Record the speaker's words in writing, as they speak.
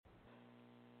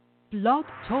Blog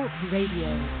Talk Radio.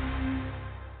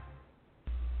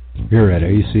 Here at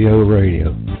ACO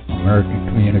Radio, American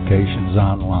Communications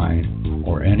Online,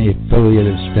 or any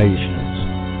affiliated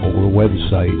stations or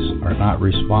websites are not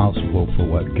responsible for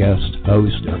what guest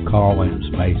hosts or call-ins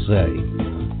may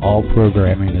say. All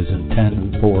programming is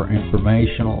intended for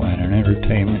informational and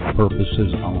entertainment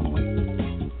purposes only.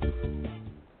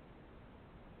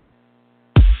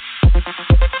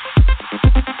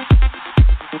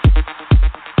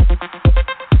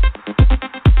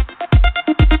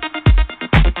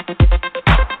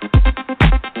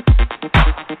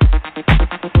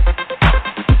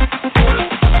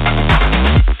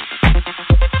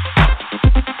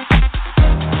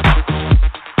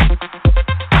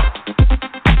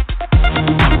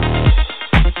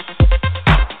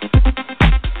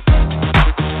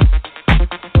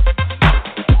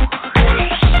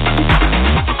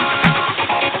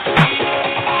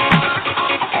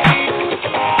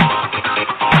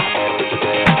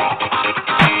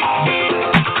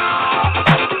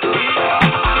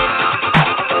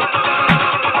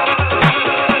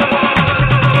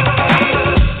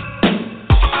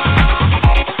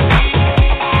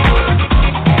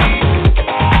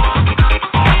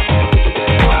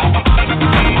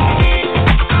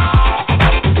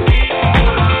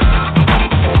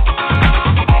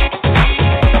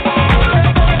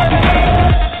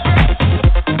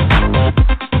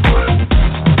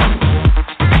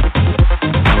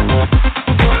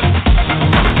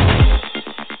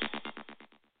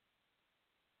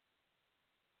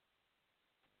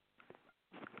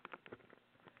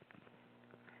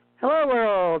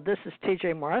 This is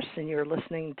TJ Morris, and you're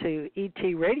listening to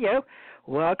ET Radio.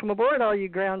 Welcome aboard, all you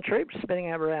ground troops spinning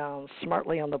around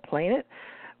smartly on the planet.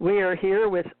 We are here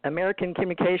with American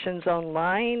Communications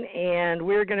Online, and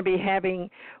we're going to be having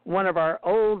one of our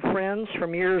old friends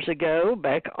from years ago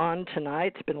back on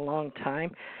tonight. It's been a long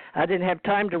time. I didn't have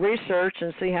time to research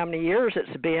and see how many years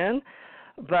it's been,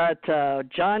 but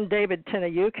John David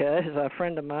Tenayuca is a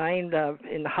friend of mine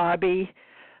in the hobby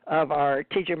of our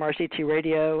TJ Morris ET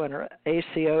Radio and our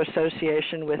ACO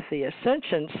association with the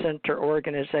Ascension Center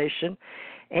organization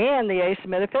and the ACE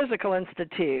Metaphysical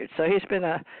Institute. So he's been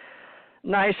a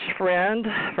nice friend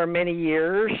for many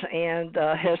years and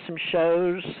has some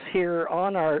shows here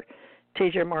on our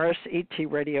TJ Morris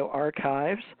ET Radio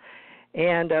archives.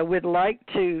 And we'd like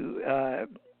to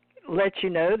let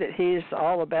you know that he's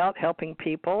all about helping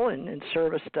people and in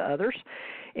service to others.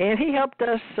 And he helped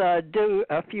us do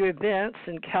a few events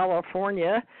in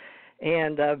California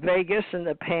and Vegas in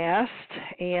the past.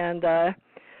 And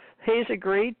he's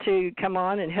agreed to come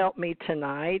on and help me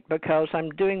tonight because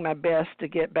I'm doing my best to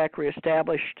get back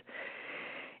reestablished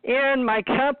in my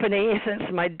company since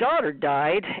my daughter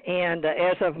died. And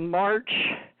as of March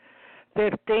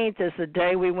 15th is the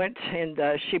day we went, and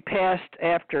she passed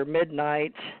after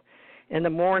midnight in the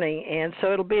morning. And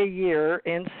so it'll be a year.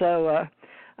 And so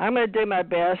I'm going to do my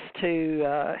best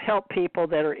to help people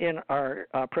that are in our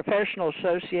professional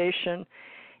association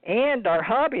and our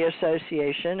hobby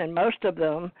association, and most of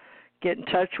them get in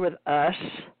touch with us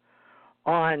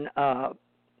on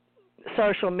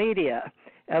social media.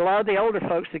 A lot of the older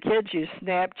folks, the kids, use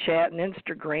Snapchat and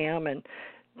Instagram and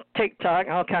TikTok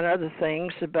and all kind of other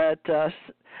things, but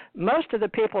most of the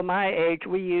people my age,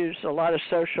 we use a lot of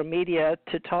social media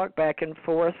to talk back and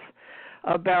forth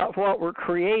about what we're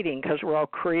creating, because we're all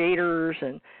creators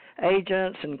and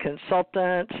agents and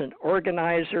consultants and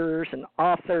organizers and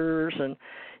authors, and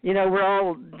we're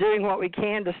all doing what we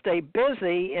can to stay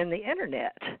busy in the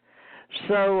internet.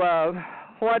 So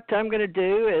what I'm going to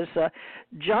do is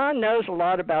John knows a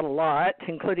lot about a lot,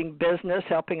 including business,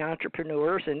 helping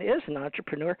entrepreneurs, and is an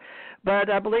entrepreneur, but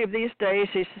I believe these days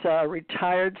he's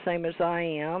retired, same as I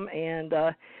am, and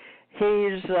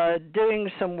he's doing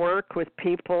some work with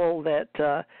people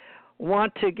that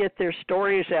want to get their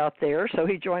stories out there. So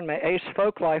he joined my ACE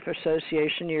Folklife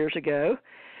Association years ago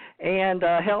and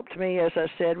helped me, as I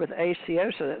said, with ACO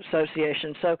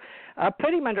Association. So I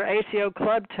put him under ACO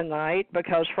Club tonight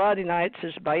because Friday nights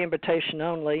is by invitation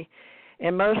only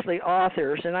and mostly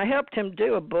authors. And I helped him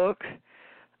do a book,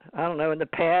 I don't know, in the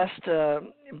past,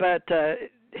 but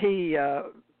he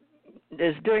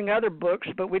is doing other books,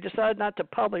 but we decided not to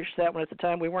publish that one at the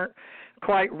time. We weren't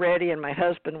quite ready, and my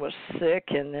husband was sick,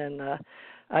 and then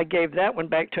I gave that one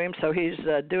back to him, so he's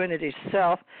doing it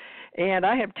himself. And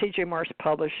I have TJ Morris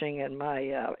Publishing, and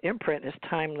my imprint is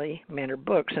Timely Manner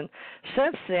Books. And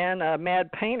since then,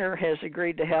 Mad Painter has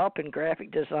agreed to help in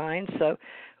graphic design, so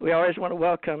we always want to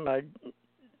welcome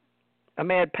a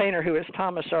Mad Painter who is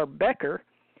Thomas R. Becker,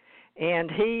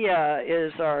 and he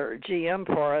is our GM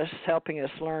for us, helping us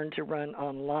learn to run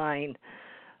online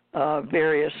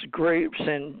various groups,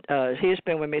 and he's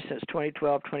been with me since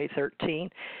 2012, 2013.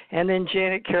 And then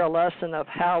Janet Carroll Lesson of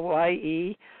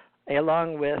Hawaii,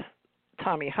 along with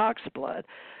Tommy Hawksblood.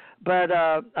 But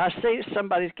I see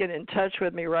somebody's getting in touch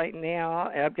with me right now.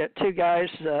 I've got two guys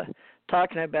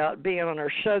talking about being on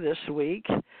our show this week.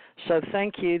 So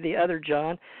thank you, the other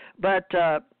John. But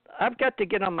I've got to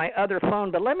get on my other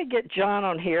phone. But let me get John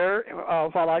on here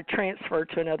while I transfer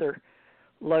to another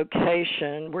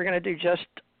location. We're going to do just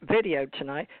video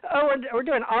tonight. Oh, we're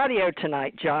doing audio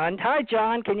tonight, John. Hi,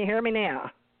 John. Can you hear me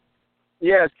now?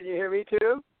 Yes. Can you hear me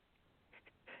too?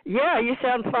 Yeah, you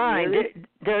sound fine.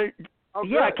 Oh,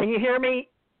 yeah, good. can you hear me?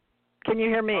 Can you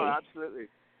hear me? Oh, absolutely.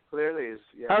 Clearly.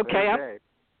 Yeah, okay.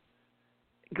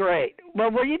 Great.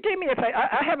 Well, will you do me a favor?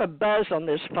 I have a buzz on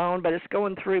this phone, but it's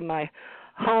going through my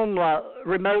home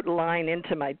remote line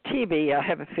into my TV, I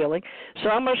have a feeling. So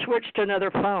I'm going to switch to another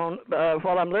phone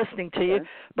while I'm listening to you.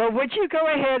 But would you go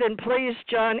ahead and please,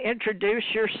 John, introduce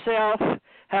yourself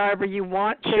however you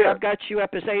want to? Sure. I've got you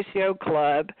up as ACO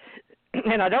Club,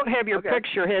 and I don't have your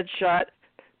picture headshot,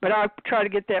 but I'll try to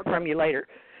get that from you later.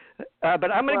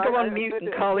 But I'm going to go on mute and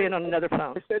call in on another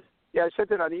phone. I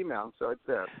sent it on email, so it's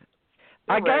there.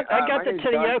 Anyway, I got the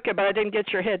Tenayuca, John. but I didn't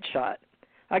get your headshot.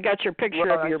 I got your picture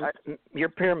of your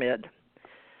pyramid.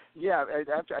 Yeah, I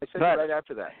sent it right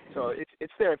after that. So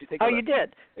it's there if you take a look. Oh, you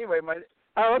did? Anyway,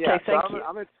 thank you.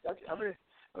 I'm going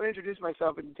to introduce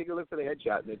myself and take a look for the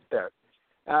headshot, and it's there.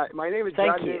 My name is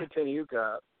Thank John you. David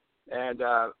Tenayuca, and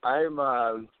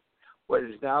I'm what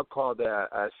is now called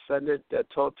a Ascended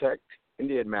Toltec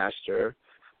Indian Master.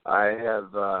 I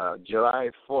have July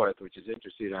 4th, which is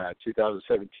interesting,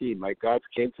 2017, my gods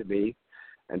came to me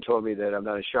and told me that I'm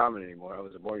not a shaman anymore. I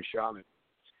was a born shaman.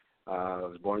 I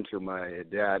was born to my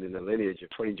dad in the lineage of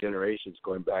 20 generations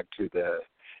going back to the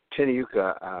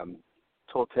Tenayuca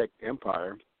Toltec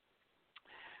Empire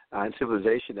and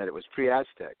civilization that it was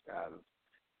pre-Aztec.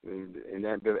 And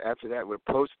then after that, we're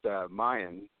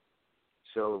post-Mayan.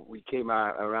 So we came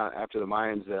out around after the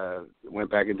Mayans went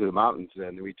back into the mountains,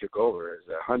 and we took over as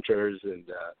hunters,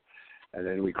 and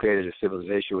then we created a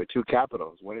civilization with two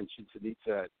capitals, one in Chichen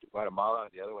Itza, Guatemala,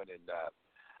 and the other one in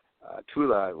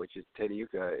Tula, which is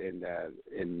Tenayuca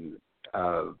in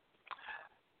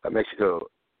Mexico,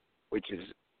 which is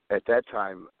at that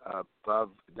time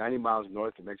above 90 miles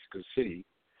north of Mexico City.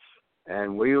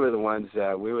 And we were the ones,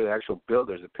 we were the actual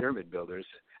builders, the pyramid builders,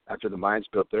 after the Mayans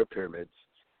built their pyramids.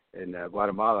 In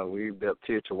Guatemala, we built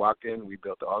Teotihuacan. We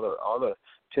built all the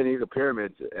Tenayuca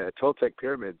pyramids, Toltec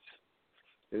pyramids.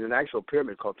 There's an actual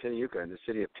pyramid called Tenayuca in the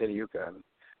city of Tenayuca,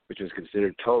 which was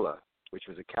considered Tola, which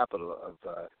was the capital of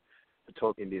the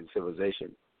Toltec Indian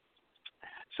civilization.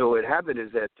 So what happened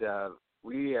is that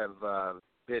we have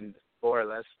been more or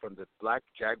less from the Black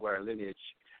Jaguar lineage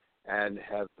and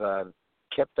have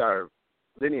kept our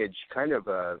lineage kind of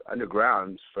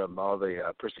underground from all the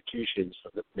persecutions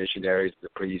from the missionaries, the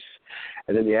priests.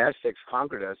 And then the Aztecs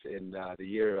conquered us in the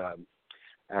year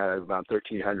about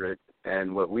 1300.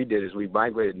 And what we did is we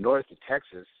migrated north to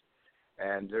Texas,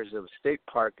 and there's a state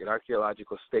park, an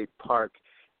archaeological state park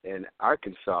in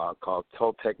Arkansas called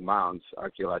Toltec Mounds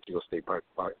Archaeological State Park,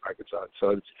 Arkansas. So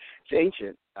it's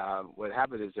ancient. What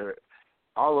happened is they're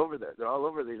all over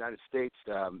the United States.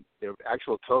 They're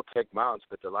actual Toltec mounds,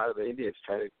 but a lot of the Indians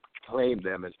try to claim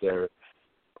them as their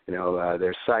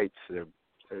sites, their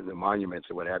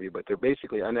monuments or what have you. But they're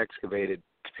basically unexcavated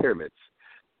pyramids.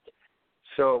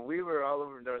 So we were all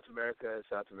over North America,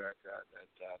 South America,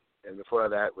 and before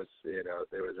that was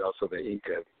there was also the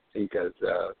Inca's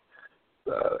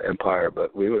empire,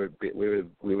 but we were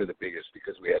the biggest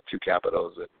because we had two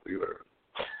capitals and we were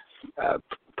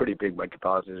pretty big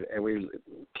metropolitan, and we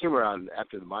came around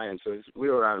after the Mayans, so we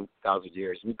were around 1,000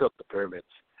 years. We built the pyramids.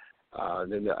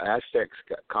 Then the Aztecs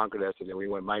conquered us, and then we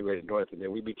migrated north, and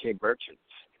then we became merchants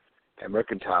and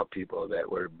mercantile people that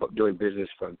were doing business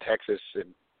from Texas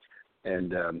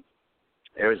and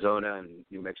Arizona and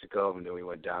New Mexico, and then we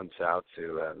went down south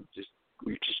to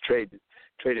we just traded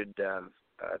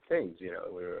things. We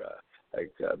were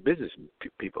like business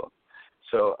people.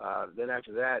 So then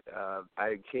after that,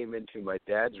 I came into my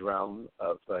dad's realm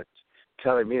of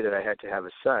telling me that I had to have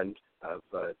a son.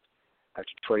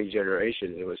 After 20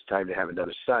 generations, it was time to have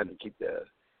another son and keep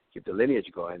the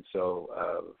lineage going. So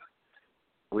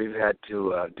we've had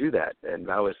to do that, and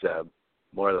I was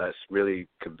more or less really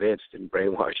convinced and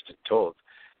brainwashed and told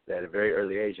that at a very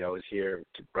early age I was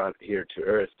brought here to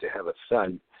Earth to have a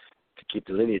son to keep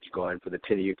the lineage going for the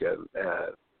Tenayuca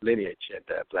lineage and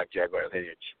the Black Jaguar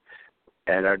lineage.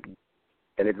 And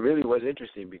it really was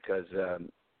interesting because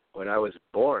when I was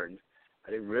born,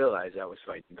 I didn't realize that was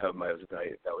my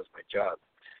job.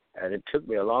 And it took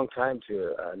me a long time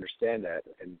to understand that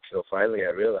until finally I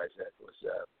realized that it was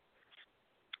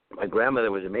my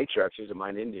grandmother was a matriarch. She was a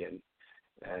Mayan Indian,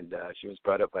 and she was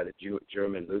brought up by the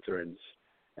German Lutherans.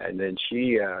 And then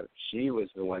she was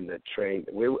the one that trained.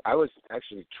 I was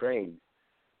actually trained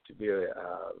to be a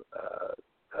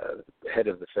head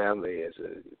of the family.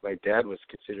 My dad was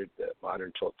considered the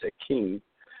modern Toltec king,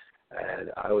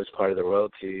 and I was part of the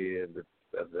royalty of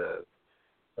the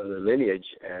lineage,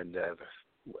 and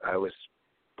I was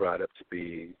brought up to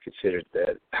be considered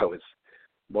that I was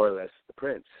more or less the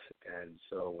prince. And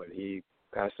so when he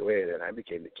passed away, then I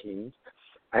became the king.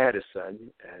 I had a son,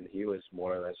 and he was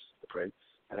more or less the prince.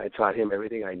 And I taught him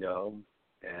everything I know.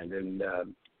 And then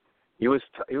he was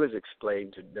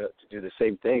explained to do the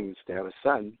same things, to have a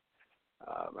son.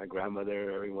 My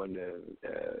grandmother, everyone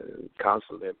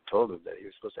counseled him, told him that he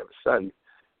was supposed to have a son.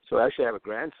 So actually I have a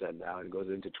grandson now, and it goes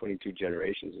into 22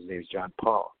 generations. His name is John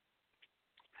Paul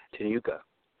Tenayuca.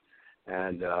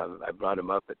 And I brought him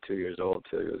up at 2 years old.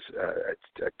 Till he was,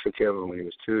 I took care of him when he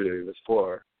was 2 till he was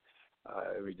 4,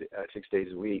 6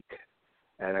 days a week.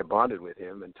 And I bonded with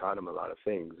him and taught him a lot of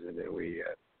things. And then we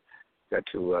got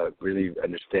to really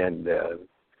understand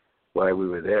why we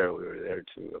were there. We were there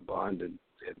to bond and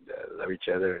love each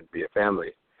other and be a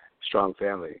family, strong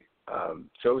family.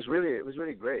 So it was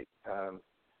really great.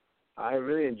 I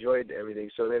really enjoyed everything.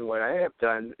 So then what I have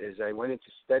done is I went into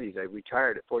studies. I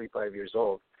retired at 45 years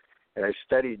old, and I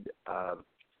studied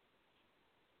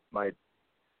my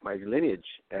lineage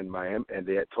and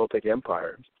the Toltec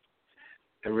Empire,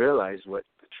 and realized what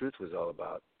the truth was all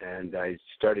about. And I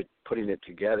started putting it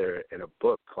together in a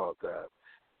book called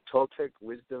Toltec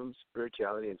Wisdom,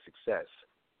 Spirituality, and Success.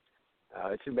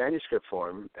 It's in manuscript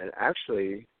form, and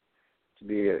actually,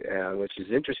 which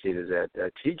is interesting, is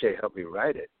that TJ helped me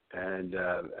write it, and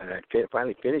I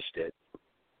finally finished it.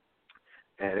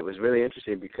 And it was really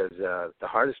interesting because the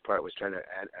hardest part was trying to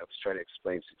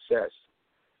explain success,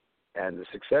 and the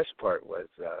success part was,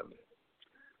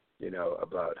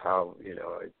 about how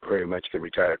I pretty much could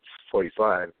retire at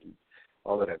 45.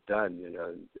 All that I've done,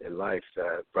 in life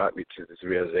brought me to this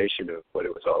realization of what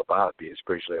it was all about, being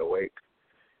spiritually awake.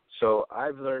 So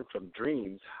I've learned from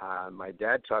dreams. My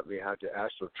dad taught me how to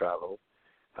astral travel,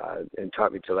 and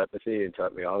taught me telepathy, and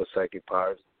taught me all the psychic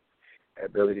powers,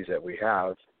 abilities that we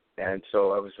have. And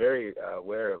so I was very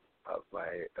aware of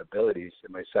my abilities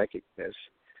and my psychicness.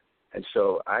 And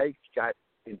so I got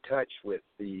in touch with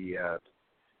the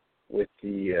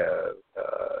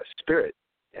spirit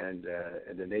and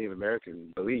the Native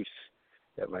American beliefs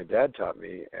that my dad taught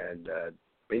me, and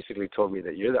basically told me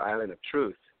that you're the island of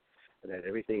truth, and that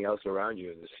everything else around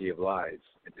you is a sea of lies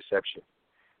and deception,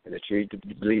 and that you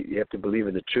have to believe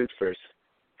in the truth first,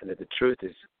 and that the truth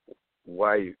is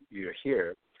why you're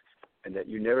here, and that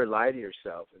you never lie to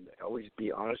yourself, and always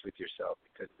be honest with yourself,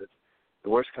 because the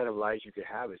worst kind of lies you could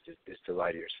have is to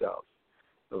lie to yourself.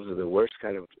 Those are the worst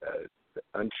kind of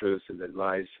untruths and the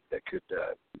lies that could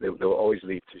they'll always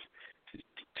lead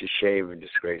to shame and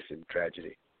disgrace and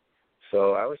tragedy.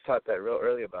 So I was taught that real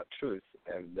early about truth,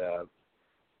 and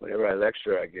whenever I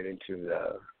lecture, I get into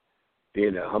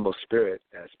being a humble spirit,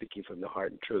 speaking from the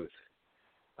heart and truth.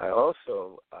 I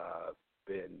also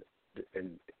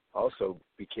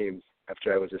became,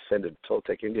 after I was ascended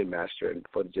Toltec Indian Master in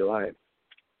 4th of July,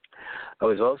 I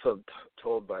was also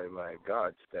told by my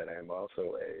gods that I am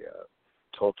also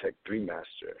a Toltec Dream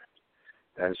Master.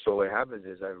 And so what happens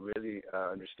is I really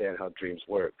understand how dreams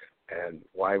work and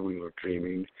why we were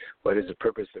dreaming, what is the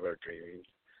purpose of our dreaming.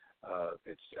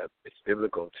 It's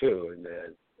biblical too,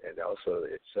 and also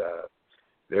it's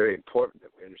very important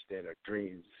that we understand our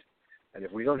dreams. And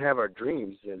if we don't have our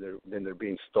dreams, then they're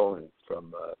being stolen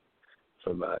from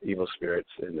evil spirits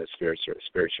in the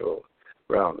spiritual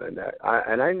realm. And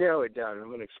I narrow it down. I'm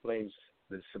going to explain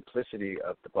the simplicity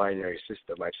of the binary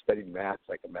system. I've studied math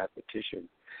like a mathematician,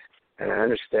 and I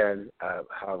understand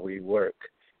how we work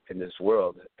in this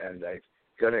world. And I'm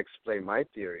going to explain my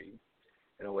theory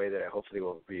in a way that hopefully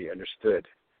will be understood.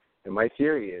 And my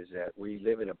theory is that we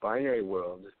live in a binary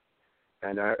world,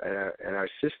 and our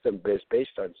system is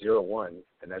based on 0-1,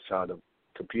 and that's how the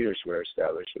computers were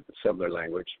established with the assembler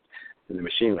language, and the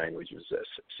machine language was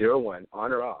 0-1,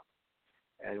 on or off.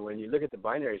 And when you look at the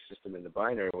binary system in the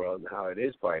binary world and how it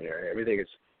is binary, everything is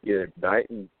either night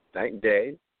and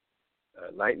day,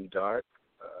 light and dark.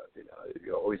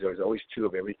 There's always two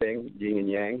of everything, yin and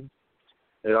yang.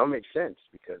 And it all makes sense,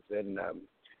 because then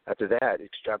after that it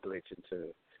extrapolates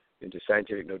into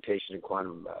scientific notation and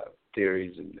quantum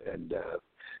theories and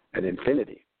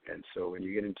infinity. And so when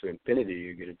you get into infinity,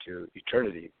 you get into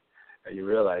eternity, and you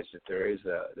realize that there is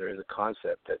a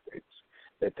concept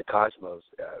that the cosmos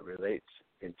relates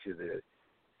into the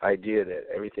idea that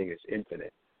everything is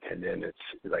infinite. And then it's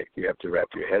like you have to wrap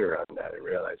your head around that and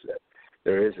realize that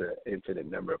there is an infinite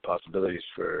number of possibilities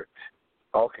for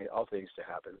all things to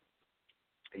happen.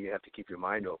 And you have to keep your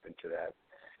mind open to that.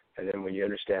 And then when you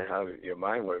understand how your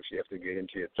mind works, you have to get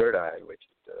into your third eye, which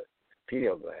is the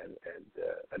pineal gland, and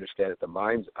understand that the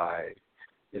mind's eye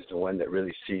is the one that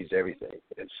really sees everything,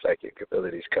 and psychic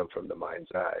abilities come from the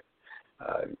mind's eye.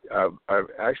 Our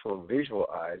actual visual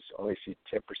eyes only see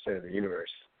 10% of the universe,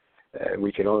 and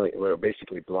we're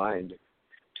basically blind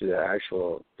to the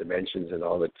actual dimensions and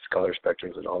all the color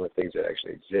spectrums and all the things that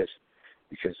actually exist,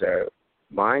 because our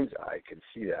mind's eye can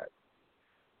see that.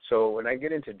 So when I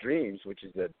get into dreams, which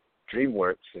is the dream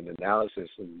works and analysis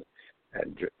and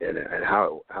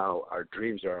how our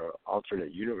dreams are an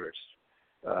alternate universe,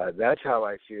 that's how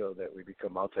I feel that we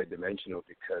become multidimensional,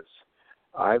 because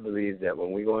I believe that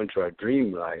when we go into our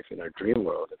dream life and our dream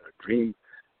world and our dream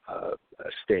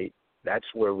state, that's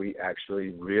where we actually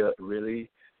really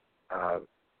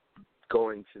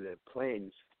go into the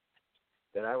planes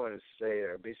that I want to say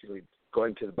are basically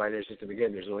going to the binary system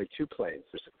again. There's only two planes.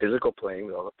 There's the physical plane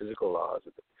with all the physical laws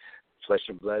that flesh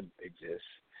and blood exists,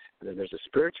 and then there's a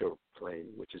spiritual plane,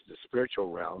 which is the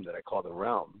spiritual realm that I call the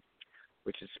realm,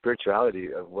 which is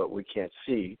spirituality of what we can't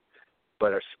see,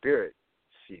 but our spirit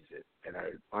sees it, and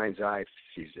our mind's eye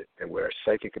sees it, and where our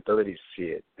psychic abilities see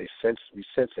it, we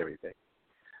sense everything.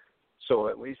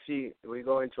 So when we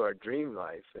go into our dream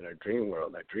life and our dream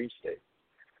world, our dream state,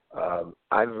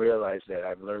 I've realized that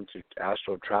I've learned to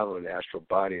astral travel in the astral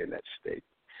body in that state.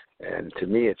 And to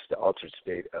me, it's the altered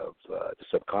state of the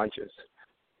subconscious,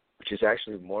 which is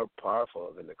actually more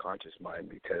powerful than the conscious mind,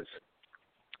 because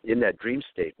in that dream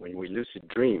state, when we lucid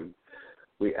dream,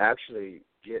 we actually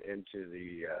get into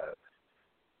the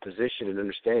position and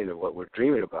understanding of what we're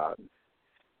dreaming about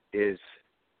is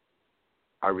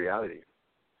our reality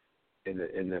in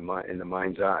the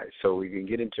mind's eye. So we can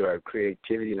get into our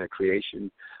creativity and our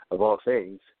creation of all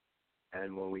things.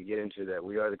 And when we get into that,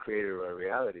 we are the creator of our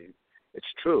reality. It's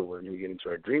true when we get into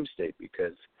our dream state,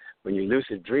 because when you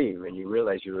lucid dream and you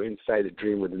realize you're inside the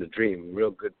dream within the dream, a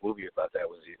real good movie about that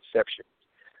was The Inception.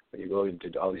 When you go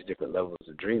into all these different levels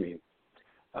of dreaming,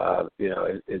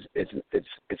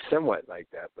 it's somewhat like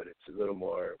that, but it's a little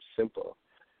more simple.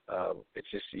 It's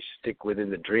just you stick within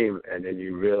the dream, and then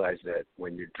you realize that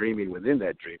when you're dreaming within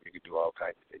that dream, you can do all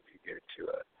kinds of things. You get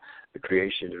into the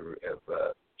creation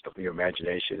of your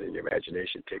imagination, and your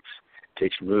imagination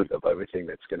takes root of everything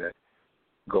that's going to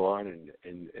go on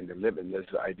in the limit. And there's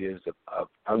ideas of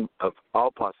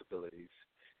all possibilities,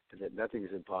 and that nothing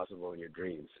is impossible in your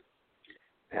dreams.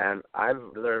 And I've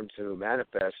learned to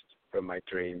manifest from my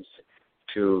dreams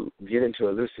to get into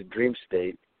a lucid dream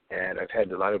state, and I've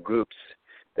had a lot of groups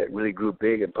that really grew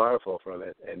big and powerful from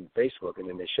it, and Facebook, and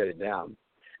then they shut it down,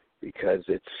 because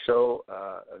it's so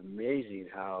amazing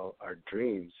how our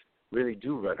dreams really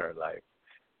do run our life.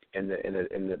 And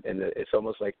it's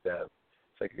almost like it's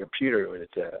like a computer when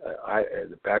it's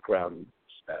the background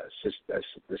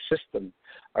the system.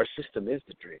 Our system is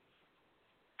the dream.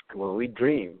 And when we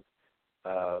dream,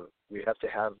 we have to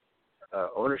have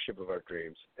ownership of our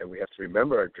dreams, and we have to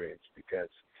remember our dreams, because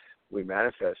we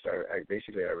manifest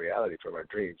basically our reality from our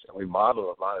dreams, and we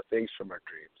model a lot of things from our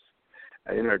dreams.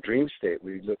 And in our dream state,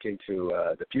 we look into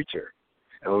the future.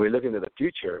 And when we look into the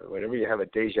future, whenever you have a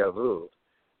deja vu,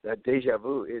 that deja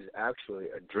vu is actually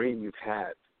a dream you've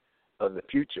had of the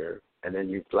future, and then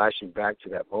you're flashing back to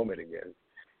that moment again.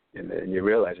 And then you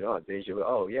realize, deja vu,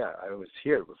 oh, yeah, I was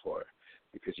here before,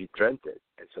 because you dreamt it.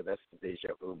 And so that's the deja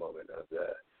vu moment of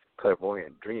the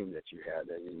clairvoyant dream that you had,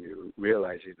 and you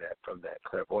realizing that from that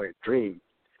clairvoyant dream,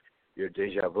 you're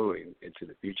deja vuing into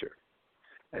the future.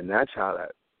 And that's how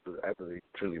that, I believe,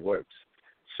 truly works.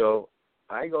 So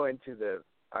I go into the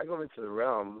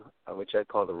realm, which I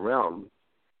call the realm,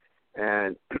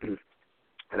 and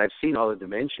and I've seen all the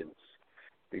dimensions,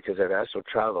 because I've astral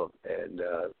traveled, and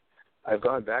I've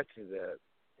gone back to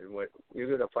and what you're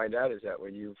going to find out is that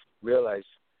when you realize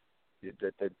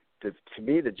that to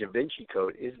me, the Da Vinci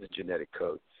Code is the genetic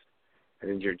codes.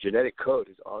 And in your genetic code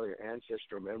is all your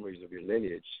ancestral memories of your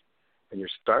lineage and your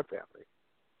star family.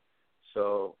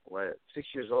 So when at 6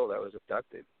 years old, I was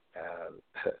abducted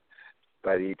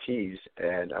by the ETs,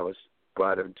 and I was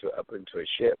brought up into a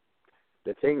ship.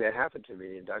 The thing that happened to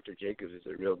me, and Dr. Jacobs is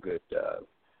a real good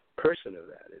person of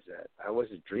that, is that I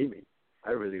wasn't dreaming.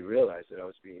 I really realized that I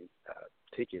was being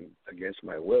taken against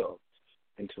my will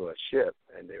into a ship,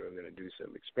 and they were going to do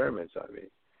some experiments on me.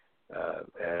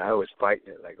 And I was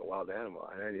fighting it like a wild animal,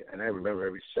 and I remember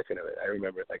every second of it. I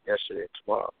remember it like yesterday and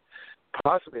tomorrow.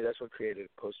 Possibly that's what created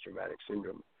post-traumatic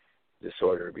syndrome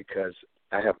disorder, because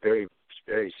I have very,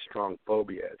 very strong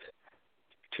phobias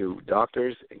to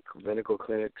doctors and clinical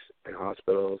clinics and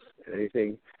hospitals and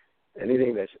anything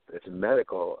that's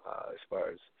medical, as far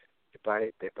as if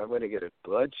I'm going to get a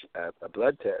blood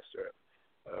test or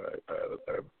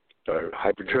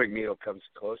hypodermic needle comes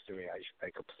close to me, I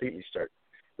completely start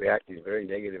reacting very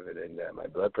negative, and then my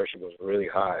blood pressure goes really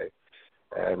high.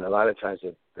 And a lot of times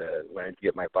when I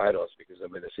get my vitals, because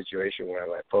I'm in a situation where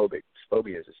my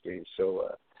phobias is getting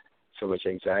so much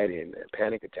anxiety and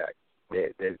panic attack,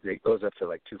 it goes up to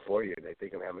like 240, and they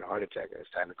think I'm having a heart attack, and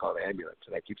it's time to call the ambulance.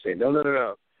 And I keep saying,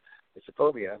 no, it's a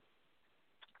phobia. I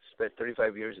spent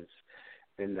 35 years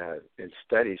in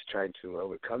studies trying to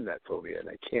overcome that phobia, and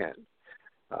I can't.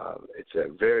 It's a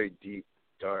very deep,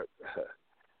 dark,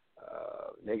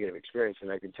 negative experience,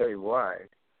 and I can tell you why.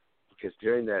 Because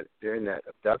during that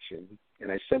abduction,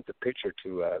 and I sent the picture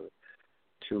to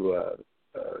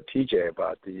TJ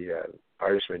about the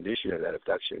artist rendition of that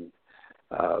abduction.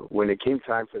 When it came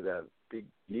time for the big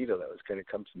needle that was going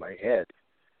to come to my head,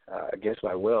 against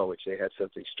my will, which they had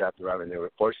something strapped around, and they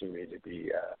were forcing me to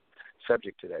be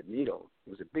subject to that needle.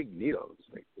 It was a big needle. It was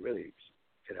like really,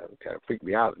 kind of freaked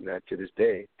me out. And that to this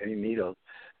day, any needle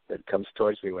that comes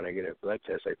towards me when I get a blood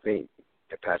test, I faint,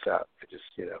 I pass out. I just,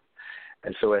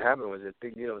 And so what happened was this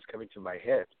big needle was coming to my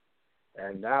head.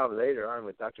 And now later on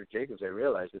with Dr. Jacobs, I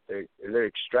realized that they're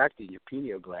extracting your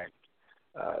pineal gland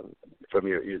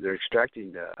they're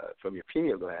extracting from your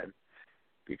pineal gland,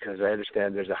 because I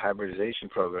understand there's a hybridization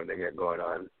program they got going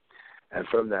on. And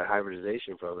from that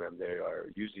hybridization program, they are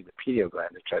using the pineal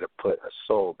gland to try to put a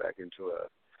soul back into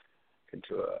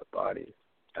a body,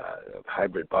 a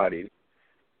hybrid body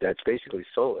that's basically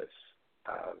soulless.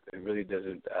 It really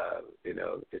doesn't,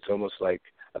 it's almost like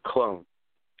a clone.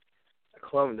 A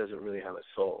clone doesn't really have a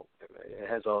soul. It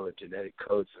has all the genetic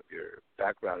codes of your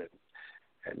background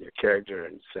and your character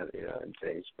and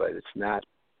things, but it's not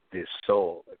the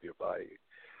soul of your body.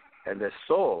 And the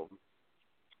soul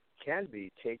can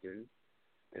be taken,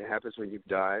 and it happens when you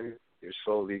die. Your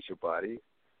soul leaves your body,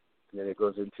 and then it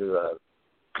goes into a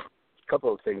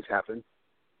couple of things happen.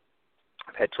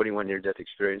 I've had 21 near-death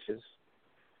experiences.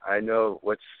 I know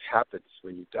what happens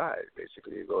when you die.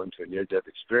 Basically, you go into a near-death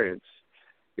experience.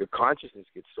 Your consciousness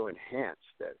gets so enhanced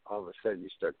that all of a sudden you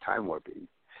start time warping,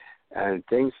 and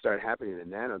things start happening in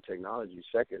nanotechnology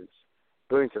seconds.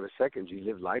 Billions of a second, you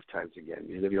live lifetimes again.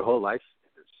 You live your whole life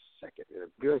in a second, in a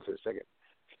billions of a second.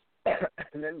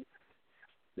 And then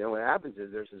what happens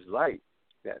is there's this light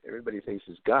that everybody thinks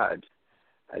is God,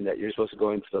 and that you're supposed to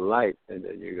go into the light, and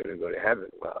then you're going to go to heaven.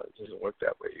 Well, it doesn't work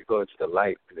that way. You go into the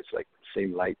light, and it's like the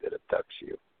same light that abducts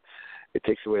you. It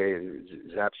takes away and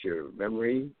zaps your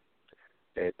memory.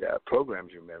 It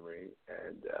programs your memory,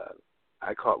 and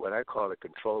I call the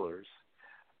controllers.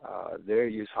 They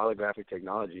use holographic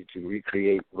technology to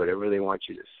recreate whatever they want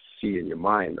you to see in your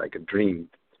mind, like a dream.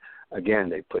 Again,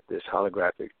 they put this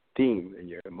holographic theme in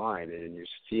your mind, and you're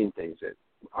seeing things that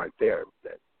aren't there,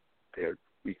 that they're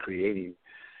recreating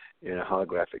in a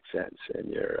holographic sense, in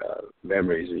your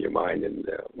memories in your mind, and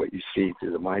what you see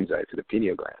through the mind's eye, through the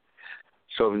pineal gland.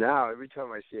 So now, every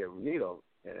time I see a needle,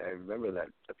 and I remember that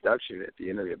abduction, at the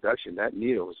end of the abduction, that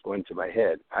needle was going to my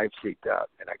head. I freaked out,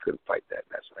 and I couldn't fight that.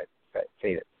 That's when I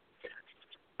fainted.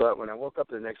 But when I woke up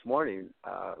the next morning,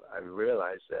 I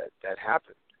realized that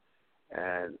happened.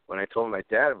 And when I told my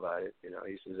dad about it,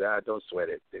 he says, don't sweat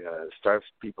it. Star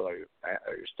people are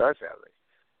your star family.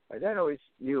 My dad always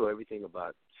knew everything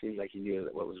about, seemed like he knew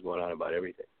what was going on about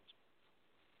everything.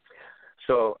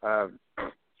 So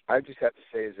I just have to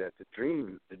say is that the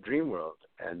dream world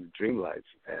and the dream life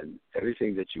and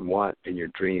everything that you want in your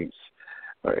dreams,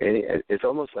 it's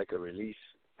almost like a release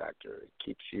factor. It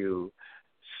keeps you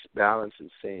balanced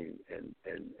and sane and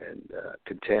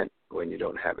content when you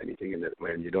don't have anything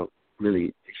when you don't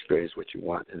really experience what you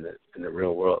want in the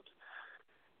real world.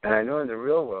 And I know in the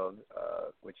real world,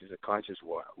 which is a conscious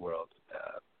world,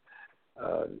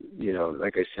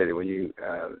 like I said, when you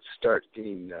start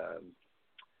getting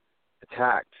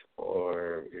attacked,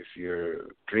 or if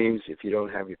you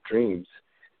don't have your dreams,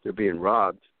 they're being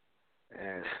robbed.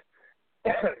 And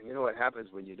you know what happens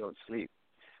when you don't sleep?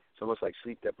 It's almost like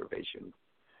sleep deprivation.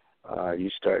 You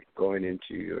start going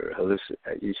into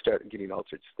you start getting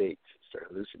altered states, start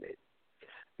hallucinating.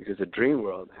 Because the dream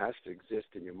world has to exist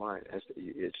in your mind.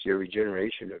 It's your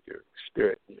regeneration of your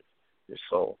spirit, your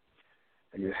soul.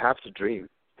 And you have to dream.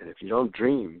 And if you don't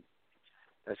dream,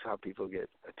 that's how people get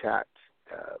attacked.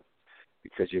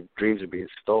 Because your dreams are being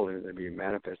stolen and they're being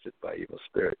manifested by evil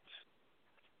spirits.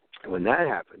 And when that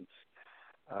happens,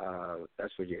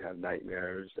 that's when you have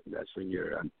nightmares, and that's when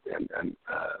you're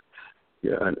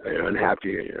you're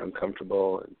unhappy and you're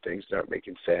uncomfortable and things aren't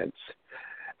making sense.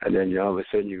 And then all of a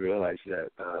sudden you realize that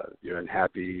you're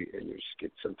unhappy and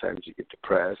sometimes you get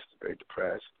depressed, very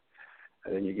depressed.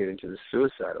 And then you get into the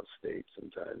suicidal state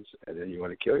sometimes, and then you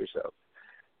want to kill yourself.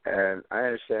 And I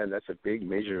understand that's a big,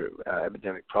 major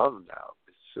epidemic problem now,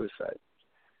 is suicide.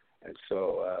 And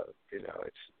so,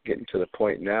 it's getting to the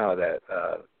point now that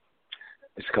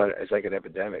it's like an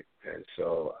epidemic. And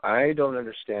so I don't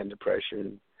understand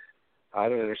depression. I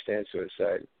don't understand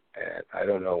suicide, and I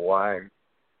don't know why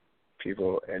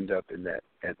people end up at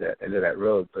the end of that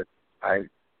road. But I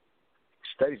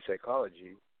studied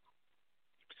psychology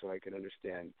so I can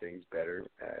understand things better.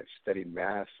 I've studied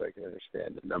math so I can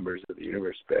understand the numbers of the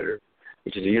universe better,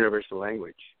 which is a universal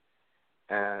language.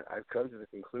 And I've come to the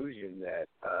conclusion that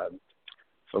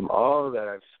from all that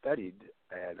I've studied,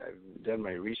 and I've done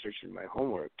my research and my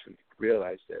homework to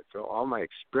realize that from all my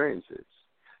experiences,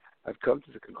 I've come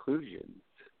to the conclusions,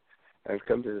 I've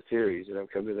come to the theories, and I've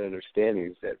come to the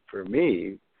understandings that for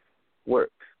me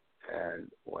work.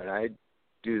 And when I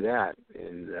do that,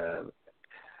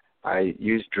 I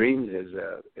use dreams as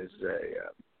a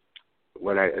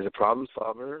problem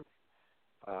solver.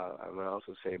 I'm going to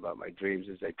also say about my dreams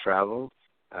as I travel,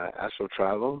 astral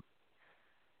travel,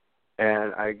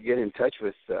 and I get in touch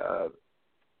with. I'm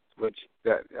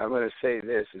going to say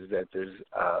this is that there's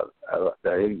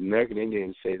the American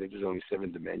Indians say that there's only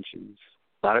 7 dimensions.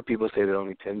 A lot of people say there are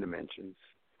only 10 dimensions,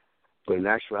 but in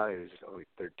actuality there's only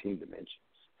 13 dimensions.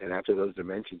 And after those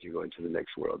dimensions, you go into the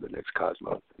next world, the next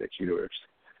cosmos, the next universe.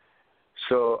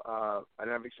 So,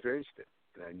 and I've experienced it,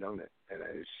 and I've known it, and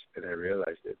I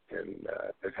realized it, and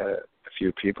I've had a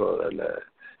few people on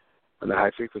the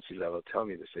high frequency level tell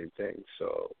me the same thing.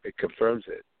 So it confirms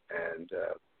it, and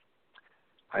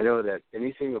I know that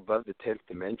anything above the 10th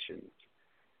dimension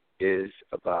is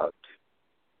about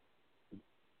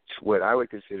what I would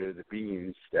consider the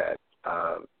beings that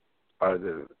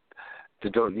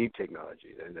that don't need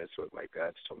technology, and that's what my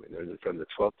guides told me. They're from the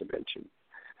 12th dimension,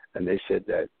 and they said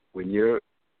that when you're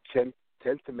 10th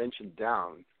dimension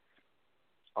down,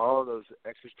 all those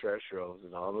extraterrestrials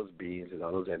and all those beings and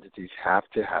all those entities have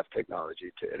to have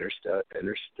technology to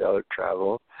interstellar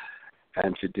travel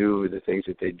and to do the things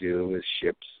that they do with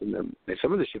ships. And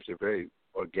some of the ships are very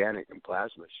organic and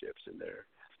plasma ships, and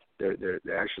they're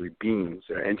actually beings,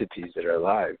 they're entities that are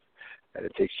alive, and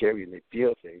it takes care of you, and they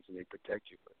feel things, and they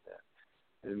protect you from that.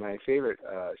 And my favorite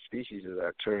species is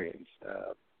Arcturians.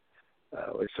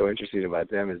 What's so interesting about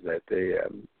them is that they're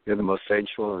the most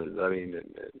sensual and loving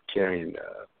and caring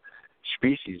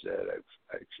species that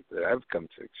I've come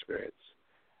to experience,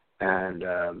 and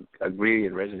agree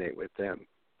and resonate with them.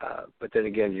 But then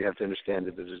again, you have to understand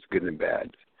that there's good and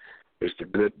bad. There's the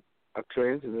good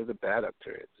Arcturians and there's the bad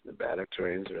Arcturians. The bad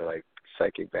Arcturians are like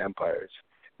psychic vampires,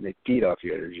 and they feed off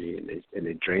your energy, and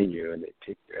they drain you, and they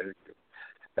take your energy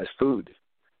as food.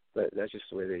 But that's just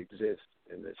the way they exist,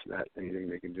 and there's not anything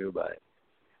they can do about it.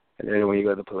 And then when you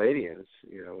go to the Palladians,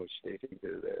 which they think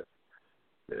they're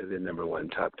the number one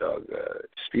top dog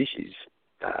species,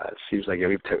 it seems like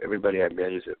everybody I've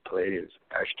met is a Palladian,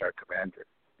 Ashtar commander,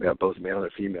 both male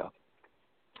and female.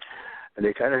 And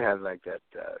they kind of have like that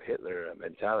Hitler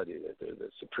mentality that they're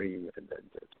the supreme and the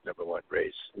number one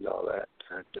race and all that.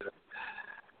 And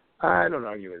I don't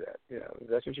argue with that. If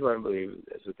that's what you want to believe,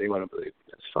 that's what they want to believe.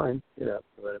 That's fine. You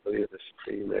want to believe the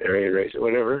supreme, the Aryan race, or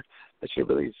whatever. That's your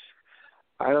beliefs.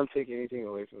 I don't take anything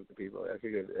away from the people. I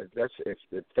figure if that's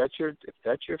your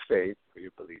faith or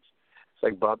your beliefs, it's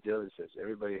like Bob Dylan says,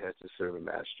 everybody has to serve a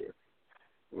master,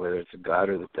 whether it's a god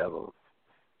or the devil.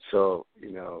 So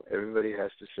everybody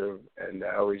has to serve. And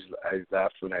I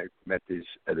laughed when I met this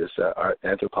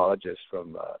anthropologist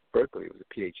from Berkeley. It was a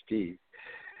PhD.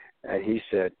 And he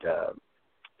said to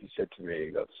me,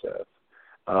 he goes,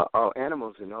 all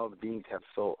animals and all the beings have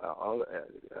soul. All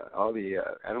the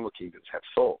animal kingdoms have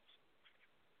souls.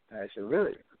 And I said,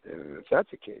 really? And if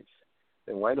that's the case,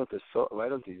 then why don't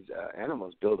these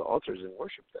animals build altars and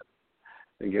worship them,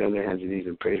 and get on their hands and knees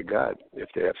and pray to God if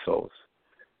they have souls?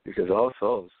 Because all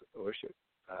souls worship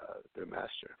their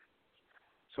master.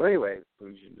 So anyway,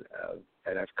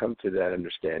 and I've come to that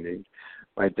understanding.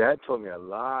 My dad told me a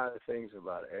lot of things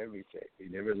about everything. He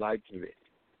never lied to me.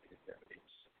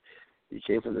 He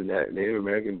came from the Native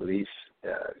American beliefs.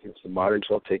 He was the modern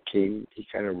Toltec king. He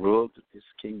kind of ruled his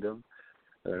kingdom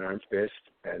with an armed fist,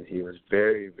 and he was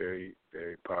very, very,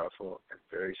 very powerful and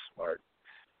very smart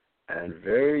and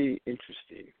very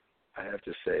interesting, I have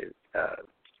to say.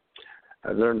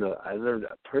 I learned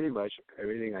pretty much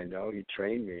everything I know. He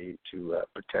trained me to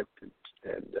protect and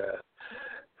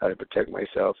how to protect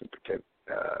myself and protect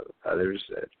others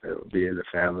that will be in the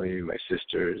family, my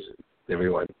sisters,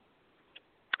 everyone.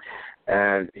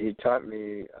 And he taught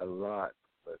me a lot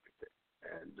of everything.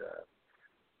 And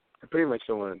I pretty much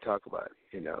don't want to talk about,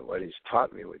 what he's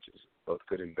taught me, which is both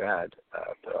good and bad.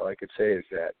 But all I could say is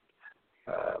that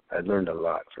I learned a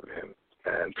lot from him.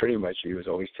 And pretty much he was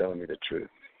always telling me the truth.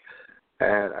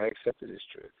 And I accepted his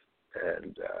truth.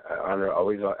 And I have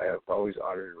always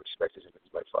honored and respected him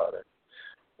as my father.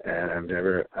 And I've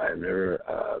never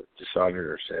dishonored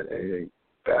or said anything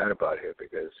bad about him,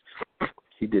 because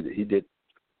he did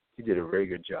a very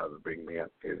good job of bringing me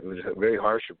up. It was very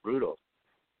harsh and brutal,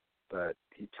 but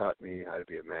he taught me how to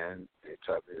be a man. He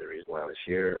taught me the reason why I was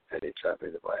here, and he taught me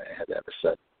why I had to have a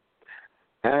son.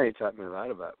 And he taught me a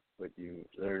lot about what you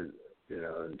learn,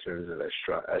 in terms of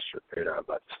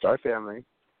about the star family,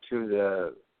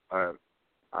 to our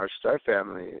star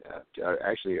family.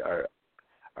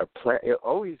 Our plan.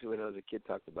 Always, when I was a kid,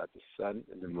 talked about the sun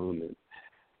and the moon, and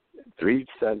 3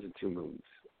 suns and 2 moons.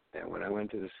 And when I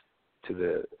went to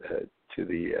the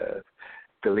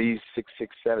Belize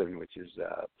 667, which is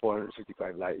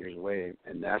 465 light years away,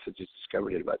 and NASA just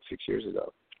discovered it about 6 years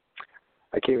ago,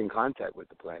 I came in contact with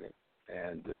the planet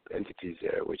and the entities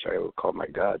there, which I would call my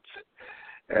gods.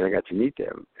 And I got to meet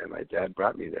them, and my dad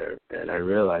brought me there, and I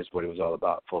realized what it was all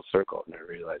about, full circle, and I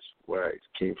realized where I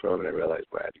came from, and I realized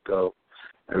where I had to go.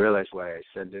 I realized why I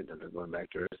ascended. I'm not going back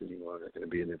to Earth anymore. I'm not going to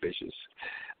be in the vicious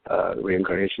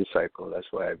reincarnation cycle.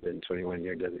 That's why I've been 21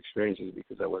 near-death experiences,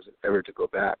 because I wasn't ever to go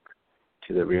back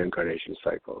to the reincarnation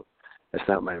cycle. That's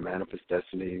not my manifest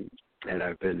destiny, and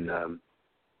I've been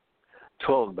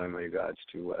told by my gods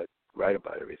to write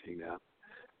about everything now.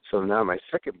 So now my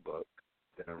second book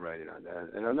that I'm writing on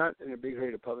that, and I'm not in a big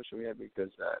hurry to publish them yet,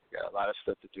 because I've got a lot of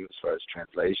stuff to do as far as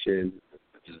translation, the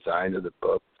design of the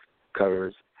book,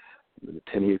 covers, the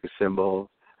Tenayuca symbol,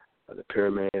 the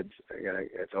pyramids.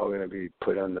 It's all going to be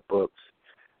put on the books.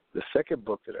 The second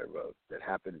book that I wrote that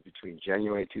happened between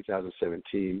January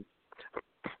 2017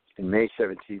 and May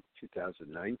 17,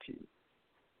 2019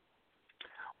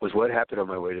 was what happened on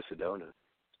my way to Sedona.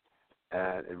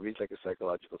 And it reads like a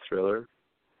psychological thriller.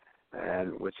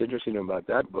 And what's interesting about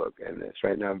that book, and it's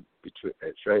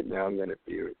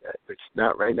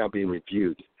not right now being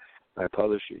reviewed by a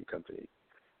publishing company.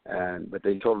 But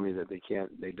they told me that I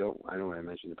don't want to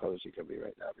mention the publishing company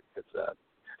right now, because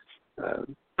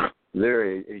their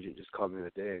agent just called me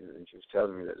the day, and she was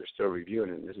telling me that they're still reviewing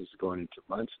it, and this is going into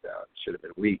months now. It should have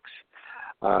been weeks.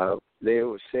 They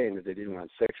were saying that they didn't want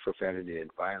sex, profanity,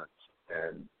 and violence.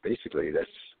 And basically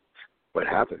that's what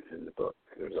happened in the book.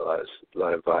 There was a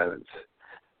lot of violence,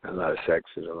 and a lot of sex,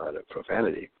 and a lot of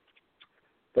profanity.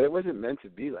 But it wasn't meant to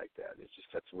be like that. It's just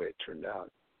that's the way it turned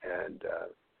out.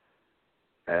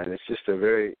 And it's just a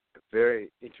very,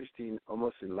 very interesting,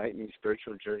 almost enlightening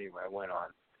spiritual journey I went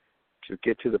on to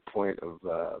get to the point of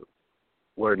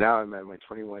where now I'm at my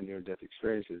 21 near-death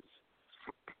experiences.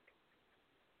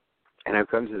 And I've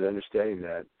come to the understanding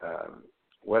that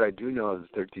what I do know is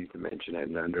the 13th dimension.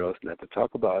 I'm under oath not to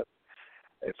talk about.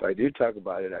 If I do talk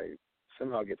about it, I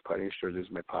somehow get punished or lose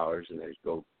my powers, and I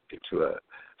go into a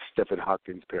Stephen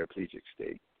Hawking paraplegic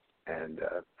state. And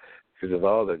because of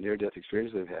all the near-death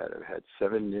experiences I've had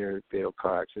 7 near-fatal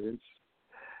car accidents,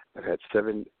 I've had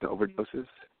 7 overdoses,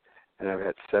 and I've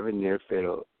had 7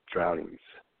 near-fatal drownings.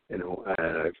 And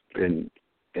I've been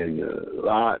in a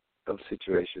lot of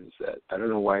situations that I don't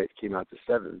know why it came out to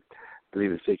 7. I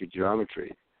believe in sacred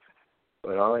geometry.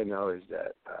 But all I know is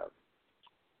that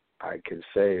I can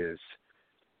say is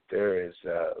there is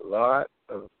a lot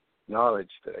of knowledge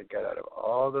that I got out of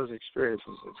all those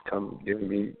experiences that's given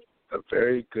me a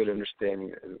very good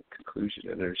understanding and conclusion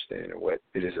and understanding of what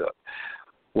it is,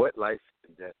 what life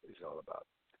and death is all about.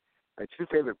 My 2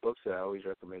 favorite books that I always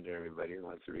recommend to everybody who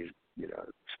wants to read,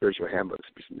 spiritual handbooks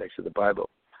next to the Bible,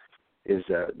 is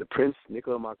The Prince,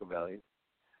 Niccolo Machiavelli, which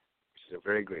is a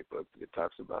very great book that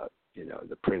talks about,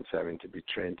 the prince having to be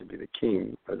trained to be the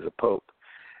king or the pope.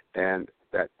 And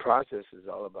that process is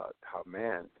all about how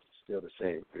man is still the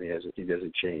same. And he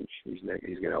doesn't change. He's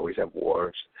going to always have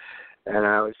wars. And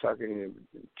I was talking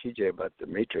to TJ about the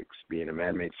Matrix being a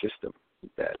man-made system.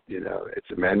 That,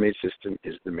 it's a man-made system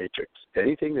is the Matrix.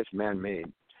 Anything that's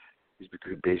man-made is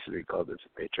basically called the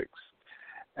Matrix.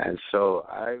 And so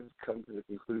I've come to the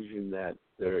conclusion that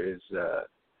there is a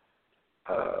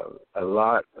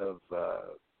lot of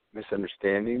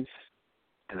misunderstandings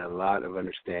and a lot of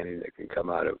understanding that can come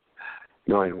out of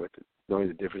knowing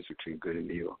the difference between good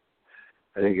and evil.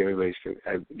 I think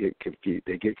get confused.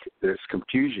 There's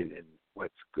confusion in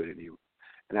what's good and evil.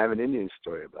 And I have an Indian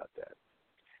story about that.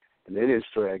 And the Indian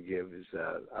story I give is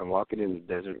I'm walking in the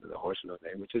desert with a horse with no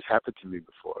name, which has happened to me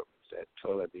before. It was at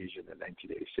total amnesia in the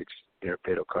 1986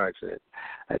 fatal car accident.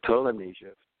 I had total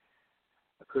amnesia.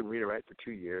 I couldn't read or write for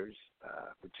 2 years.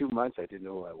 For 2 months, I didn't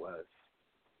know who I was.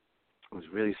 It was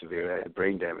really severe. I had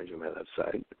brain damage on my left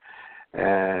side.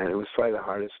 And it was probably the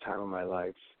hardest time of my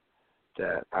life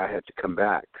that I had to come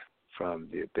back from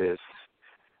the abyss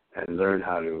and learn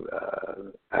how to,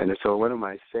 and so one of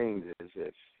my sayings is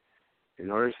if in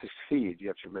order to succeed, you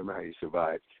have to remember how you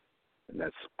survived. And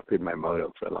that's been my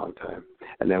motto for a long time.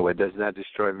 And then what does not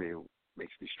destroy me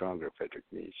makes me stronger, Frederick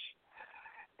Nietzsche.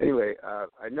 Anyway,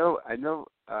 I know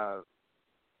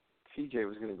TJ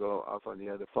was going to go off on the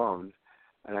other phone,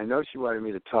 and I know she wanted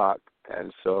me to talk,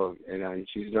 and so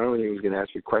she normally was going to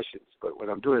ask me questions. But what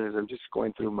I'm doing is I'm just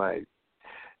going through my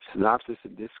synopsis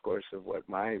and discourse of what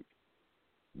my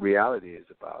reality is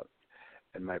about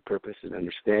and my purpose and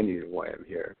understanding of why I'm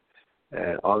here.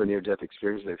 And all the near-death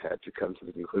experiences I've had to come to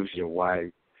the conclusion of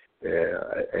why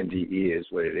NDE is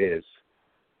what it is.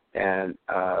 And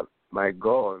my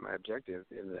goal and my objective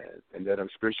in that I'm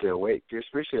spiritually awake. If you're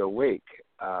spiritually awake,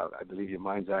 I believe your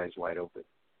mind's eye is wide open.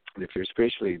 And if you're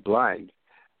spiritually blind,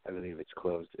 I believe it's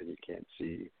closed and you can't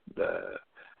see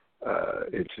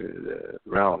into the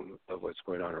realm of what's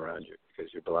going on around you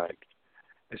because you're blind.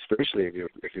 And spiritually,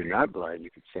 if you're not blind,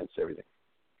 you can sense everything.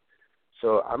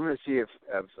 So I'm going to see if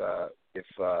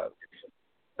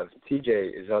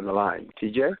TJ is on the line.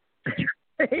 TJ?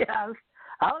 Yeah,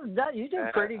 I was done. You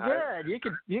did pretty good.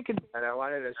 You could. And I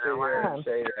wanted to sit here and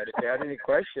say that if you had any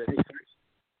questions,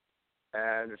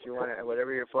 and if you want to,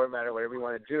 whatever your format or whatever you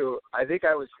want to do, I think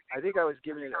I was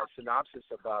giving a synopsis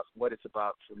about what it's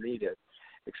about for me to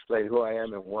explain who I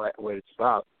am and what it's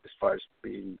about as far as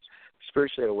being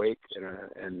spiritually awake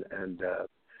and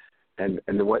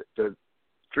what the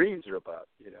dreams are about,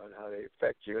 and how they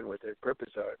affect you and what their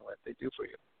purpose are and what they do for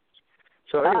you.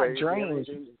 So anyway, dreams.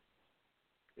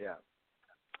 Yeah,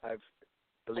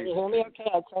 Can you hear me? Okay,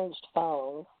 I changed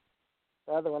phone.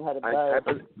 The other one had a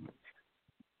buzz.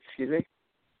 Excuse me.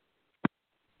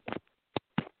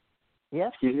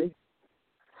 Yes. Excuse me.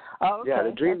 Oh, okay. Yeah,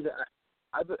 the dreams.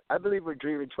 I believe we're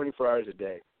dreaming 24 hours a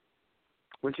day.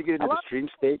 Once you get into the dream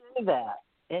state. I love that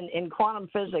in quantum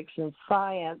physics and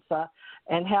science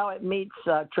and how it meets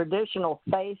traditional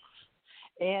faiths.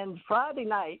 And Friday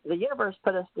night, the universe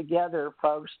put us together,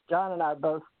 folks. John and I are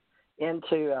both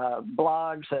into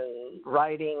blogs and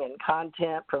writing and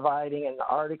content providing and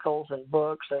articles and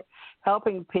books and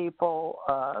helping people.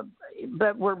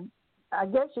 But I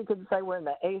guess you could say we're in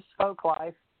the ace folk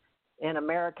life in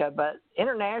America, but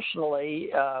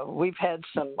internationally, we've had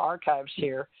some archives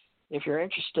here if you're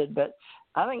interested. But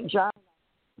I think John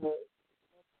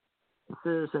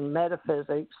and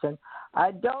metaphysics, and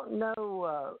I don't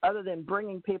know, other than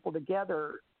bringing people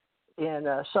together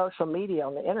in social media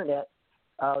on the internet,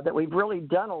 that we've really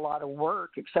done a lot of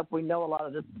work, except we know a lot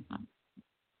of the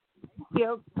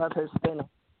ACO club has been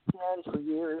for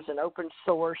years and open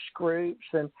source groups,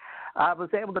 and I was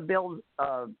able to build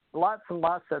lots and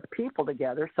lots of people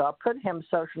together, so I put him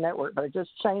social network, but I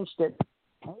just changed it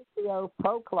ACO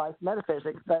Folk Life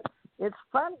Metaphysics. But it's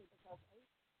funny because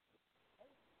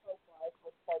ACO Folk Life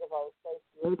was part of our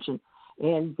association,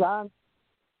 and John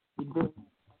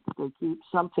to keep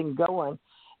something going,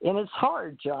 and it's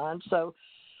hard, John. So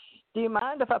do you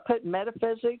mind if I put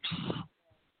metaphysics?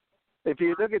 If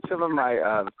you look at some of my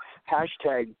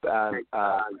hashtag,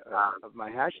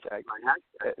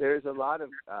 there's a lot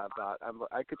of about.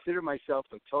 I consider myself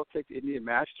a Toltec Indian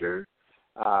master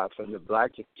from the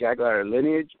Black Jaguar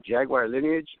lineage,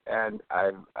 and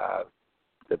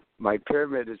my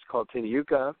pyramid is called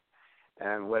Tenayuca.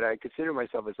 And what I consider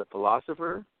myself as a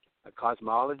philosopher, a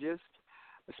cosmologist,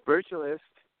 a spiritualist,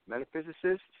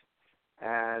 metaphysicist,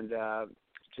 and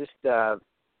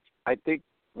I think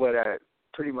what I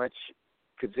pretty much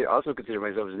also consider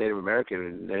myself as Native American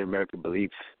and Native American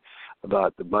beliefs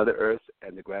about the Mother Earth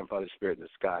and the Grandfather Spirit in the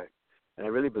sky. And I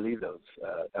really believe those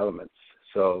elements.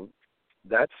 So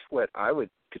that's what I would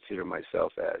consider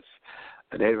myself as,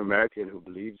 a Native American who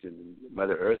believes in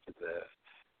Mother Earth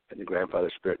and the Grandfather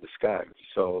Spirit in the sky.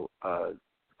 So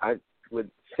I would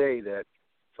say that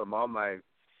from all my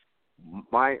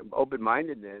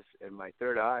open-mindedness and my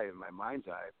third eye and my mind's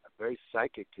eye, I'm very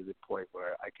psychic to the point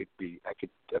where I could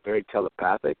very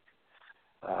telepathic.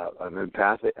 I'm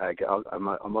empathic. I'm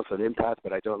almost an empath,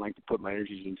 but I don't like to put my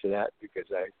energies into that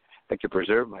because I like to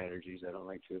preserve my energies. I don't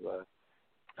like to,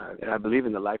 and I believe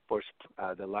in the life force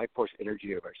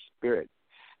energy of our spirit.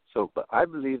 So, but I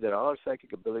believe that all our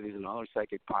psychic abilities and all our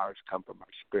psychic powers come from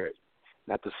our spirit,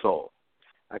 not the soul.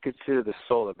 I consider the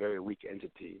soul a very weak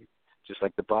entity, just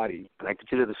like the body. And I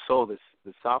consider the soul the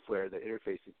software that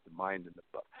interfaces the mind and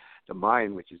the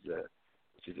mind, which is the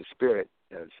spirit,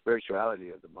 spirituality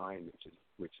of the mind,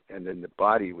 and then the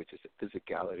body, which is the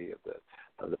physicality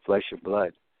of the flesh and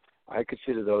blood. I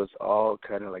consider those all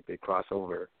kind of like they cross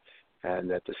over, and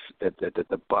that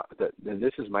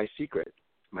this is my secret.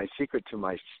 My secret to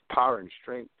my power and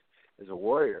strength as a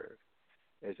warrior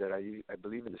is that I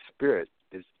believe in the spirit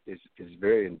is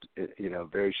very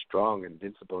very strong,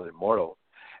 invincible, and immortal,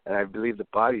 and I believe the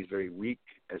body is very weak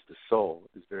as the soul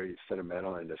is very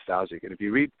sentimental and nostalgic. And if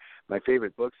you read my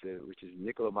favorite books, which is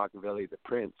Niccolo Machiavelli, The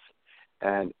Prince,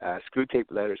 and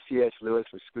Screwtape Letters, C.S. Lewis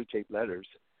with Screwtape Letters,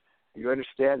 you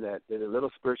understand that there are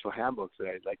little spiritual handbooks that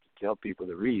I'd like to tell people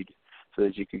to read so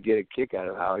that you could get a kick out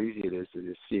of how easy it is to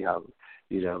just see how,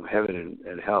 heaven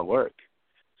and hell work.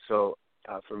 So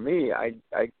for me, I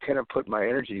kind of put my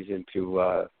energies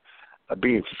into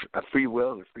being a free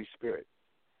will and a free spirit.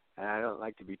 And I don't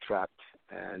like to be trapped.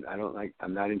 And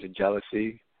I'm not into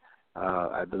jealousy.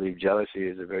 I believe jealousy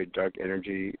is a very dark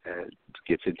energy and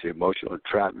gets into emotional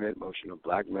entrapment, emotional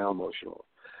blackmail, emotional,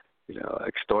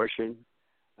 extortion.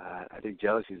 I think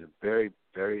jealousy is a very,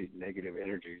 very negative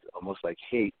energy, almost like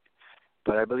hate.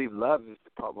 But I believe love is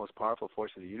the most powerful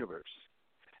force of the universe.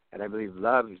 And I believe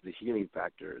love is the healing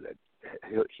factor that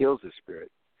heals the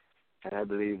spirit. And I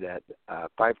believe that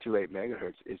 528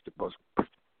 megahertz is the most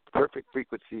perfect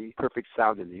frequency, perfect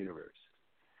sound in the universe.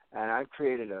 And I've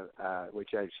created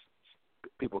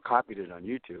people copied it on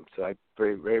YouTube, so I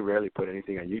very, very rarely put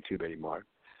anything on YouTube anymore.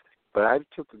 But I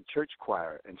took the church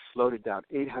choir and slowed it down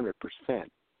 800%,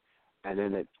 and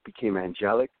then it became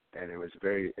angelic, and it was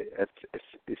very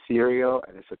ethereal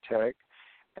and esoteric.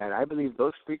 And I believe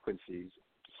those frequencies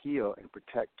heal and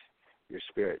protect your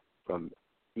spirit from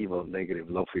evil, negative,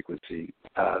 low-frequency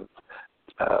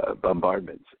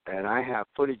bombardments. And I have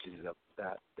footages of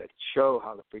that show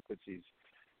how the frequencies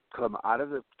come out of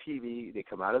the TV, they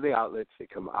come out of the outlets, they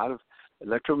come out of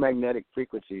electromagnetic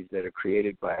frequencies that are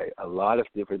created by a lot of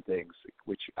different things,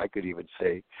 which I could even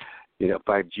say,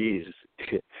 5G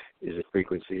is a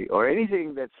frequency, or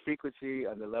anything that's frequency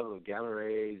on the level of gamma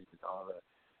rays, and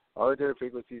all the different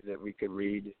frequencies that we can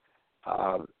read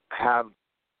have,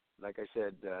 like I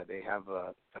said, they have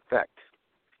effect.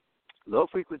 Low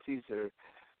frequencies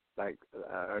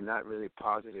are not really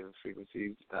positive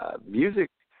frequencies. Music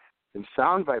and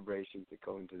sound vibrations that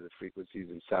go into the frequencies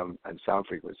and sound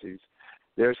frequencies,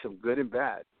 there's some good and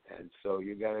bad, and so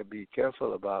you got to be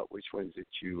careful about which ones that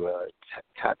you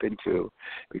tap into,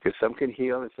 because some can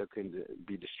heal and some can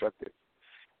be destructive.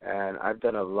 And I've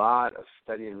done a lot of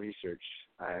study and research.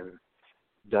 I've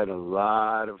done a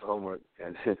lot of homework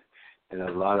and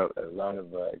a lot of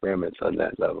experiments on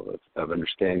that level of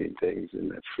understanding things in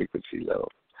that frequency level,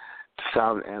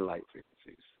 sound and light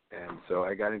frequencies. And so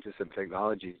I got into some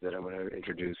technologies that I'm going to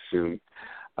introduce soon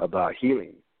about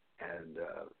healing, and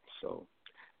so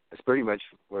that's pretty much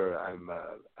where I'm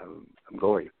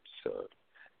going. So,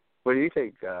 what do you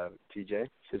think, TJ?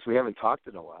 Since we haven't talked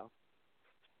in a while,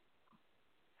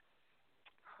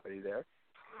 are you there,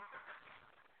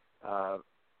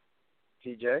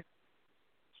 TJ?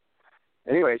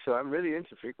 Anyway, so I'm really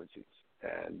into frequencies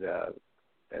and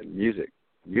music.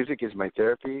 Music is my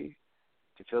therapy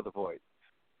to fill the void.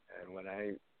 And when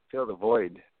I fill the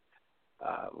void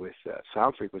with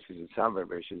sound frequencies and sound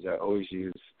vibrations, I always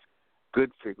use good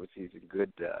frequencies and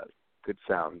good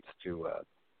sounds to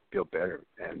feel better.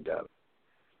 And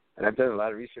I've done a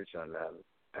lot of research on that.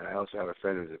 And I also have a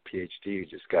friend who's a PhD who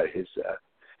just got his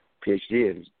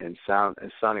PhD in sound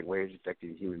and sonic waves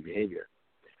affecting human behavior.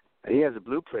 And he has a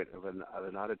blueprint of an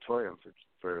auditorium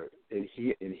for in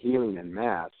healing en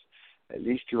masse, at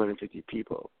least 250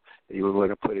 people that he would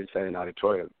want to put inside an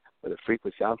auditorium where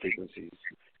the sound frequencies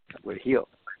would heal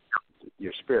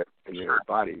your spirit and your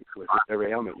body with whatever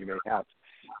ailment you may have.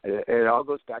 And it all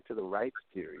goes back to the Rice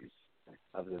theories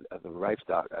of the Rice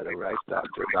doctor,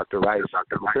 Dr. Rice,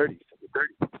 in the 30s.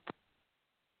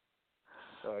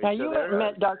 So now, you hadn't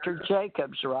met Dr.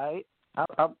 Jacobs, right? I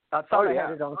thought I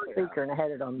had it on speaker and I had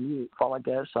it on mute while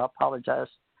ago, so I apologize,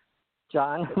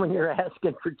 John, when you're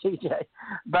asking for TJ.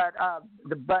 But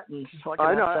the buttons, what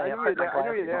can I say? I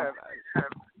know you're there.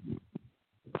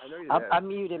 I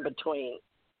mute in between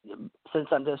since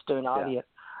I'm just doing audio. Yeah.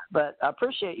 But I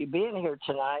appreciate you being here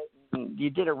tonight. You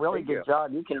did a really good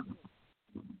job. Do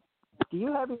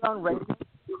you have your own radio?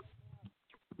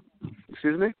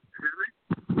 Excuse me?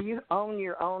 Do you own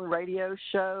your own radio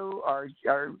show, or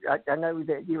I know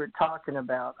that you were talking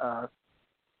about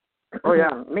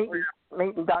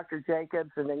meeting Dr.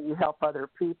 Jacobs, and then you help other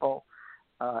people.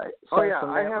 I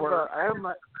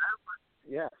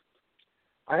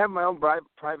I have my own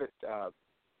private.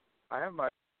 I have my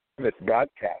private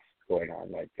broadcast going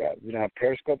on. Like you know how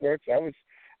Periscope works. I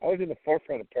was in the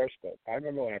forefront of Periscope. I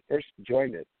remember when I first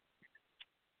joined it.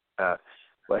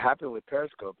 What happened with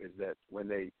Periscope is that when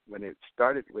it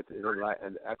started with it,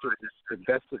 and after it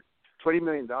invested $20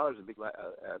 million,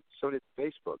 so did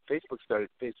Facebook. Facebook started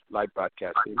live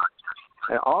broadcasting,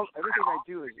 and everything I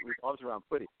do revolves around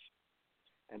footage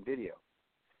and video.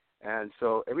 And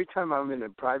so every time I'm in a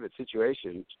private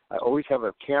situation, I always have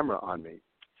a camera on me,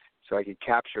 so I can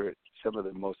capture some of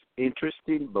the most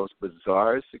interesting, most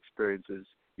bizarre experiences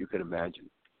you can imagine.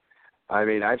 I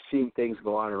mean, I've seen things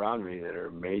go on around me that are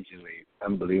amazingly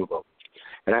unbelievable.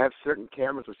 And I have certain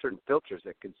cameras with certain filters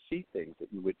that can see things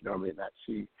that you would normally not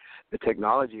see. The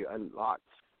technology unlocks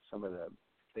some of the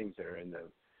things that are in the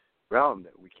realm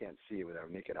that we can't see with our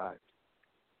naked eye.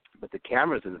 But the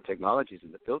cameras and the technologies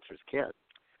and the filters can't.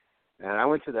 And I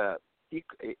went to the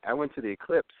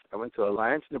eclipse. I went to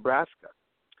Alliance, Nebraska,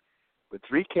 with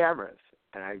 3 cameras,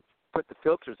 and I put the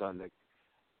filters on the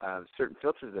certain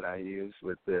filters that I use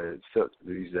with the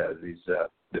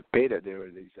beta. There were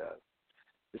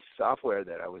this software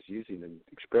that I was using and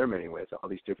experimenting with all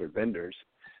these different vendors,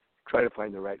 try to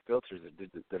find the right filters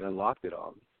that unlocked it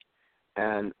all.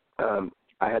 And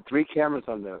I had 3 cameras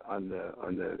on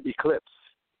the eclipse.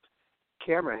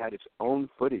 Camera had its own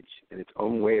footage and its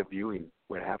own way of viewing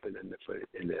what happened in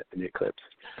the eclipse,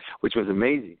 which was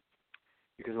amazing.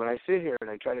 Because when I sit here and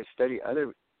I try to study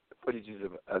other footages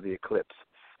of the eclipse,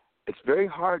 it's very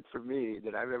hard for me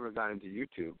that I've ever gone into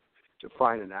YouTube to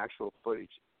find an actual footage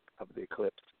of the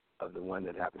eclipse of the one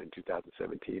that happened in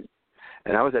 2017.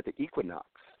 And I was at the equinox.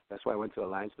 That's why I went to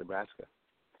Alliance, Nebraska.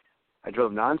 I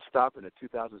drove nonstop in a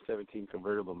 2017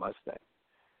 convertible Mustang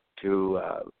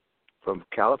from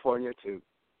California to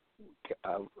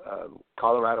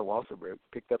Colorado, Walsenburg,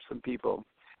 picked up some people,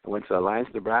 and went to Alliance,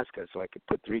 Nebraska so I could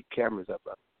put 3 cameras up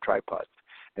on tripods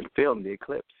and film the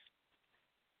eclipse.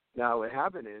 Now, what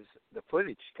happened is the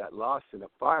footage got lost in a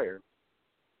fire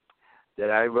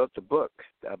that I wrote the book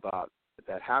about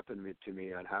that happened to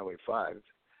me on Highway 5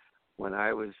 when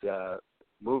I was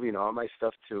moving all my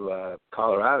stuff to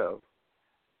Colorado,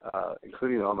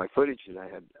 including all my footage, and I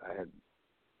had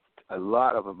a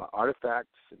lot of my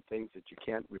artifacts and things that you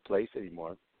can't replace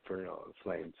anymore for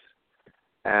flames.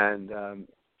 And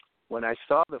when I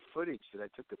saw the footage, and I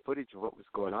took the footage of what was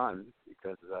going on,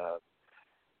 because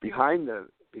behind the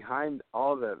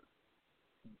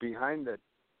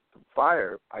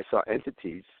fire, I saw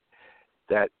entities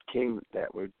that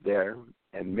were there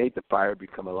and made the fire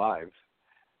become alive.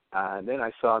 And then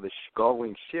I saw the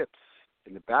gull-winged ships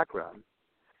in the background,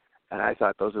 and I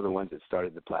thought those are the ones that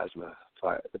started the plasma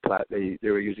fire. They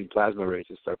were using plasma rays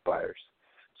to start fires.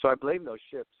 So I blamed those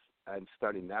ships and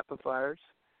starting Napa fires.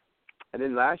 And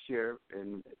then last year,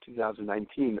 in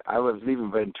 2019, I was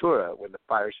leaving Ventura when the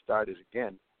fire started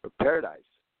again for Paradise.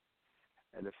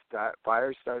 And the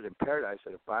fire started in Paradise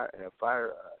at a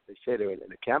fire they say they were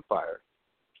in a campfire,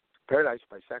 Paradise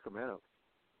by Sacramento.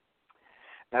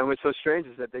 And what's so strange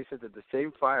is that they said that the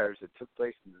same fires that took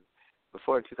place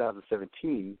before in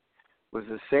 2017 was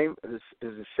the same.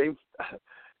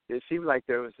 It seemed like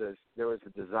there was a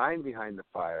design behind the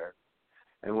fire,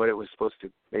 and what it was supposed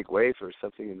to make way for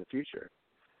something in the future.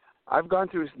 I've gone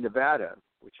through Nevada,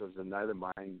 which was another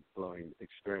mind-blowing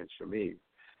experience for me.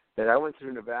 That I went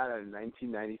through Nevada in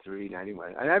 1993,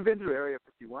 91, and I've been through Area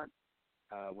 51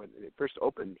 when it first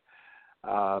opened,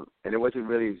 and it wasn't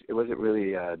really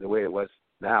the way it was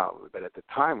now. But at the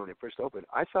time when it first opened,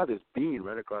 I saw this being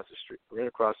right across the street, right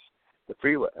across the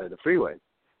freeway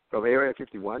from Area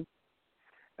 51,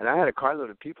 and I had a carload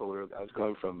of people. I was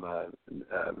going from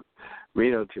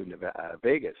Reno to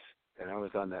Vegas, and I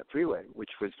was on that freeway,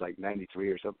 which was like 93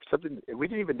 or something. We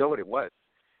didn't even know what it was.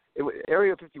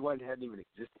 Area 51 hadn't even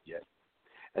existed yet,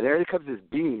 and there comes this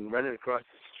being running across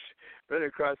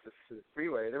the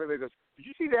freeway, and everybody goes, "Did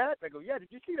you see that?" And I go, "Yeah, did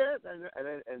you see that?"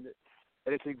 And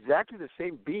it's exactly the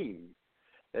same being.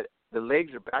 That the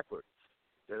legs are backwards.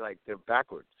 They're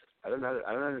backwards. I don't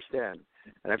understand.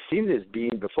 And I've seen this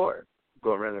being before,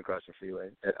 going running across the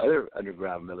freeway at other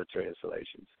underground military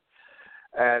installations,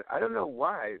 and I don't know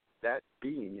why that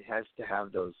being has to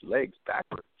have those legs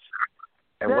backwards.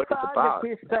 And that's what it's about. That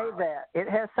you say that. It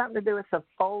has something to do with the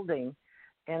folding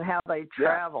and how they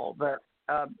travel. Yeah.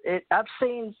 But I've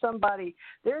seen somebody.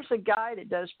 There's a guy that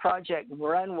does Project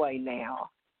Runway now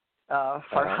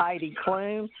for Heidi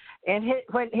Klum, and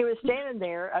when he was standing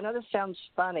there, I know this sounds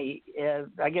funny.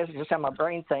 I guess it's just how my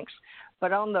brain thinks.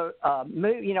 But on the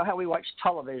movie, you know how we watch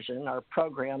television, our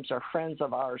programs, our friends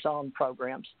of ours own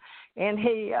programs, and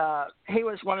he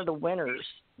was one of the winners.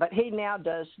 But he now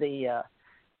does the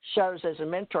shows as a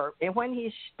mentor. And when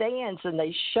he stands and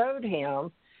they showed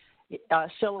him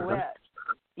silhouette,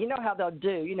 you know how they'll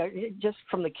do, just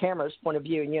from the camera's point of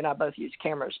view, and you and I both use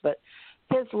cameras, but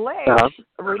his legs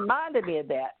reminded me of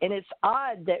that. And it's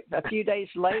odd that a few days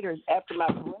later, after my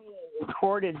brain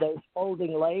recorded those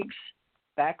folding legs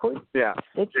backwards,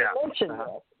 it's mentioned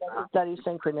that study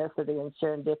synchronicity and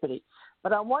serendipity.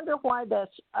 But I wonder why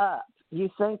that's up. You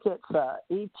think it's a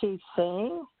ET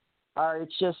thing, or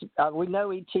it's just we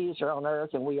know ETs are on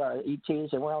Earth and we are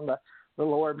ETs and we're on the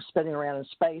little orb spinning around in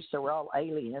space, so we're all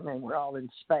alien and we're all in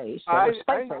space. So we're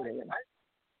space aliens.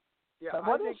 But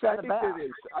what is that about?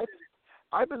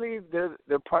 I believe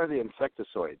they're part of the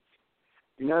insectoids.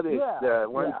 You know, the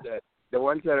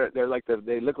ones that are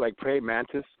they look like praying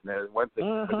mantis. There's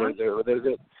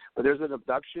an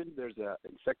abduction. There's an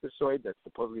insectoid that's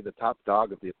supposedly the top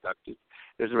dog of the abducted.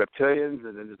 There's the reptilians,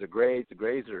 and then there's the Greys. The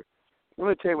Greys are. I'm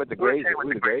going to tell you what the Greys are.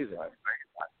 Who the Greys are.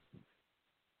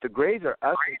 The Greys are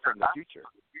us from the future.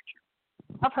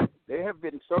 We have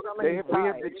been so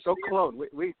cloned.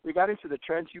 We got into the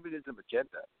transhumanism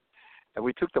agenda, and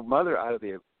we took the mother out of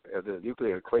the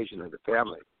nuclear equation of the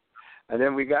family, and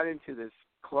then we got into this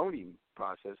cloning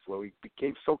process where we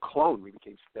became so cloned we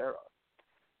became sterile.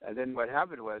 And then what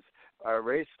happened was our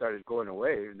race started going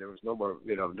away, and there was no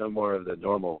more of the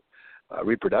normal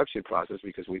reproduction process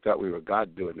because we thought we were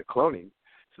God doing the cloning.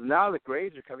 So now the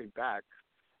Greys are coming back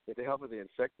with the help of the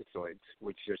insectoids,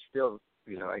 which are still,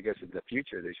 I guess in the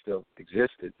future they still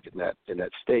exist in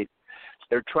that state.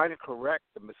 They're trying to correct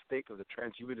the mistake of the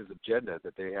transhumanism agenda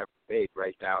that they have made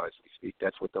right now as we speak.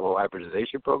 That's what the whole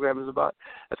hybridization program is about.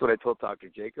 That's what I told Dr.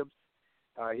 Jacobs.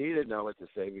 He didn't know what to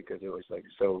say because it was like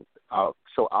so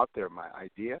out there, my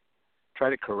idea.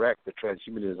 Trying to correct the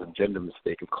transhumanism agenda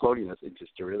mistake of cloning us into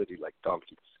sterility like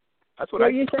donkeys. That's what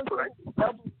I think.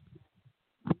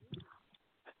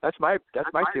 That's my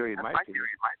theory.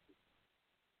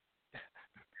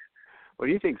 What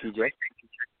do you think, TJ?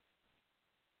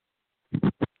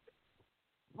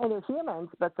 Well, they're humans,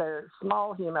 but they're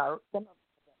small humans. Some of them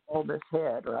hold this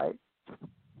head, right?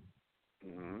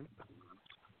 Mm-hmm.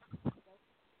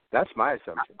 That's my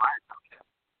assumption.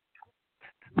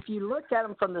 If you look at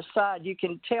them from the side, you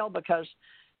can tell because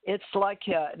it's like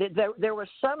there was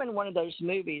some in one of those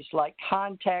movies, like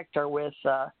Contact, or with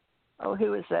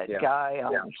who is that guy?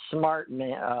 Smart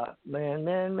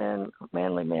Manly Man.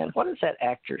 What is that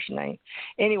actor's name?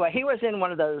 Anyway, he was in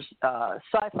one of those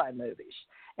sci-fi movies,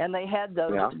 and they had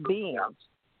those beings,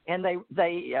 and they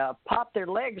popped their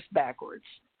legs backwards.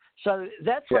 So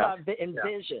that's what I've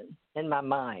envisioned in my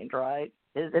mind, right?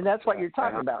 And that's what you're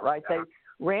talking about, right? They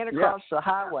ran across the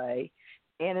highway,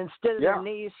 and instead of their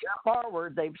knees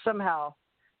forward, they somehow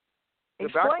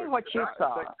explain what you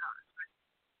saw.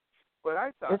 What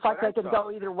I thought. It's like they could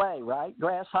go either way, right?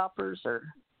 Grasshoppers, or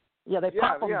they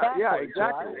pop them backwards. Yeah,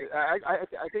 exactly. Right?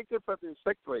 I think they're from the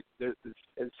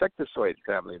insectoid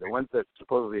family, the ones that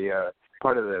supposedly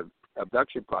part of the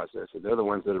abduction process, and they're the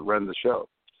ones that run the show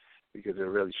because they're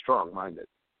really strong-minded.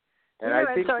 And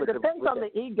I think so it depends on the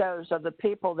egos of the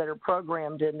people that are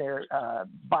programmed in their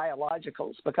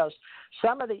biologicals, because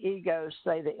some of the egos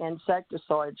say the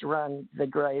insectoids run the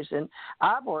Greys. And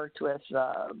I've worked with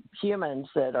humans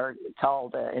that are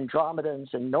called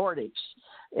Andromedans and Nordics,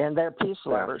 and they're peace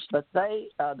lovers. But they,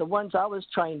 the ones I was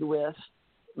trained with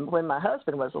when my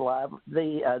husband was alive,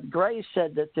 the Greys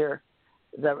said that they're,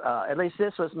 at least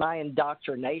this was my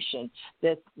indoctrination,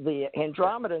 that the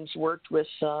Andromedans worked with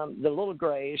the little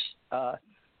Greys. I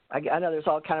know there's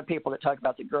all kind of people that talk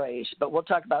about the Greys, but we'll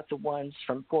talk about the ones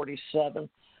from 47.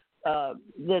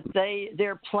 That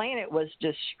their planet was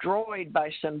destroyed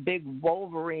by some big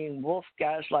Wolverine wolf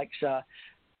guys like.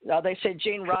 They said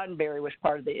Gene Roddenberry was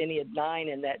part of the Ennead 9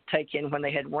 in that take-in when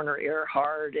they had Werner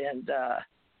Erhard and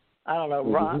I don't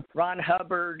know, Ron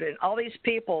Hubbard, and all these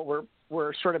people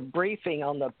were sort of briefing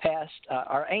on the past,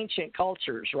 our ancient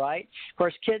cultures, right? Of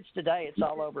course, kids today, it's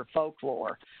all over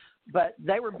folklore. But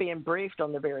they were being briefed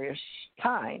on the various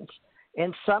kinds.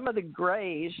 And some of the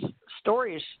Greys'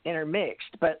 stories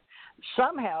intermixed. But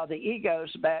somehow the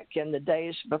egos back in the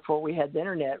days before we had the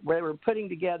Internet, they were putting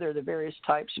together the various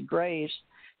types of Greys.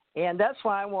 And that's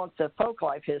why I want the folk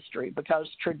life history, because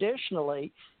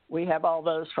traditionally we have all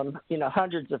those from,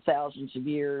 hundreds of thousands of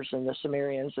years, and the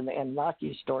Sumerians and the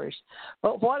Anunnaki stories.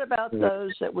 But what about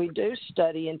those that we do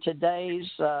study in today's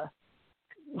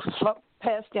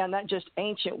passed down, not just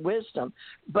ancient wisdom,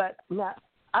 but now,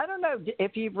 I don't know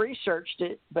if you've researched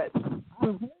it, but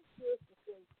who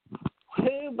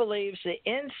believes the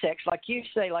insects, like you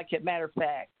say, like a matter of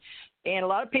fact, And a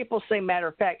lot of people say matter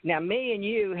of fact. Now, me and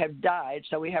you have died,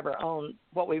 so we have our own,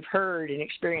 what we've heard and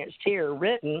experienced here,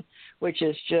 written, which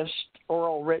is just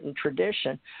oral written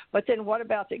tradition. But then what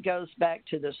about that goes back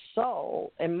to the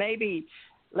soul? And maybe,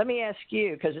 let me ask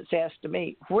you, because it's asked to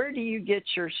me, where do you get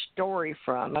your story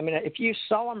from? I mean, if you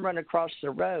saw them run across the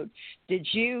road, did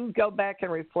you go back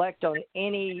and reflect on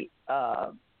any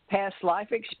past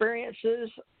life experiences?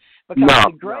 Because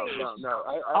No.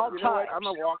 All you know what? types. I'm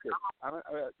a walk-in.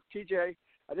 TJ,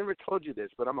 I never told you this,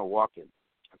 but I'm a walk-in.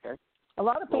 Okay. A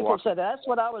lot of people said that's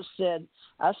what I said.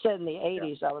 I said in the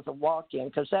 80s I was a walk-in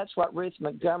because that's what Ruth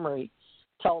Montgomery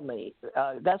told me.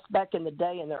 That's back in the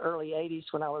day in the early 80s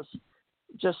when I was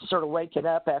just sort of waking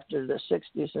up after the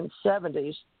 60s and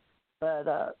 70s.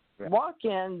 But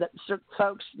walk-in, that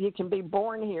folks, you can be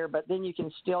born here, but then you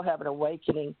can still have an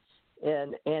awakening.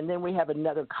 And then we have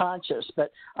another conscious.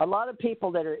 But a lot of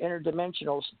people that are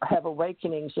interdimensionals have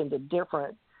awakenings into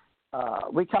different,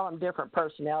 we call them different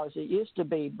personalities. It used to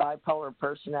be bipolar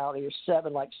personality or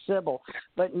 7 like Sybil.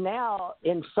 But now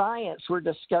in science, we're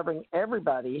discovering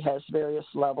everybody has various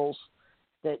levels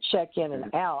that check in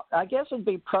and out. I guess it'd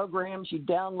be programs. You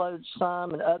download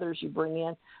some and others you bring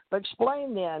in. But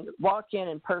explain then walk-in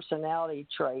and personality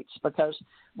traits, because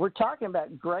we're talking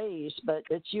about grays, but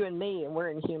it's you and me, and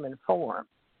we're in human form.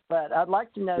 But I'd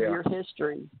like to know your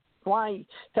history. Why?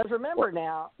 Because remember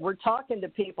now, we're talking to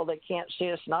people that can't see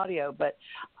us in audio, but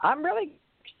I'm really glad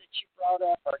that you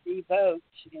brought up or evoked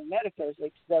in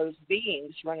metaphysics those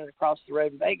beings running across the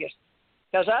road in Vegas.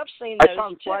 Because I've seen those I saw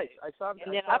them too, twice.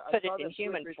 and then I put it in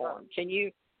human form. Can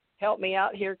you help me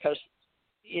out here? Because,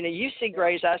 you know, you see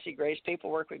grays, I see grays, people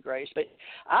work with grays, but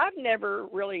I've never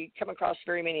really come across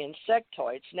very many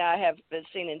insectoids. Now, I have been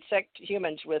seen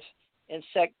humans with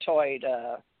insectoid,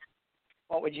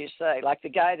 what would you say, like the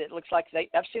guy that looks like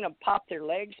I've seen them pop their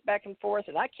legs back and forth,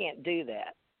 and I can't do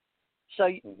that. So,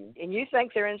 and you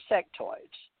think they're insectoids.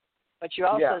 But you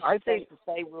also think that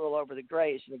they rule over the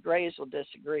grays, and the grays will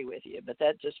disagree with you. But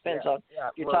that just depends on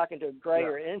if you're talking to a gray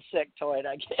or insectoid,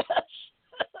 I guess.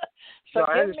 So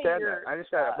I understand that. I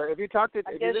understand that. But if you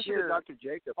listen to Dr.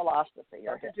 Jacob, philosophy.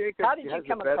 Dr. Jacob, how did you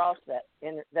come across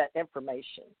that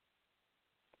information?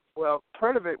 Well,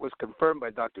 part of it was confirmed by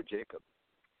Dr. Jacob.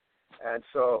 And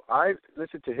so I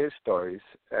listened to his stories,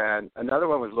 and another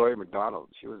one was Laurie McDonald.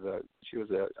 She was a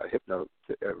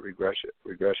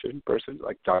regression person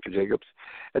like Dr. Jacobs,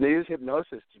 and they use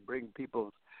hypnosis to bring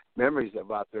people's memories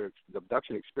about their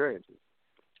abduction experiences.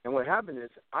 And what happened is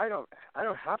I don't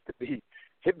have to be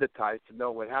hypnotized to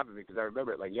know what happened because I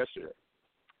remember it like yesterday.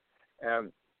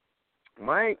 And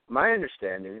my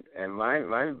understanding and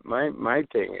my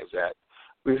thing is that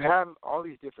we have all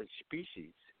these different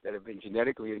species that have been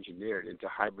genetically engineered into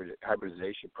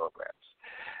hybridization programs,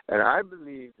 and I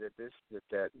believe that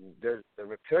the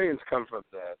reptilians come from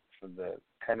the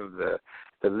kind of the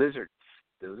lizard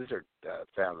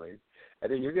family,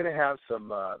 and then you're going to have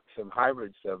some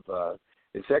hybrids of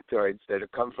insectoids that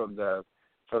have come from the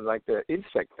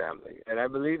insect family, and I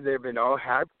believe there have been all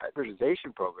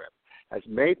hybridization program has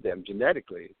made them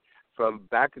genetically from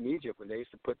back in Egypt when they used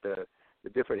to put the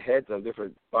different heads on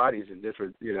different bodies and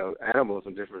different, animals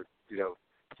and different,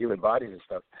 human bodies and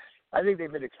stuff. I think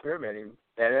they've been experimenting.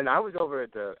 And then I was over at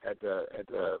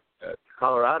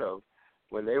Colorado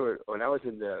when I was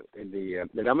in the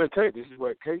and I'm going to tell you, this is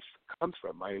where it comes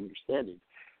from, my understanding,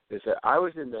 is that I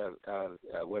was in the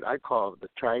what I call the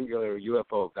triangular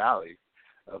UFO valley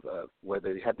of where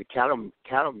they had the cattle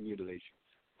mutilations.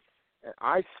 And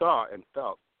I saw and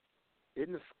felt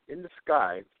in the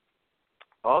sky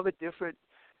all the different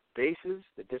bases,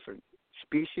 the different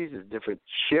species, the different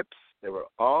ships, they were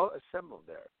all assembled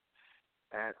there.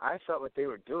 And I felt what they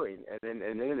were doing. And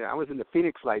then I was in the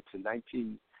Phoenix Lights in I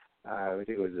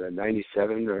think it was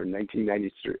 97 or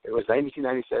 1993. It was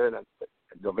 1997 on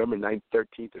November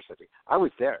 13th or something. I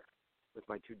was there with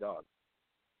my 2 dogs.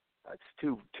 It's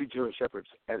two German Shepherds.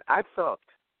 And I felt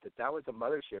that was a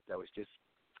mothership that was just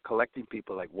collecting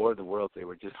people like War of the Worlds. They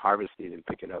were just harvesting and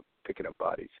picking up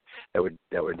bodies that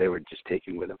they were just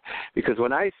taking with them. Because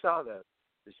when I saw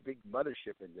this big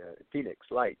mothership in the Phoenix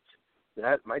Lights,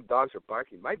 my dogs are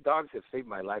barking. My dogs have saved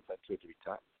my life like 2 or 3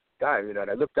 times. And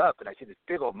I looked up and I see this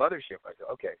big old mothership. I said,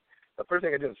 okay. The first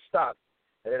thing I did was stop,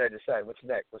 and then I decided what's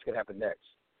next, what's going to happen next.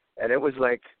 And it was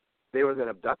like they were going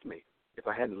to abduct me if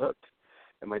I hadn't looked.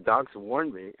 And my dogs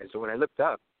warned me, and so when I looked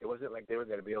up, it wasn't like they were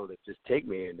going to be able to just take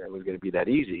me and it was going to be that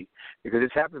easy, because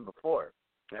it's happened before.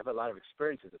 I have a lot of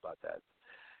experiences about that,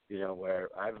 where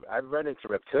I've run into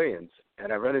reptilians,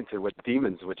 and I run into what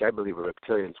demons, which I believe are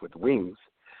reptilians with wings,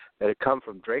 that have come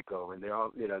from Draco, and they're all,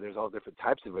 there's all different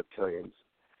types of reptilians.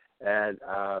 And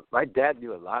my dad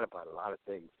knew a lot about a lot of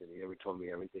things, and he never told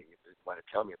me everything. He didn't want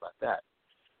to tell me about that.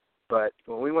 But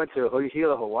when we went to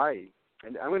Hilo, Hawaii,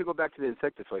 and I'm going to go back to the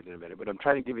insectoids in a minute, but I'm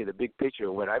trying to give you the big picture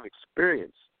of what I've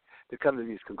experienced to come to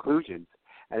these conclusions.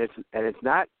 And it's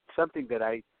not something that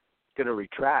I'm going to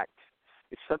retract.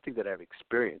 It's something that I've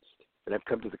experienced, and I've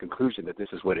come to the conclusion that this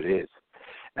is what it is.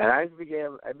 And I've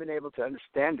been able to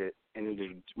understand it,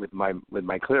 and with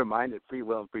my clear mind and free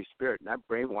will and free spirit, not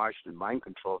brainwashed and mind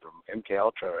controlled or MK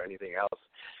Ultra or anything else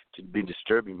to be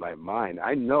disturbing my mind.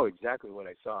 I know exactly what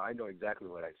I saw. I know exactly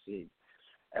what I've seen.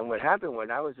 And what happened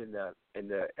when I was in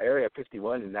the area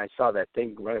 51 and I saw that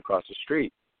thing run across the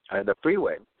street, the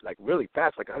freeway, like really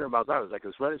fast, like 100 miles an hour, it was like it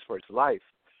was running for its life.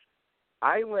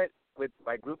 I went with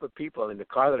my group of people in the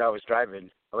car that I was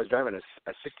driving. I was driving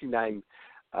a 69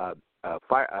 a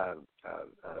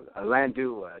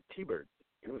Landau T-Bird.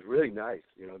 It was really nice,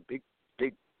 big,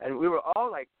 and we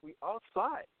all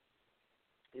saw it.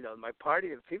 My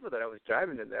party of people that I was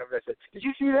driving in there, I said, "Did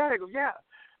you see that?" I go, "Yeah."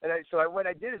 And what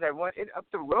I did is I went up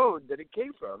the road that it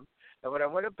came from, and when I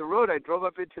went up the road, I drove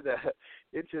up into the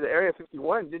area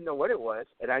 51, didn't know what it was,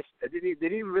 and they didn't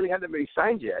even really have that many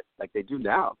signs yet, like they do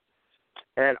now.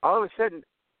 And all of a sudden,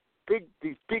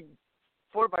 these big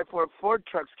 4x4 Ford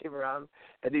trucks came around,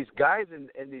 and these guys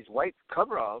in these white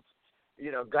coveralls,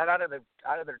 got out of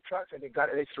their trucks, and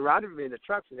they surrounded me in the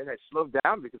trucks, and then I slowed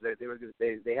down because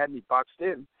they had me boxed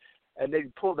in, and they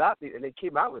pulled out and they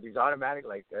came out with these automatic,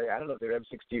 like, I don't know if they're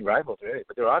M16 rifles or anything,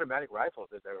 but they're automatic rifles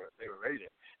that they were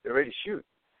ready to shoot,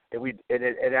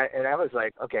 and I was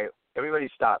like, okay, everybody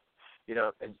stop.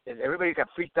 And everybody got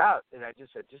freaked out, and I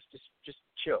just said, just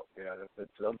chill,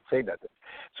 don't say nothing.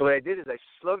 So what I did is I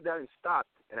slowed down and stopped,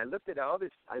 and I looked at all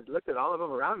of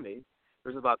them around me.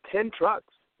 There was about 10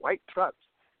 trucks, white trucks,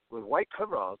 with white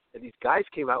coveralls, and these guys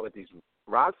came out with these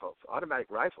rifles, automatic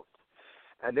rifles,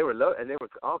 and they were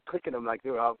all clicking them like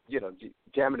they were all,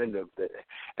 jamming into the.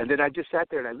 And then I just sat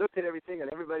there and I looked at everything,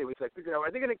 and everybody was like,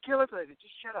 "Are they going to kill us?" And I said,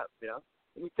 "Just shut up, let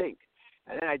me think."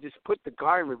 And then I just put the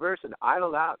car in reverse and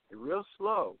idled out real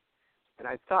slow. And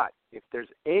I thought, if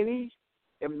there's any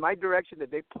in my direction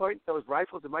that they point those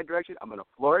rifles in my direction, I'm going to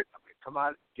floor it. I'm going to come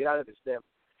out, get out of this damn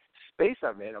space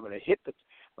I'm in. I'm going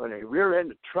to rear end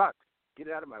the truck, get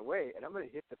it out of my way, and I'm going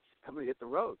to hit the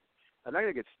road. I'm not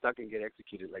going to get stuck and get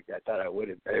executed like that. I thought I would,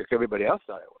 like everybody else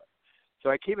thought I would. So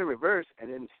I came in reverse,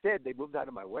 and instead they moved out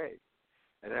of my way.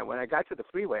 And then when I got to the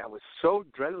freeway, I was so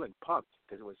adrenaline pumped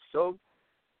because it was so.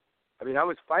 I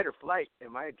was fight or flight,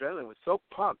 and my adrenaline was so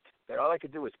pumped that all I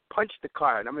could do was punch the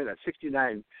car. And I'm in a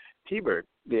 69 T-Bird,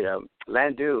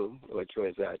 Landau, which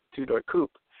was a two-door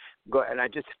coupe. And I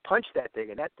just punched that thing,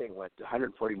 and that thing went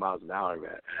 140 miles an hour,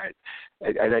 man.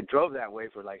 And I drove that way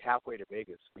for like halfway to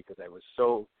Vegas because I was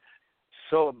so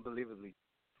unbelievably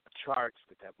charged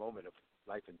with that moment of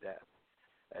life and death.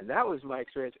 And that was my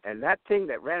experience. And that thing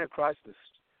that ran across the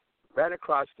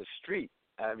street,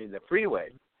 the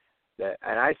freeway.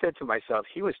 And I said to myself,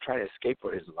 he was trying to escape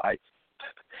for his life.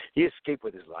 He escaped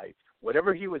with his life.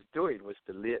 Whatever he was doing was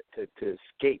to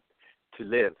escape, to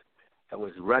live, and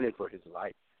was running for his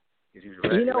life.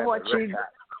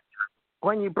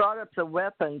 When you brought up the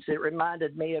weapons, it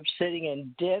reminded me of sitting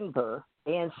in Denver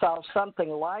and saw something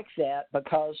like that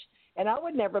and I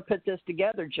would never put this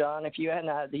together, John, if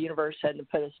the universe hadn't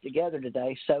put us together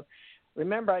today. So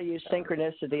remember, I use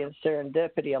synchronicity and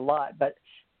serendipity a lot, but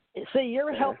see,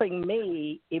 you're helping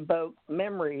me evoke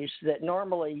memories that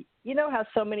normally, how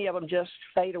so many of them just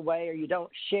fade away or you don't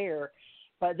share.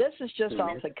 But this is just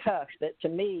off the cuff. That to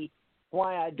me,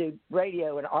 why I do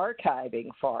radio and archiving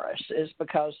for us is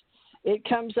because it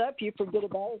comes up, you forget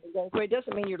about it. It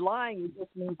doesn't mean you're lying. It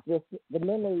just means the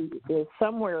memory is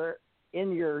somewhere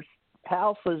in your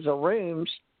houses or rooms.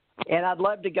 And I'd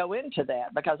love to go into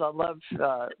that because I love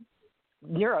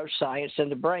neuroscience in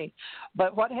the brain.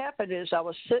 But what happened is I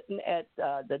was sitting at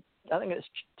I think it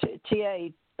was TA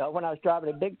when I was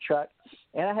driving a big truck,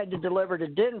 and I had to deliver to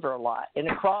Denver a lot. And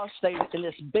in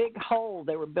this big hole,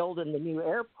 they were building the new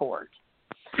airport.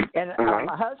 And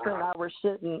my husband and I were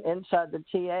sitting inside the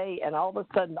TA, and all of a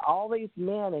sudden, all these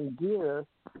men in gear,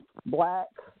 black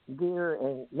gear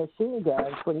and machine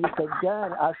guns, when you said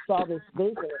gun, I saw this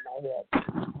vision in my head.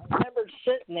 I remember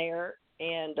sitting there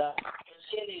and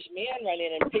seeing these men run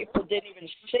in, and people didn't even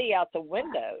see out the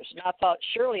windows. And I thought,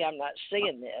 surely I'm not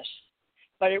seeing this.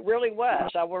 But it really was.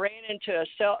 I ran into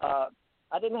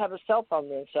I didn't have a cell phone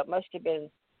then, so it must have been,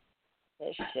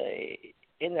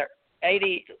 in the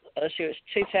 80, it was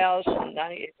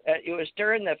 2090. It was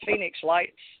during the Phoenix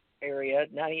Lights area,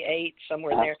 98,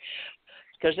 somewhere in there,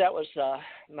 because that was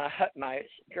my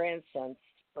grandson's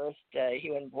birthday.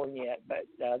 He wasn't born yet, but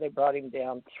they brought him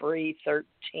down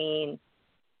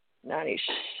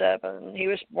 3/13/97. He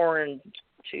was born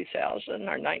 2000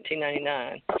 or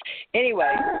 1999.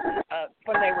 Anyway,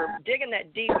 when they were digging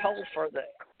that deep hole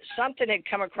something had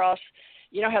come across.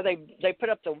 You know how they put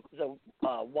up the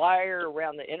wire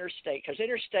around the interstate, because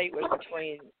interstate was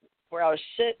between where I was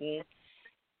sitting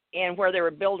and where they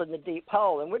were building the deep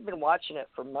hole, and we'd been watching it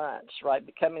for months, right?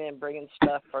 Coming in, bringing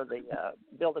stuff for the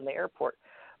building the airport,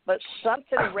 but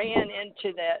something ran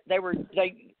into that. They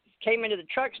came into the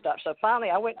truck stop, so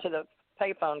finally I went to the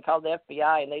payphone, called the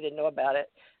FBI, and they didn't know about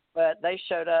it, but they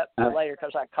showed up later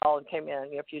because I called and came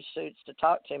in a few suits to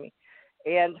talk to me.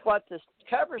 And what the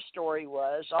cover story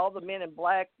was, all the men in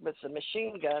black with the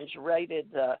machine guns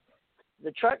raided the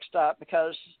truck stop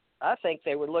because I think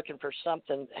they were looking for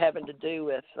something having to do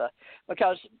with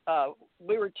because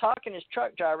we were talking as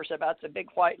truck drivers about the big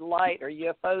white light or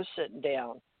UFO sitting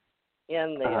down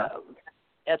in the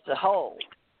at the hole.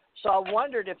 So I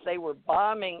wondered if they were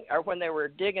bombing or when they were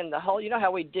digging the hole. You know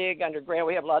how we dig underground?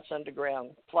 We have lots of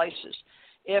underground places.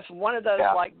 If one of those,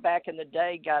 like back in the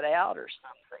day, got out or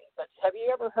something. But have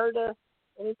you ever heard of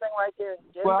anything right there in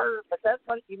Denver? Well, but that's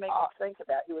what you make me think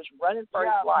about. He was running for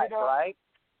his life, right?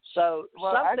 So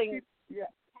something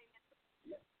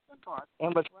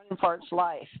and was running for its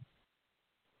life.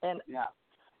 And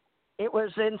it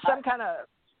was in some kind of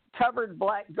covered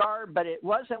black garb, but it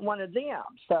wasn't one of them.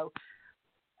 So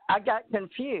I got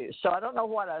confused. So I don't know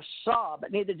what I saw,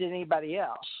 but neither did anybody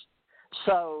else.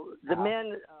 So the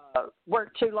men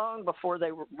weren't too long before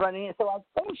they were running in. So I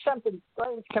think something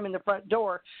strange come in the front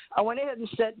door. I went ahead and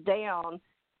sat down.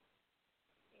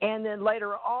 And then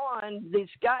later on, these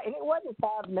guys, and it wasn't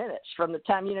 5 minutes from the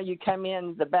time, you come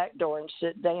in the back door and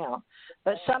sit down.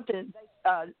 But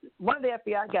one of the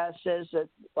FBI guys says that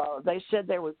they said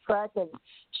they were tracking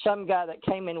some guy that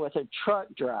came in with a truck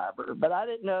driver. But I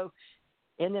didn't know.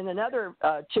 And then another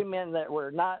two men that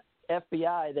were not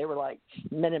FBI, they were like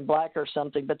men in black or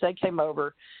something, but they came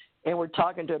over and were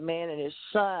talking to a man and his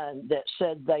son that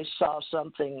said they saw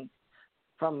something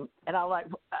and I was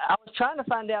trying to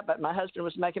find out, but my husband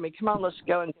was making me, come on, let's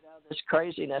go and get out of this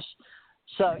craziness.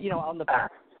 So, on the phone.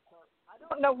 I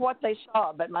don't know what they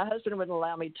saw, but my husband wouldn't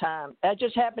allow me time. I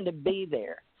just happened to be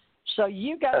there. So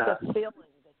you got the feeling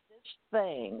that this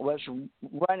thing was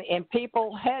running, and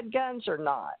people had guns or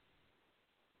not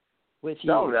with you?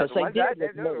 No, because they were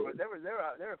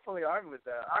fully armed with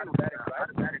automatic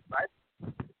rifles.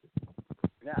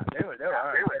 Yeah, they were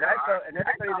armed. And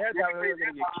everybody there thought we were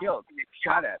going to get killed,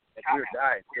 shot at, and we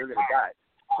were going to die.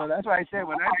 So that's why I said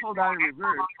when I pulled out in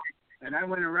reverse and I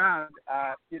went around,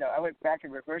 I went back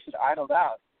in reverse and idled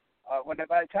out. By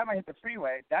the time I hit the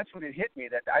freeway, that's when it hit me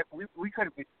that we could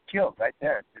have been killed right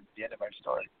there at the end of our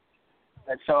story.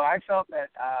 And so I felt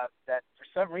that for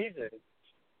some reason,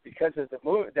 because of the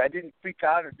move, I didn't freak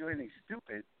out or do anything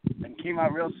stupid and came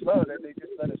out real slow, that they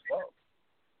just let us go.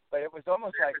 But it was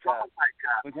almost like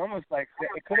it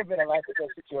could have been a life or death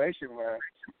situation where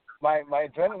my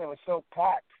adrenaline was so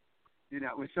packed, it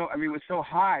was so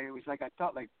high. It was like I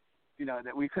felt like,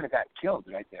 that we could have got killed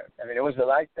right there. I mean, it was a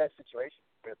life or death situation.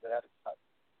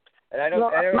 And I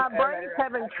don't. My brain's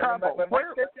having trouble. But my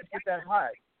senses get that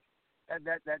high and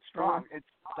that strong. It's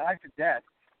life or death.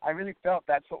 I really felt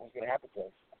that's what was going to happen to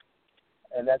us,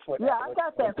 and that's what. Yeah, I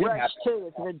got that rush too.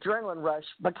 It's an adrenaline rush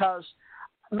because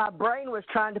my brain was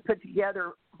trying to put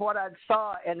together what I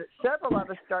saw, and several of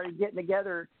us started getting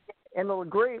together in little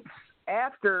groups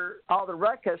after all the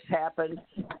ruckus happened.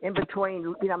 In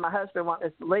between, my husband wanted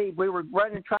us to leave. We were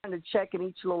running, trying to check in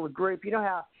each little group. You know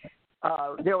how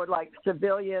there were like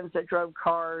civilians that drove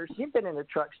cars. You've been in a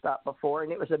truck stop before,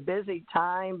 and it was a busy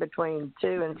time between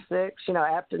 2 and 6,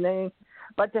 afternoon.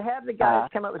 But to have the guys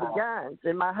come up with the guns,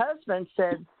 and my husband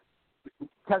said,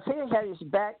 because he had his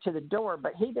back to the door,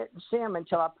 but he didn't see him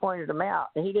until I pointed him out,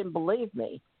 and he didn't believe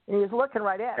me. And he was looking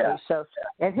right at me. So,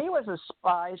 and he was a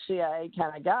spy, CIA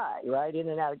kind of guy, right, in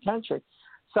and out of the country.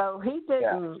 So he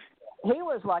didn't. He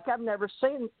was like, I've never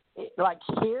seen like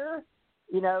here,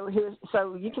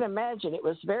 so you can imagine it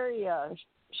was very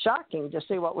shocking to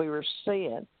see what we were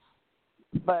seeing.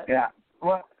 But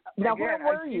well, now where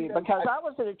were you? Because I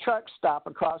was at a truck stop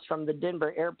across from the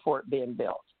Denver airport being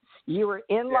built. You were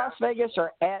in Las Vegas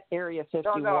or at Area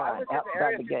 51 No, I was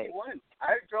outside the gate? 51.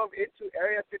 I drove into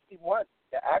Area 51,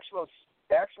 the actual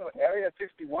Area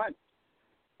 51.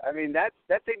 I mean, that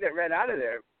thing that ran out of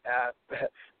there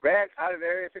ran out of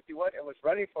Area 51 and was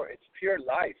running for its pure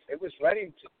life. It was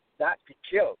running to not be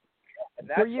killed. And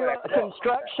that's were you in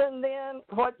construction then?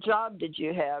 What job did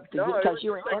you have? It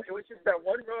was just that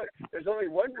one road. There's only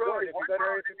one road if you go to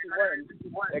Area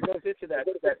 51 that goes into that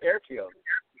airfield.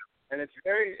 and it's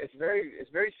very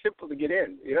simple to get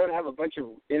in. You don't have a bunch of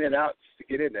in and outs to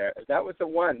get in there. That was the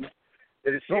one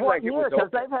that it seemed like it was open.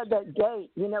 Because they've had that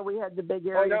gate. You know, we had the big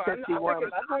Area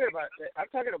 51. I'm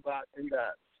talking about in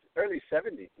the early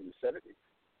 70s, in the 70s.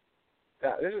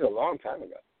 Yeah, this is a long time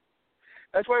ago.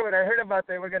 That's why when I heard about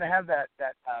they were going to have that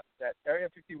Area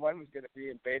 51 was going to be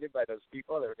invaded by those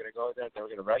people, they were going to go there, they were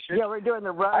going to rush it. Yeah, we're doing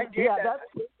the run. I gave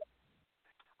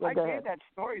that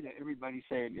story to everybody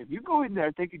saying, if you go in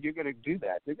there thinking you're going to do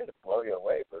that, they're going to blow you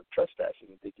away for trespassing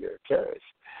and think you're a terrorist.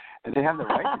 And they have the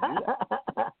right to do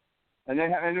that. And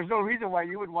there's no reason why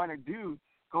you would want to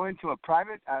go into a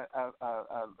private,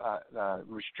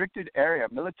 restricted area,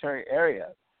 military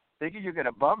area, thinking you're going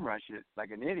to bum rush it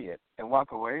like an idiot and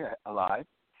walk away alive.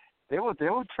 They will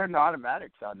turn the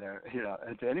automatics on there,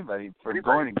 to anybody for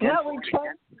going against. Yeah, we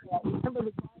changed.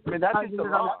 I mean, that's just the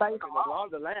law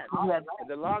of the land. And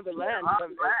the law of the land,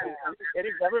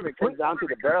 any government comes down to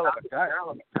the barrel of a gun.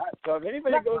 So if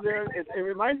anybody goes there, it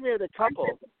reminds me of the couple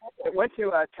that went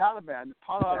to Taliban, the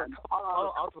Palo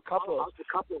Alto couple,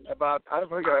 about, I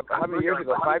don't know how many years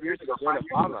ago, 5 years ago, during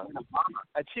Obama.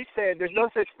 And she's saying they're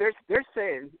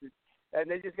saying, and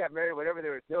they just got married, whatever they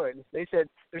were doing, they said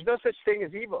there's no such thing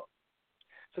as evil.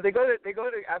 So they go to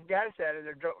Afghanistan and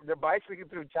they're bicycling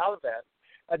through Taliban.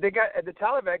 The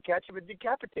Taliban catch them and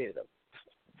decapitated them.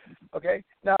 Okay,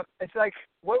 now it's like,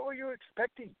 what were you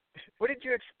expecting? What did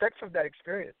you expect from that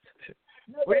experience?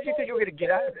 What did you think you were going to get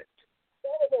out of it?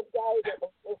 There was a guy that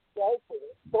was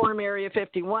form Area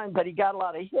 51, but he got a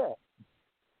lot of hits. And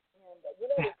you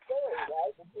know the story,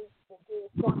 right?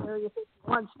 The form Area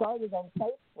 51 started on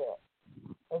Facebook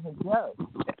as a joke.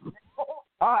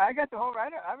 Oh, I got the whole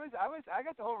write-up. I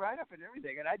got the whole write-up and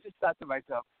everything, and I just thought to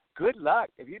myself, good luck.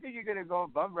 If you think you're going to go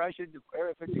bum rush into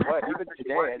Area 51, even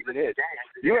today as it is,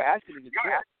 you're asking to kill.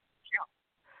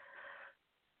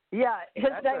 Yeah,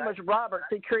 his name was Robert.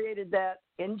 He created that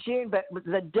in June, but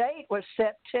the date was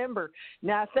September.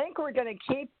 Now, I think we're going to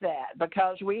keep that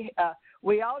because we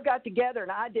all got together,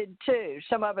 and I did too.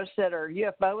 Some of us that are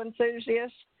UFO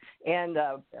enthusiasts, and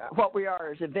what we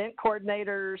are is event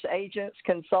coordinators, agents,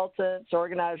 consultants,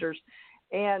 organizers,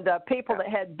 and people that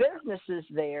had businesses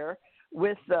there.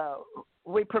 We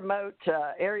promote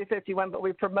Area 51, but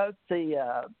we promote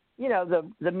the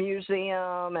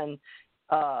museum and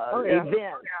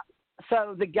events.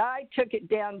 So the guy took it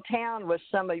downtown with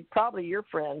probably your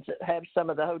friends that have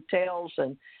some of the hotels,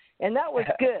 and that was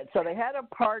good. So they had a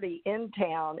party in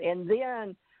town, and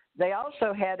then they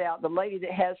also had out the lady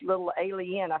that has little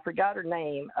alien. I forgot her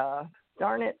name.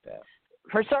 Darn it.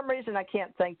 For some reason, I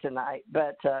can't think tonight.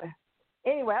 But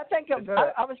anyway, I think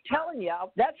I was telling you,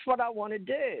 that's what I want to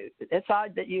do. It's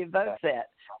odd that you vote that.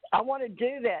 I want to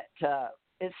do that.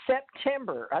 It's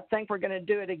September. I think we're going to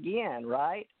do it again,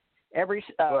 right? Every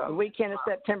weekend of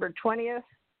September 20th.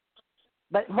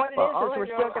 But what it is we're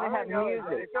still going to have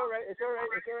music. It's all right. It's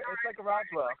like a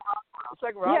Roswell. It's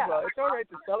like Roswell. Yeah. It's all right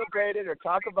to celebrate it or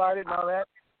talk about it and all that.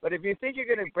 But if you think you're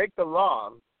going to break the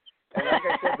law, and like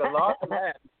I said, the law of the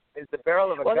land is the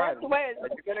barrel of a gun. That's the way it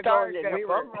started. You're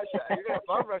going to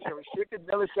bum rush a restricted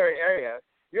military area.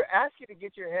 You're asking to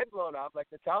get your head blown off like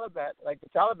the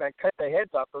Taliban cut the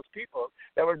heads off those people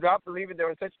that were not believing there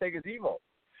was such thing as evil.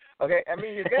 Okay, I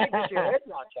mean, you're going to get your head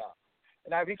knocked out.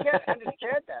 Now, if you can't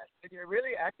understand that, if you're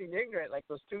really acting ignorant, like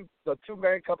the two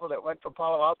married couple that went from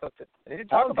Palo Alto, they didn't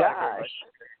talk about it very much.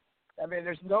 I mean,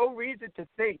 there's no reason to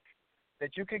think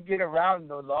that you could get around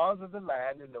the laws of the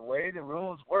land and the way the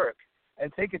rules work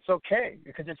and think it's okay,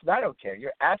 because it's not okay.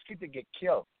 You're asking to get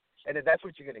killed, and that's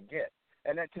what you're going to get.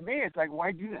 And to me, it's like,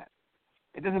 why do that?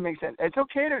 It doesn't make sense. It's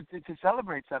okay to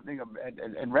celebrate something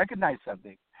and recognize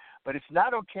something, but it's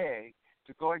not okay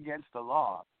to go against the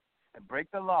law and break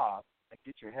the law and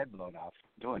get your head blown off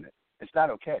doing it. It's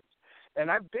not okay. And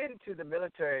I've been to the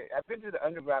military. I've been to the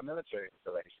underground military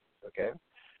installations, okay?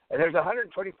 And there's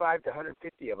 125 to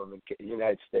 150 of them in the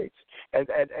United States. And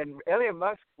Elon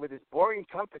Musk, with his boring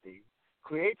company,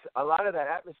 creates a lot of that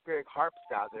atmospheric HAARP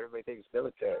sound that everybody thinks is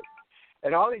military.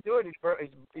 And all he's doing is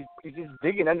he's just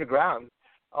digging underground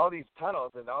all these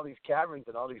tunnels and all these caverns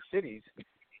and all these cities,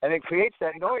 and it creates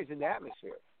that noise in the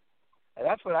atmosphere. And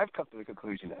that's what I've come to the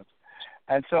conclusion of.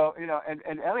 And so,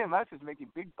 and Elon Musk is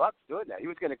making big bucks doing that. He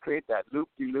was going to create that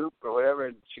loop-de-loop or whatever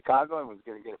in Chicago and was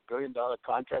going to get $1 billion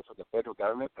contract with the federal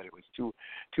government, but it was too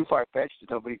far-fetched.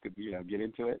 Nobody could, get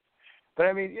into it. But,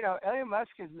 I mean, Elon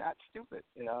Musk is not stupid.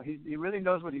 He really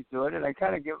knows what he's doing, and I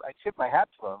tip my hat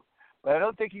to him. But I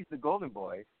don't think he's the golden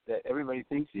boy that everybody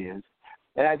thinks he is.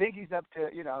 And I think he's up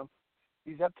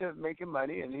to making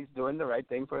money, and he's doing the right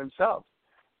thing for himself.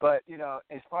 But,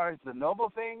 as far as the noble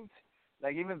things,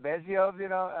 like even Bezos,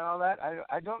 and all that.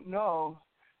 I don't know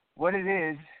what it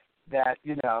is that,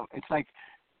 it's like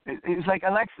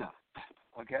Alexa,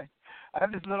 okay? I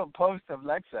have this little post of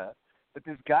Alexa, but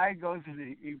this guy goes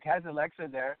he has Alexa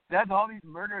there, does all these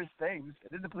murderous things,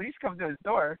 and then the police come to his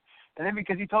door, and then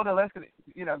because he told Alexa,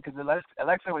 because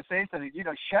Alexa was saying something,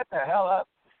 shut the hell up,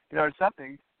 or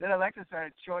something, then Alexa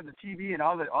started showing the TV and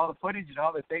all the footage and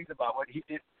all the things about what he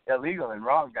did illegal and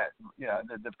wrong that,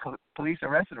 the police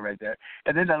arrested him right there.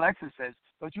 And then Alexa says,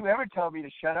 don't you ever tell me to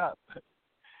shut up.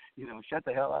 Shut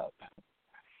the hell up.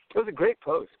 It was a great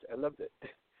post. I loved it.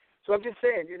 So I'm just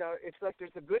saying, it's like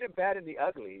there's the good and bad and the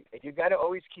ugly, and you got to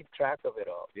always keep track of it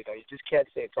all. You just can't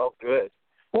say it's all good.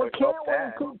 Well, can't we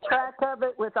keep track of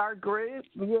it with our group,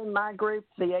 you and my group,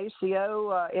 the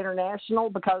ACO International,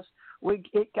 because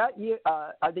it got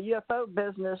the UFO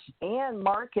business and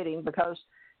marketing, because,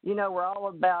 we're all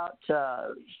about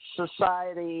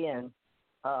society and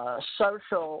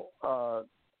social,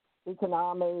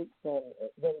 economics, and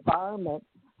the environment,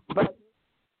 but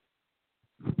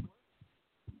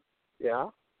yeah.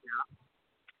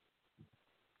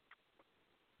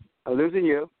 I'm losing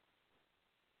you.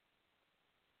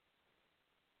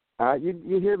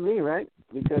 You hear me, right?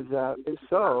 Because if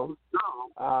so,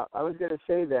 I was going to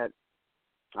say that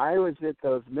I was at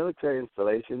those military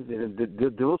installations in the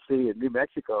Dual City in New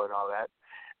Mexico and all that,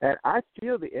 and I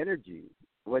feel the energy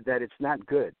that it's not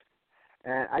good.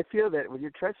 And I feel that when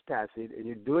you're trespassing and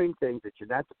you're doing things that you're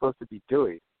not supposed to be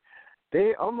doing,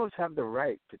 they almost have the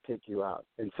right to take you out.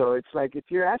 And so it's like if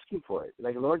you're asking for it,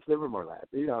 like Lawrence Livermore Lab,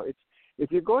 it's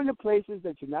if you're going to places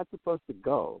that you're not supposed to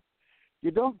go,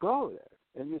 you don't go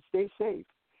there, and you stay safe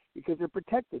because they're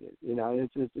protecting it.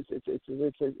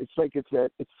 It's like it's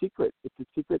secret. It's a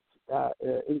secret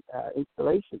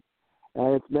installation,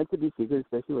 and it's meant to be secret,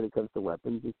 especially when it comes to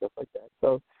weapons and stuff like that.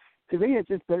 So to me, it's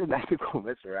just better not to go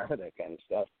mess around with that kind of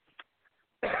stuff,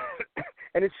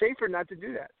 and it's safer not to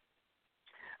do that.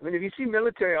 I mean, if you see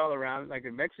military all around, like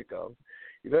in Mexico,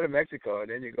 you go to Mexico and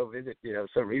then you go visit,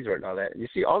 some resort and all that, and you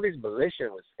see all these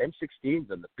militia with M16s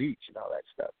on the beach and all that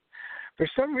stuff. For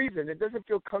some reason, it doesn't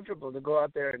feel comfortable to go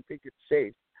out there and think it's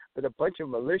safe with a bunch of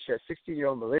militia,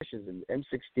 16-year-old militias in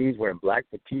M16s wearing black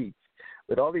fatigues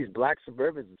with all these black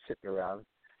Suburbans sitting around.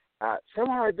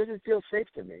 Somehow it doesn't feel safe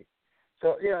to me.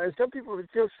 So, and some people would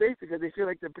feel safe because they feel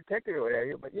like they're protected or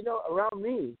whatever, but, around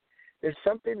me, there's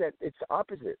something that it's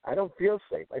opposite. I don't feel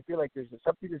safe. I feel like there's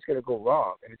something that's going to go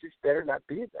wrong, and it's just better not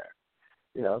being there.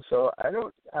 So I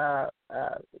don't.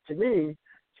 To me,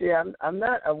 I'm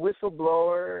not a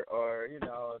whistleblower or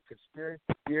a conspiracy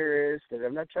theorist, and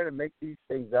I'm not trying to make these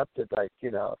things up to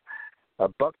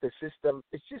buck the system.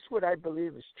 It's just what I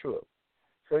believe is true.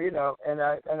 So and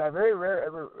I very rarely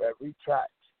ever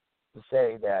retract to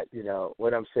say that,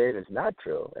 what I'm saying is not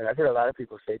true. And I've heard a lot of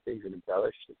people say things and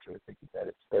embellish the truth, thinking that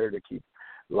it's better to keep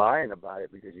lying about it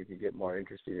because you can get more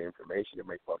interesting information and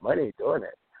make more money doing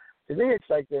it. To me, it's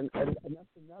like enough's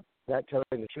enough not telling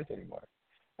the truth anymore.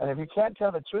 And if you can't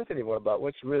tell the truth anymore about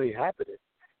what's really happening,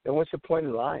 then what's the point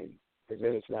of lying? Because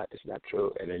then it's not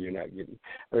true, and then you're not getting.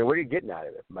 I mean, what are you getting out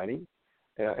of it? Money,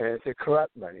 and it's a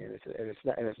corrupt money, and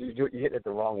you're hitting it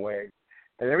the wrong way,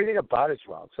 and everything about it's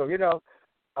wrong. So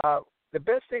the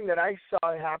best thing that I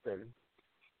saw happen,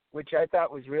 which I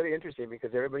thought was really interesting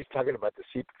because everybody's talking about the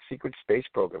secret space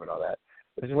program and all that,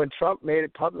 was when Trump made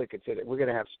it public and said that we're going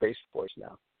to have Space Force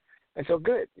now. And so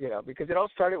good, because it all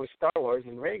started with Star Wars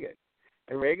and Reagan.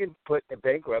 And Reagan put a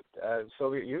bankrupt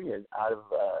Soviet Union out of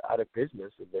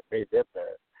business, and they made them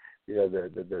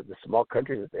the small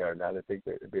country that they are now. They think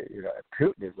that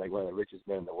Putin is like one of the richest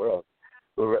men in the world,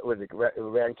 who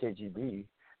ran KGB.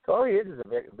 So all he is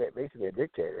basically a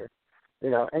dictator,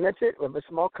 and that's it. We're a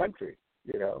small country,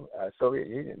 Soviet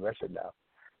Union, Russia now.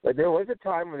 But there was a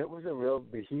time when it was a real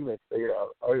behemoth,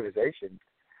 organization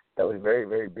that was very,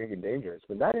 very big and dangerous.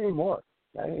 But not anymore.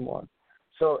 Not anymore.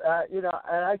 So,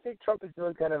 and I think Trump is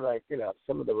doing kind of like,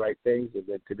 some of the right things. And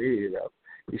then to me,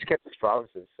 he's kept his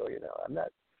promises. So,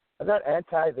 I'm not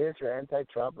anti this or anti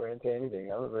Trump or anti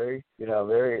anything. I'm a very,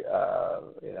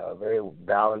 very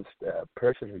balanced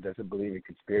person who doesn't believe in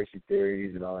conspiracy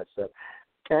theories and all that stuff.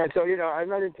 And so, I'm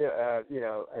not into,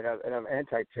 and I'm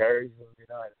anti-terrorism.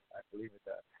 I believe in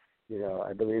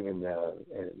I believe in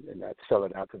not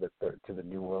selling out to the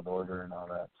New World Order and all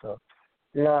that. So,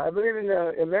 I believe in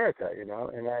America,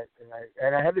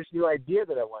 and I have this new idea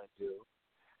that I want to do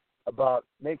about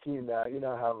making,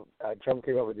 how Trump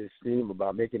came up with this theme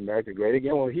about making America great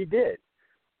again. Well, he did.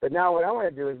 But now what I want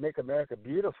to do is make America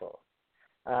beautiful.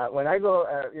 When I go,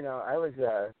 I was,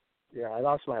 I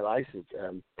lost my license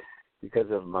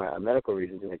because of my medical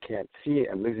reasons, and I can't see.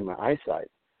 I'm losing my eyesight.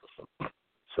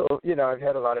 So, I've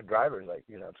had a lot of drivers,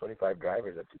 25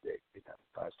 drivers up to date, the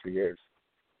past 2 years.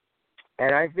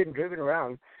 And I've been driven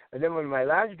around. And then when my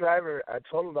last driver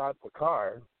totaled out the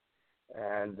car,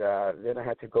 and then I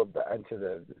had to go back into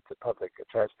the public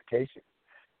transportation,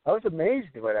 I was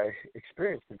amazed at what I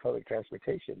experienced in public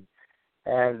transportation.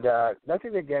 And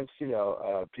nothing against,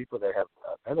 people that have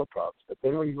mental problems. But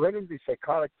then when you run into these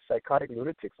psychotic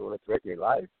lunatics who want to threaten your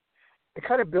life, it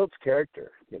kind of builds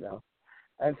character,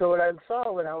 And so what I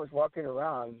saw when I was walking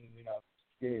around,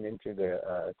 getting into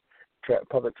the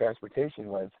public transportation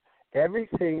was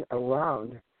everything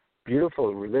around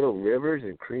beautiful little rivers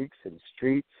and creeks and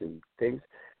streets and things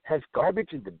has garbage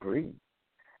and debris.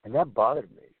 And that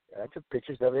bothered me. And I took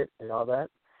pictures of it and all that.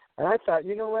 And I thought,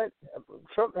 you know what?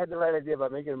 Trump had the right idea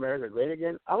about making America great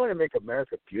again. I want to make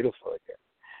America beautiful again.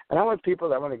 And I want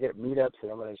people, I want to get meetups,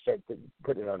 and I'm going to start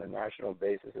putting it on a national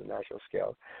basis, a national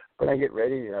scale. When I get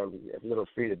ready, I'm a little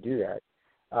free to do that.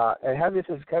 And have this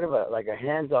as kind of a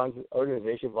hands-on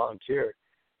organization volunteer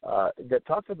that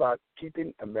talks about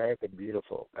keeping America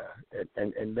beautiful.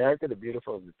 And America the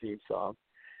Beautiful is the theme song.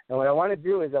 And what I want to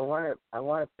do is I want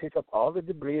to pick up all the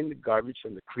debris and the garbage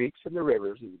from the creeks and the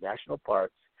rivers and the national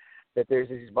parks, that there's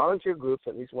these volunteer groups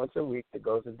at least once a week that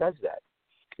goes and does that.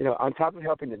 On top of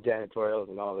helping the janitorials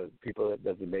and all the people that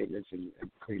does the maintenance and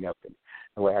clean up and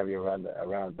what have you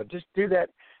around. But just do that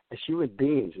as human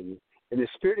beings. And in the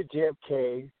spirit of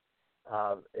JFK,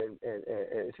 and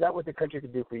it's not what the country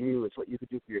can do for you, it's what you can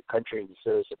do for your country and the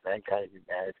service of mankind and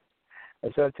humanity.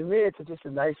 And so to me, it's just a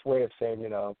nice way of saying,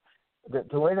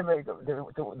 the way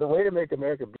to make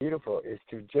America beautiful is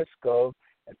to just go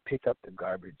and pick up the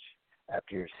garbage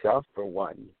after yourself, for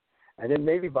one. And then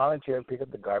maybe volunteer and pick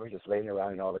up the garbage that's laying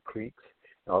around in all the creeks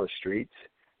and all the streets.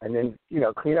 And then,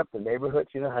 clean up the neighborhoods.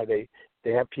 You know how they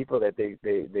have people that they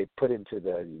put into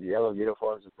the yellow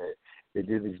uniforms, and they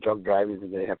do these drunk drivings,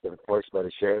 and they have to be forced by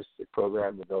the sheriff's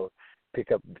program to go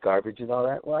pick up garbage and all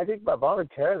that. Well, I think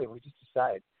voluntarily we just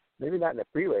decide, maybe not in the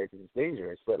freeway because it's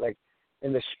dangerous, but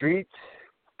in the streets,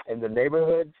 in the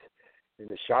neighborhoods, in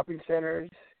the shopping centers,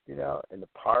 in the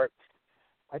parks.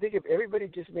 I think if everybody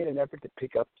just made an effort to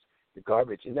pick up the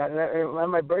garbage. And on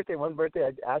my birthday,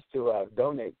 I asked to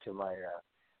donate to my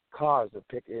cause of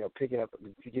picking up,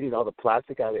 getting all the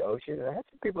plastic out of the ocean. And I had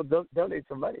some people donate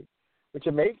some money, which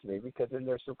amazed me, because then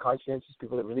there's some conscientious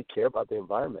people that really care about the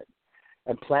environment.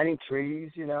 And planting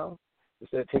trees,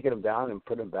 instead of taking them down and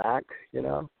putting them back,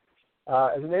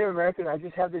 As a Native American, I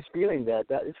just have this feeling that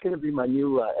it's going to be my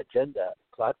new agenda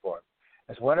platform.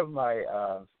 As one of my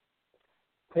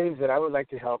things that I would like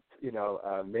to help,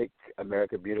 make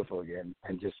America beautiful again,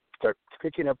 and just start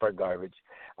picking up our garbage.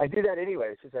 I do that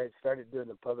anyway. Since I started doing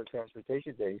the public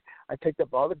transportation thing, I picked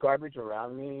up all the garbage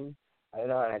around me,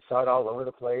 and I saw it all over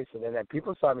the place. And then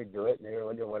people saw me do it, and they were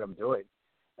wondering what I'm doing.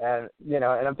 And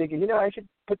and I'm thinking, I should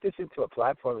put this into a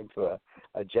platform, into a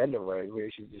agenda where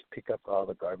we should just pick up all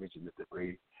the garbage and the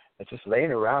debris that's just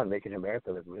laying around, making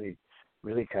America look really,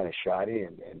 really kind of shoddy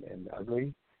and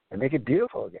ugly, and make it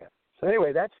beautiful again. So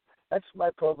anyway, that's my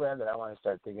program that I want to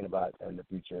start thinking about in the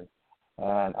future.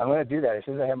 And I'm going to do that as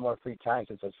soon as I have more free time,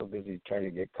 since I'm so busy trying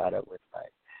to get caught up with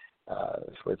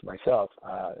with myself.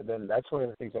 Then that's one of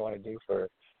the things I want to do for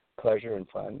pleasure and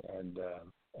fun and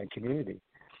community.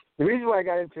 The reason why I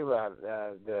got into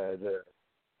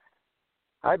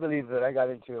I believe that I got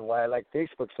into why I like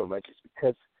Facebook so much is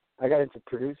because I got into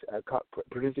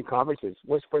producing conferences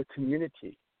was for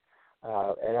community,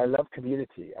 and I love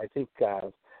community. I think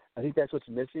that's what's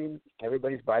missing.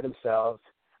 Everybody's by themselves.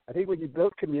 I think when you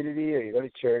build community, or you go to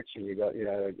church and you go,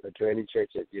 to any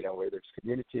church that where there's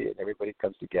community and everybody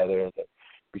comes together and they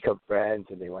become friends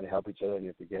and they want to help each other, and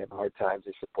if they have hard times,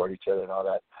 they support each other and all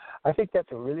that. I think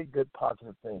that's a really good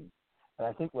positive thing. And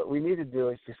I think what we need to do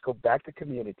is just go back to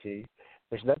community.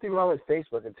 There's nothing wrong with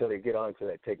Facebook until they get onto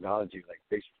that technology like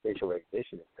facial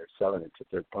recognition, if they're selling it to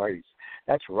third parties.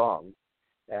 That's wrong.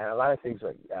 And a lot of things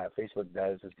like Facebook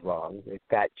does is wrong. They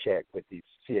fact check with these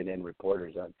CNN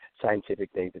reporters on scientific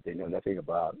things that they know nothing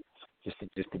about, just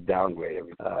to downgrade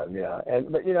everything.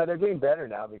 But they're doing better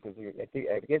now, because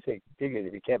I guess they figured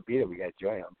if you can't beat them, we got to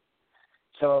join them.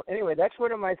 So anyway, that's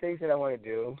one of my things that I want to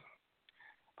do.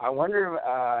 I wonder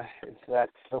if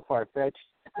that's so far-fetched.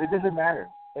 It doesn't matter.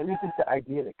 At least it's the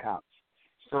idea that counts.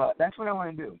 So that's what I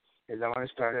want to do, is I want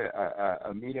to start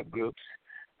a meetup groups,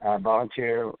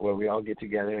 volunteer, where we all get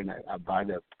together, and I buy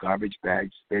the garbage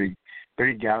bags,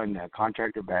 30-gallon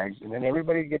contractor bags, and then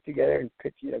everybody get together and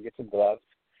pick, get some gloves,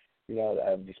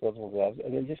 disposable gloves,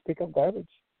 and then just pick up garbage,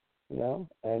 and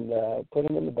put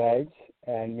them in the bags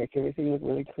and make everything look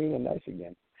really clean and nice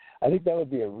again. I think that would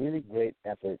be a really great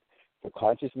effort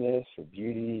consciousness, for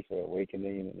beauty, for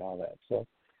awakening, and all that. So,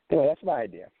 anyway, that's my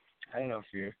idea. I don't know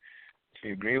if you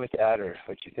agree with that or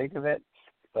what you think of it,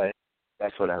 but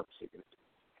that's what I was thinking.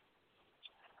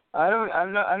 I don't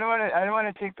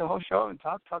want to take the whole show and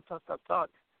talk.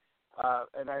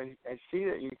 And I see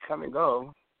that you come and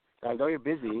go. I know you're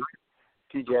busy,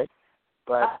 TJ,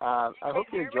 but I hope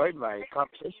you enjoyed my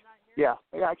conversation. Yeah,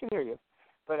 I can hear you.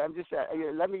 But I'm just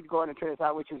let me go on a train of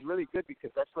thought, which is really good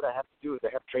because that's what I have to do. Is I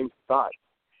have trains of thought,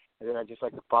 and then I just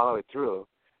like to follow it through,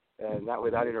 and not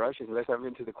without interruptions, unless I'm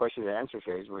into the question and answer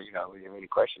phase where you have any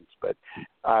questions. But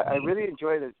I really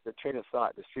enjoy the train of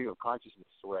thought, the stream of consciousness,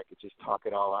 where I could just talk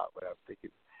it all out what I was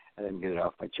thinking, and then get it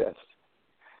off my chest.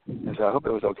 And so I hope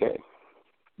it was okay.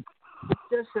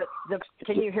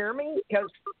 Can you hear me? Because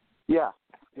yeah.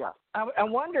 I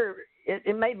wonder,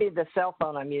 it may be the cell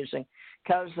phone I'm using,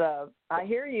 because I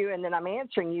hear you and then I'm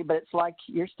answering you, but it's like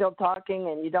you're still talking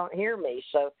and you don't hear me.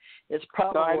 So it's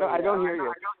probably. No, I don't hear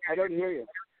you. I don't hear you.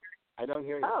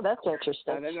 Oh, that's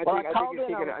interesting. And then I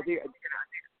think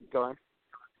go on.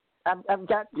 I've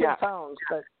got two phones,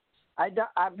 but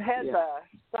I've had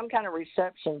some kind of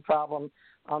reception problem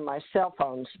on my cell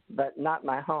phones, but not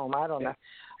my home. I don't know.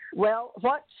 Well,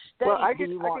 what state do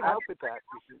you want? I can help with that.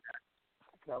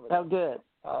 Oh, good.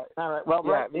 All right. Well,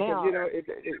 right now. I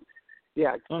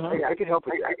can help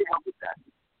with that.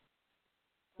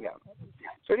 Yeah.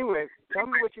 So anyway, tell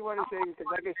me what you want to say, because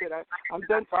like I said, I'm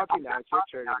done talking now. It's your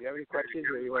turn. If you have any questions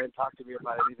or you want to talk to me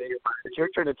about anything, it's your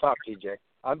turn to talk, TJ.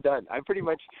 I'm done. I'm pretty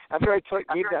much, after I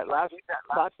gave that last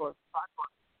platform,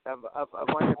 I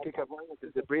wanted to pick up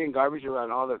the bringing garbage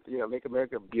around all the, make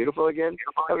America beautiful again.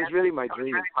 That was really my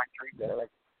dream.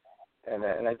 And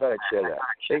I thought I'd share that.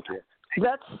 Thank you.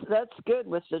 That's good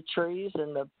with the trees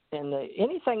and the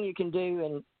anything you can do,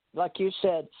 and like you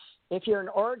said, if you're an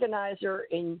organizer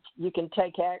and you can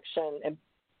take action and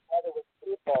together with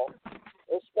people,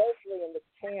 especially in the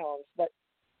towns. But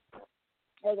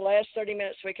for the last 30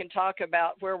 minutes, we can talk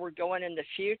about where we're going in the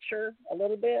future a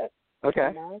little bit.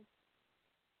 Okay.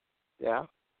 Yeah.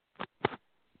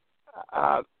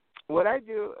 What I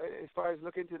do as far as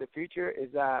looking to the future is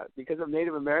because I'm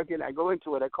Native American, I go into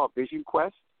what I call vision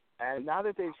quest. And now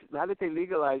that they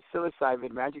legalized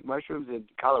psilocybin, magic mushrooms in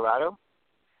Colorado,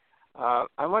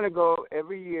 I want to go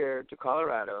every year to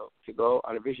Colorado to go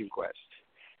on a vision quest.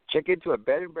 Check into a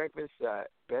bed and breakfast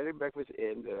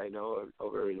inn that I know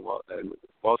over in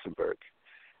Walsenburg,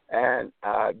 and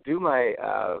do my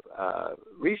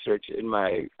research in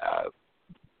my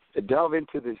to delve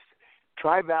into this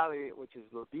Tri-Valley, which is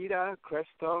Lobita,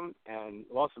 Crestone, and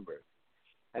Walsenburg,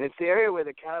 and it's the area where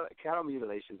the cattle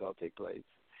mutilations all take place.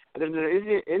 And there's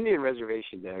an Indian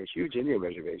reservation there, a huge Indian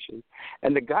reservation,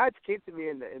 and the gods came to me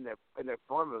in the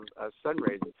form of sun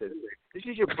rays and said, "This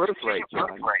is your birthright,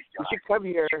 John. You should come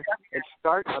here and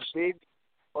start a big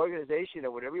organization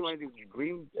or whatever you want to do.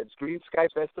 Green Sky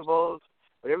festivals,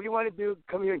 whatever you want to do.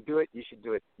 Come here and do it. You should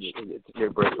do it. It's your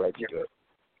birthright to do it."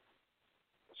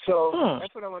 So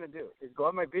that's what I want to do: is go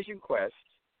on my vision quest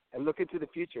and look into the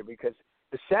future, because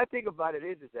the sad thing about it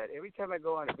is that every time I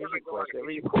go on a vision quest,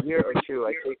 every year or two,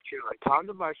 I take a pound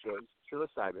of mushrooms,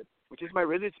 psilocybin, which is my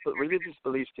religious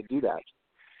beliefs to do that.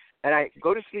 And I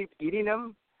go to sleep eating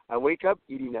them, I wake up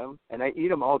eating them, and I eat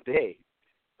them all day.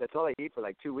 That's all I eat for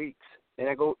like 2 weeks. And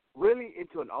I go really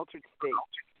into an altered state.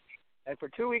 And for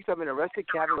 2 weeks, I'm in a rustic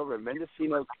cabin over in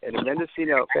Mendocino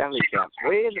family camp,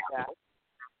 way in the back,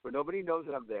 where nobody knows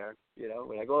that I'm there.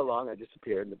 When I go along, I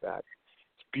disappear in the back.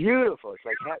 Beautiful.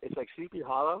 It's like Sleepy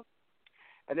Hollow,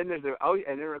 and then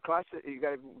across it you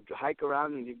got to hike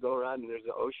around and you go around and there's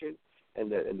the ocean and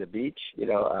the beach,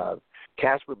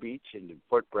 Casper Beach and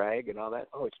Fort Bragg and all that.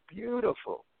 Oh, it's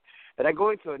beautiful. And I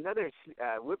go into another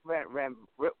Rip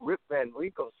Van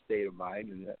Winkle state of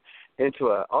mind, and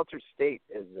into an altered state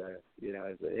as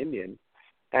an Indian,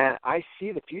 and I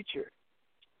see the future.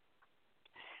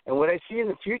 And what I see in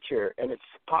the future, and it's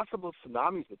possible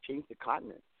tsunamis that change the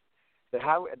continent.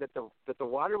 That the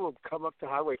water will come up to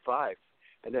Highway 5,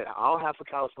 and then all half of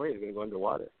California is going to go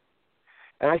underwater.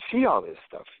 And I see all this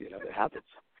stuff, that happens.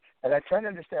 And I try to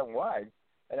understand why,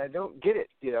 and I don't get it.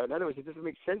 In other words, it doesn't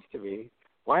make sense to me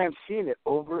why I'm seeing it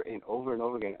over and over and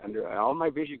over again. Under all my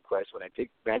vision quests, when I take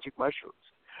magic mushrooms,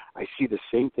 I see the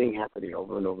same thing happening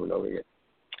over and over and over again.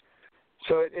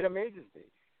 So it amazes me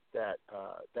that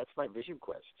that's my vision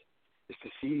quest, is to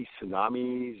see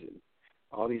tsunamis and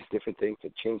all these different things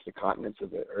that change the continents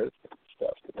of the earth and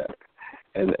stuff,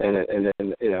 and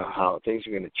then how things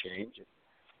are going to change,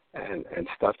 and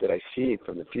stuff that I see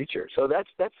from the future. So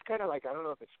that's kind of like, I don't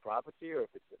know if it's prophecy or if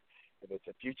it's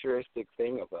a futuristic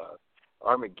thing of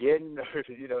Armageddon or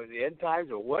the end times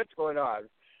or what's going on,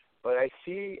 But I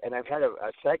see, and I've had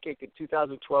a psychic in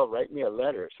 2012 write me a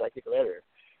psychic letter,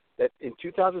 that in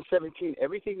 2017,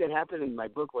 everything that happened in my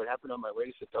book, what happened on my way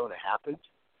to Sedona, happened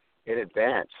in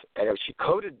advance. And she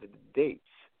coded the dates.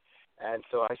 And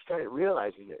so I started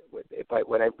realizing it.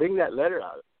 When I bring that letter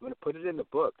out, I'm going to put it in the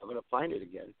book. I'm going to find it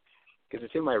again because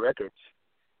it's in my records.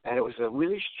 And it was a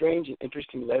really strange and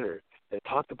interesting letter that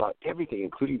talked about everything,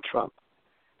 including Trump.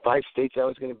 5 states I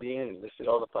was going to be in, and listed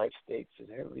all the 5 states and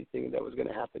everything that was going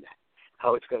to happen,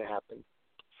 how it's going to happen.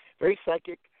 Very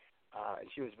psychic, and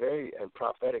she was very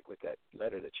prophetic with that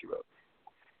letter that she wrote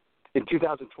in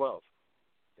 2012.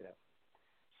 You know.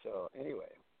 So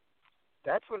anyway,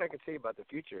 that's what I can say about the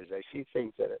future. Is I see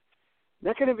things that are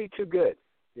not going to be too good.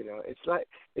 You know,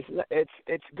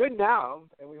 it's good now,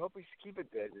 and we hope we keep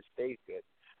it good, it stays good.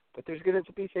 But there's going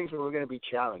to be things where we're going to be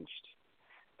challenged.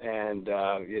 And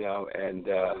and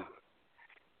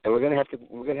we're gonna have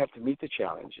to meet the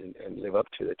challenge and live up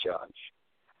to the challenge,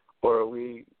 or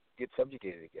we get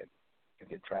subjugated again and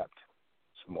get trapped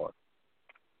some more.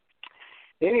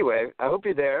 Anyway, I hope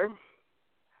you're there,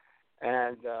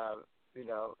 and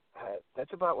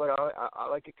that's about what I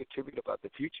like to contribute about the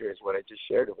future. Is what I just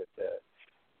shared with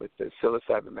the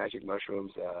psilocybin magic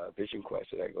mushrooms vision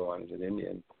quest that I go on as an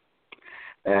Indian,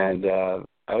 and.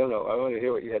 I don't know. I want to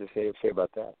hear what you had to say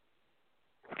about that.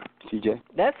 CJ?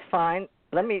 That's fine.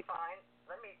 Let me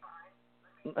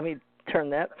turn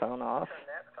that phone off.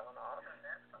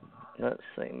 Let's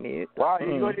see, mute. Wow,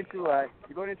 you're going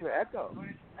into echo.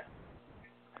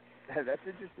 That's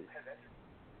interesting.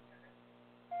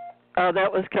 Oh,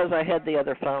 that was because I had the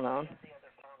other phone on.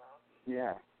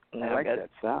 Yeah, I like that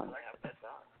sound.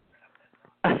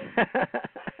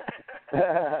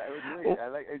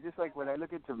 It's just like when I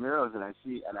look into mirrors and I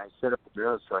set up the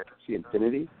mirrors so I can see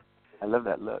infinity. I love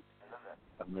that look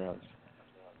of mirrors.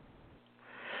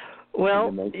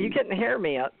 Well, you couldn't hear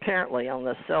me apparently on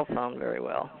the cell phone very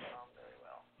well.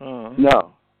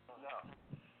 No.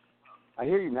 I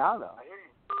hear you now though.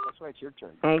 That's why it's your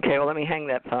turn. Okay, well let me hang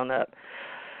that phone up.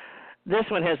 This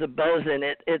one has a buzz in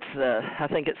it. I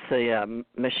think it's the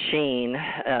machine.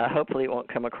 Hopefully it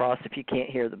won't come across if you can't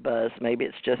hear the buzz. Maybe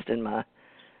it's just in my.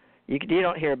 You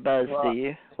don't hear a buzz, do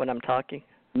you, when I'm talking?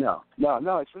 No.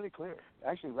 It's really clear.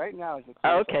 Actually, right now is the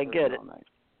clearest. Okay, good. All night.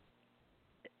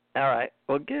 All right.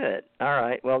 Well, good. All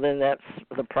right. Well, then that's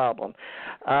the problem.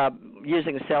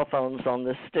 Using cell phones on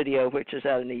this studio, which is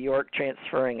out of New York,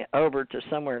 transferring it over to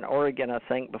somewhere in Oregon, I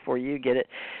think, before you get it.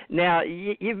 Now,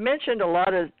 you've mentioned a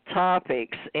lot of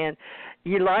topics, and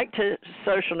you like to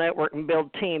social network and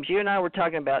build teams. You and I were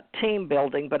talking about team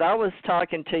building, but I was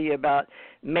talking to you about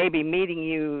maybe meeting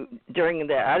you during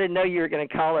the, I didn't know you were going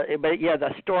to call it, but yeah,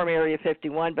 the Storm Area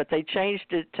 51, but they changed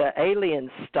it to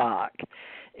Alien Stock.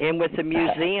 And with the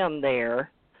museum there,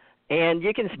 and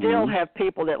you can still have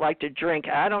people that like to drink.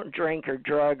 I don't drink or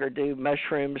drug or do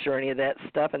mushrooms or any of that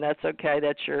stuff, and that's okay.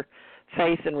 That's your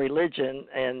faith and religion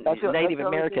and Native American. That's the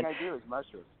only thing I do is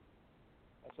mushrooms.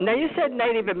 Now, you said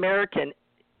Native American.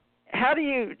 How do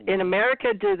you, in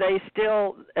America, do they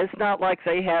still, it's not like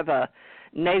they have a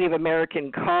Native American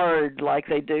card like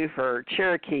they do for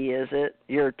Cherokee, is it?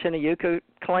 Your Tenayuca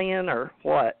clan or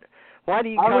what? Why do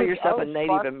you call yourself a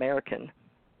Native American?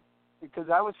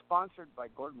 Because I was sponsored by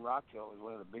Gordon Rockhill, who was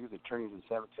one of the biggest attorneys in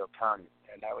San Mateo County,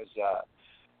 and I was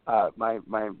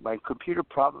my computer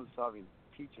problem solving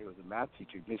teacher was a math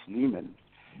teacher, Miss Lehman.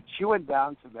 She went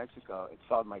down to Mexico and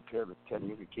solved my pyramid.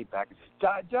 Tenayuca came back and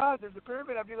said, John, there's a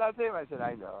pyramid of your last name. I said,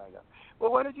 I know.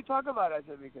 Well, why don't you talk about it? I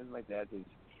said, because my dad says,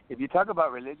 if you talk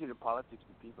about religion and politics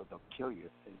to people, they'll kill you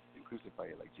and crucify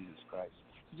you like Jesus Christ.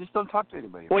 So just don't talk to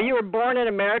anybody. Well, you were born in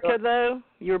America, though?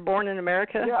 You were born in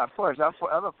America? Yeah, of course.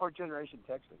 I'm a fourth-generation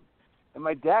Texan. And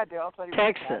my dad, they all thought he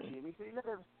was Texan. And he said,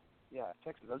 yeah,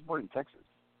 Texas. I was born in Texas.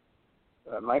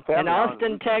 My family. In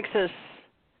Austin, Texas.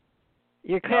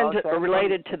 You're kind of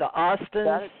related to the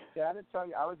Austins? San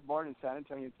Antonio. I was born in San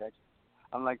Antonio, Texas.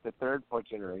 I'm like the third,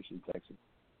 fourth-generation Texan.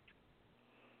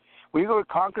 We were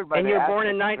conquered by. And you were born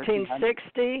in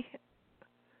 1960?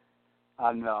 No,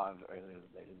 I'm later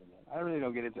than that. I really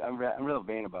don't get into. I'm real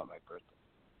vain about my birthday.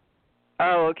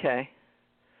 Oh, okay.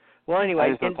 Well,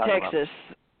 anyway, in Texas.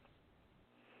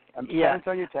 Yeah. San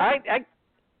Antonio, Texas.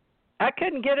 I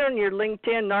couldn't get on your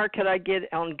LinkedIn, nor could I get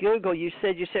on Google. You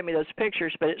said you sent me those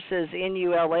pictures, but it says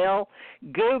NULL.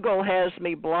 Google has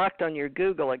me blocked on your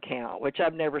Google account, which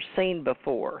I've never seen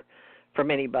before from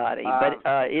anybody. But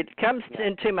it comes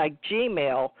into my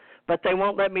Gmail, but they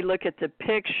won't let me look at the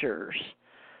pictures.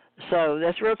 So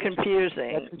that's real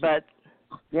confusing. But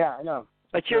yeah, I know.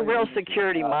 But you're real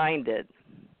security-minded.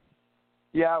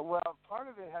 Yeah, well, part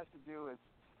of it has to do with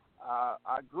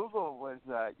Google was.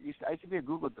 I used to be a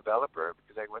Google developer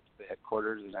because I went to the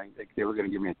headquarters and they were going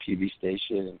to give me a TV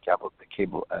station and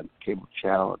cable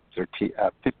channel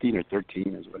 15 or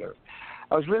 13 or whatever.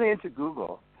 I was really into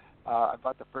Google. I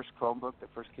bought the first Chromebook that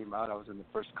first came out. I was in the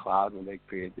first cloud when they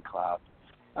created the cloud.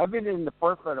 I've been in the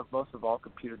forefront of most of all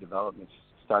computer developments,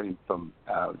 starting from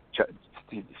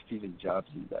Stephen Jobs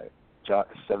and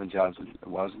Seven Jobs and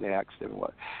Wozniak.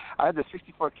 I had the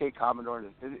 64K Commodore.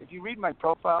 If you read my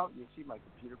profile, you see my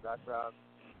computer background.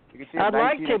 You can see I'd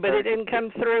like to, but it didn't come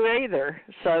through either.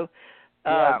 So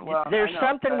there's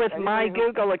something with my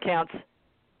Google accounts.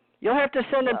 You'll have to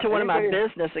send them to one of my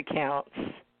business accounts.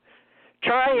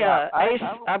 Try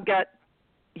I've got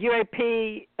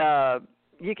UAP.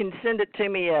 You can send it to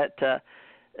me at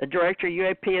director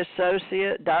UAP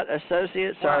Associates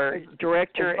or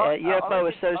director at UFO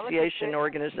Association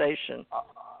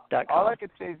Organization.com. All I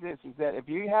could say is this: is that if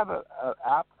you have an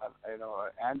app, an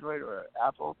Android or an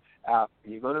Apple app,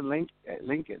 and you go to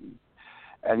Lincoln,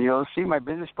 and you'll see my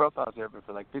business profiles there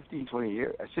for like 15, 20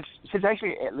 years. Since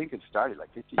actually Lincoln started,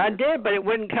 like 15 years I did, ago. but it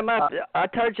wouldn't come up. I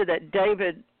told you that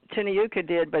David Tenayuca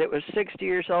did, but it was 60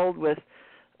 years old with.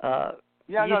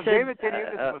 David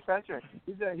Tenayuca is a professor.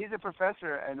 He's a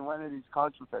professor and one of these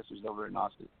college professors over in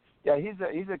Austin. Yeah, he's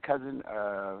a cousin.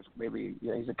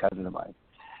 He's a cousin of mine.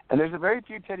 And there's a very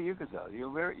few Tenayucas though.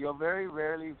 You'll very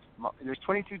rarely. There's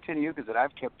 22 Tenayucas that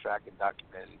I've kept track and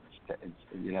documented in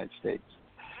the United States.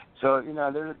 So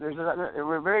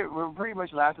we're pretty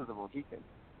much last of the Mohicans.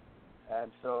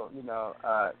 And so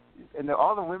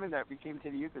all the women that became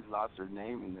Tenayucas lost their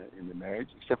name in the marriage,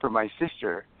 except for my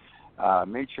sister.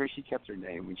 Made sure she kept her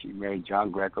name when she married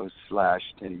John Greco /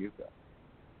 Tenayuca.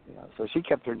 So she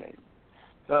kept her name.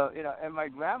 So and my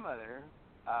grandmother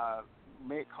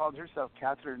called herself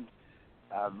Catherine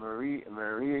Marie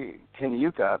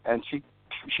Tenayuca, and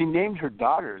she named her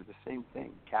daughter the same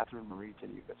thing, Catherine Marie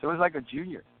Tenayuca. So it was like a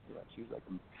junior. She was like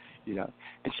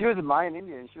and she was a Mayan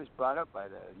Indian, and she was brought up by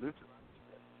the Lutherans,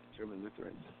 German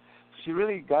Lutherans. She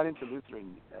really got into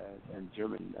Lutheran and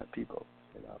German people,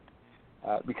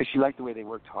 because she liked the way they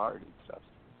worked hard and stuff.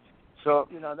 So,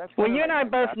 that's... Well, you and I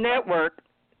both network,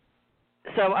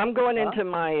 so I'm going into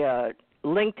my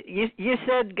LinkedIn. You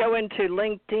said go into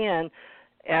LinkedIn.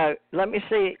 Let me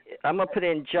see. I'm going to put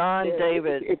in John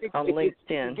David on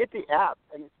LinkedIn. You get the app,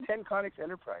 and it's Tenayuca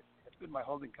Enterprise. That's good, my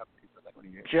holding company. For that one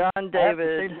here. John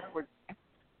David...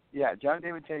 Yeah, John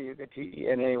David Tenayuca,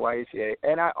 Tenayuca.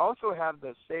 And I also have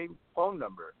the same phone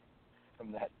number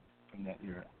from that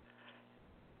era.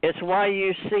 It's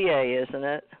YUCA, isn't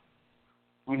it?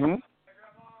 Mm-hmm.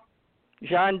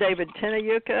 John David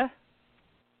Tenayuca?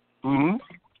 Mm-hmm.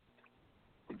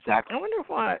 Exactly. I wonder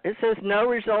why. It says no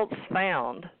results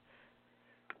found.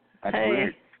 That's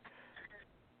weird.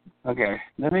 Okay.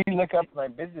 Let me look up my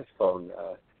business phone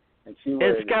and see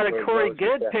where it's got a Corey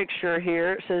Good picture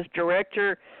here. It says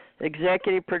director,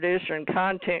 executive producer, and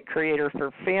content creator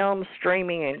for film,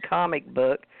 streaming, and comic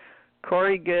book.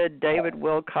 Corey Good, David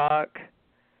Wilcock.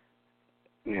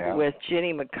 Yeah. With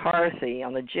Jenny McCarthy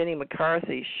on the Jenny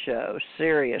McCarthy show,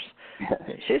 Sirius.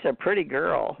 She's a pretty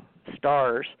girl,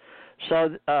 stars.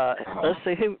 So let's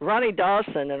see who. Ronnie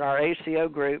Dawson in our ACO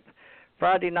group.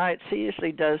 Friday nights he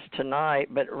usually does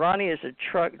tonight, but Ronnie is a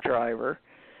truck driver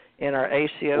in our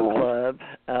ACO club.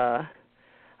 I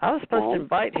was supposed to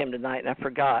invite him tonight and I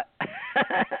forgot.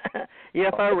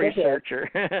 UFO researcher.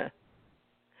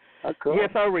 Cool.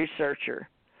 UFO researcher.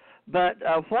 But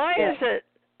why is it?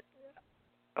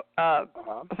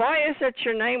 Why is it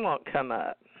your name won't come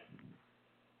up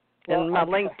in my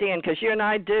LinkedIn? Because you and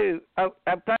I do. Oh,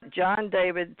 I've got John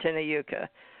David Tenayuca.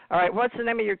 All right, what's the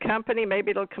name of your company?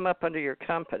 Maybe it'll come up under your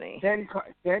company.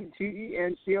 TENCONX,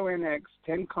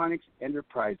 Tenayuca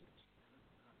Enterprises.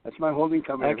 That's my holding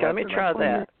company. Okay, let me try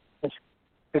that.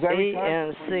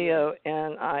 TENCONX,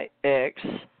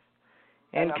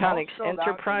 Tenayuca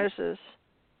Enterprises.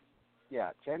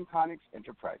 Yeah, Tenayuca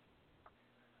Enterprises.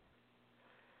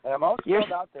 And I'm also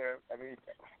out there. I mean,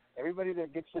 everybody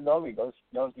that gets to know me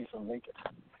knows me from Lincoln.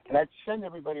 And I send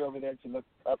everybody over there to look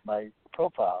up my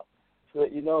profile so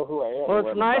that you know who I am. Well,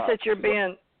 it's nice that you're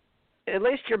being, at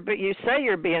least you say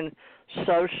you're being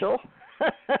social,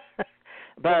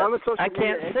 but I'm a social I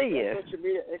can't see you. Social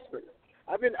media expert.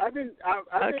 I've been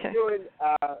doing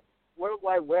World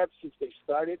Wide Web since they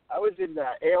started. I was in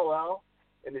AOL.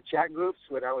 In the chat groups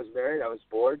when I was married, I was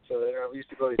bored, so then I used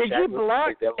to go to chat groups. Did you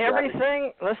block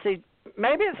everything? Let's see.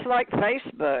 Maybe it's like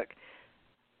Facebook.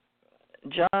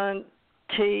 John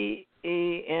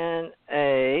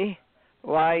Tenayuca,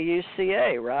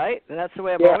 right? And that's the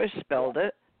way I've always spelled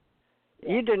it.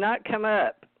 You do not come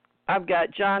up. I've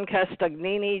got John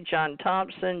Castagnini, John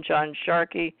Thompson, John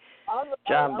Sharkey,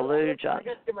 John Ballou, John. I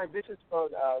got to get my business phone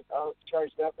all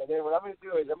charged up, and then what I'm going to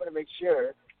do is I'm going to make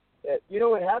sure that,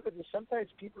 what happens is sometimes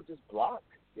people just block,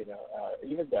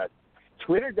 even that.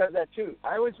 Twitter does that too.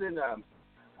 I was in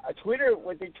Twitter.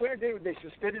 What Twitter did was they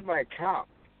suspended my account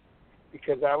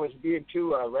because I was being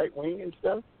too right wing and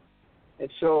stuff, and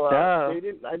so they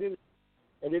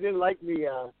didn't like me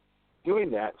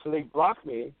doing that, so they blocked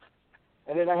me,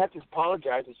 and then I had to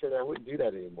apologize and said I wouldn't do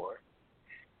that anymore,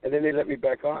 and then they let me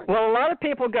back on. Well, a lot of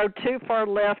people go too far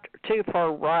left, too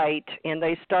far right, and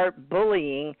they start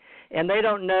bullying, and they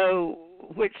don't know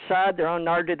which side they're on,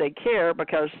 nor do they care,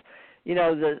 because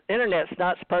the Internet's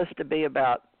not supposed to be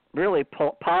about really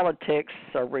politics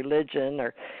or religion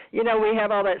or, we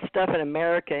have all that stuff in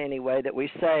America anyway that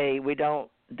we say we don't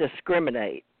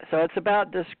discriminate. So it's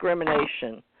about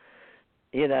discrimination,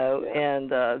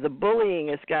 and the bullying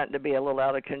has gotten to be a little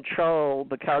out of control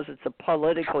because it's a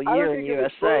political year in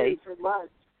USA.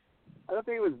 I don't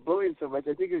think it was bullying so much.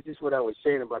 I think it was just what I was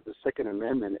saying about the Second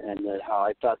Amendment and how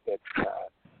I thought that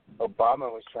Obama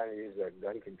was trying to use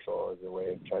gun control as a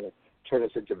way of trying to turn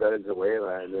us into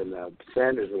Venezuela, and then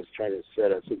Sanders was trying to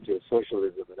set us into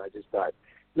socialism, and I just thought,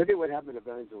 look at what happened to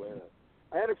Venezuela.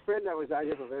 I had a friend that was out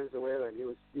here from Venezuela, and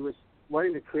he was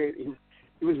wanting to create.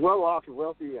 He was well off, a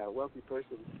wealthy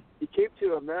person. He came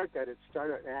to America to start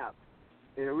an app,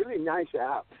 and a really nice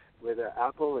app with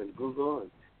Apple and Google and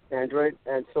Android.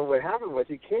 And so what happened was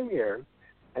he came here,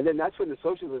 and then that's when the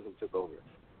socialism took over.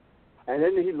 And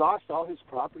then he lost all his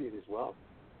property and his wealth.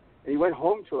 And he went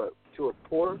home to a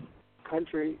poor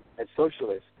country and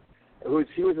socialist.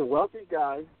 He was a wealthy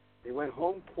guy. He went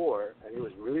home poor, and he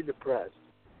was really depressed.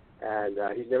 And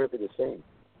he's never been the same,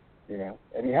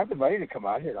 And he had the money to come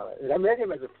out here. And I met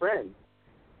him as a friend.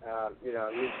 He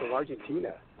was from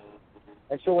Argentina.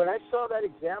 And so when I saw that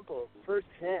example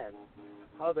firsthand,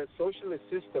 how the socialist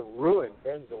system ruined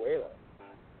Venezuela,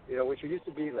 which used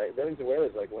to be like, Venezuela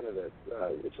is like one of the,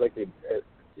 it's like the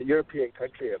European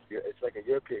country it's like a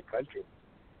European country.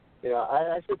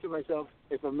 I said to myself,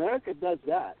 if America does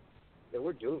that, then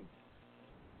we're doomed.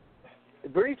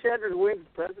 If Bernie Sanders wins the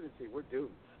presidency, we're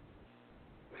doomed.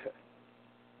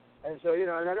 And so, and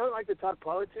I don't like to talk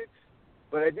politics,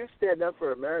 but I do stand up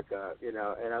for America, and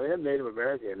I am Native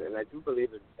American, and I do believe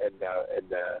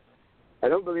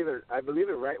I believe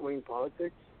in right-wing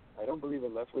politics. I don't believe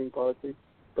in left-wing politics,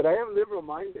 but I am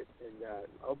liberal-minded and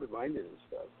open-minded and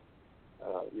stuff.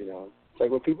 It's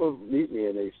like when people meet me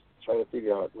and they try to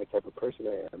figure out what type of person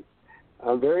I am,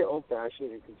 I'm very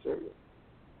old-fashioned and conservative,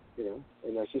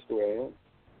 and that's just the way I am.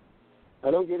 I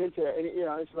don't get into any,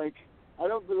 it's like I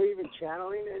don't believe in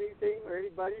channeling anything or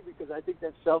anybody because I think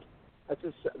that's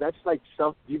like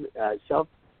self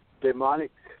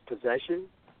demonic possession.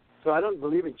 So I don't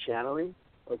believe in channeling.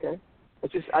 Okay, I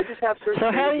just have certain.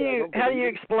 So how do you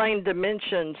explain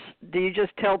dimensions? Do you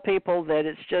just tell people that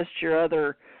it's just your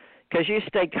other? Because you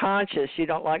stay conscious, you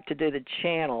don't like to do the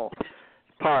channel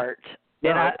part,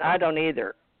 and I don't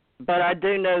either. But I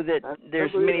do know that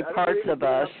there's many parts of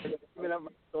us. Giving up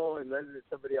my soul and letting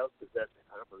somebody else possess it.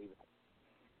 I don't believe it.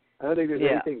 I don't think there's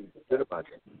anything good about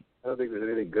that. I don't think there's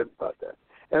anything good about that.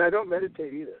 And I don't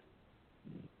meditate either.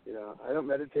 I don't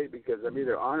meditate because I'm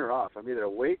either on or off. I'm either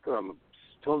awake or I'm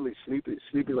totally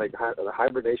sleepy like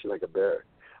hibernation like a bear.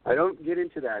 I don't get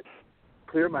into that,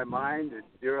 clear my mind and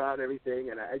zero out everything,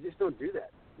 and I just don't do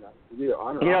that. I'm either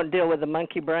on or off. You don't deal with the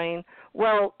monkey brain?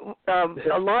 Well,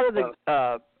 a lot of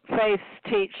the faiths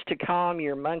teach to calm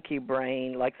your monkey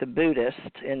brain like the Buddhists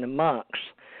and the monks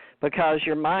because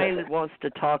your mind wants to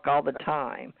talk all the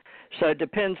time. So it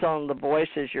depends on the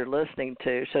voices you're listening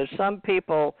to. So some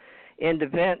people in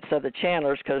defense of the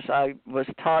channelers, because I was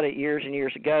taught it years and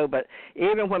years ago, but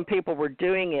even when people were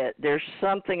doing it, there's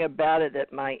something about it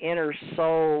that my inner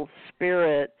soul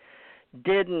spirit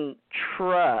didn't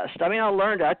trust. I mean, I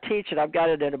learned it. I teach it. I've got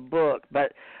it in a book.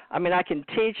 But, I mean, I can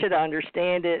teach it. I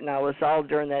understand it. And I was all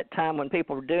during that time when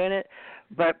people were doing it.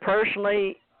 But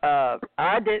personally,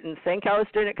 I didn't think I was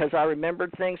doing it because I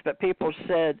remembered things. But people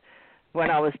said when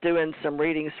I was doing some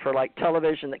readings for, like,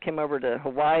 television that came over to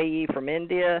Hawaii from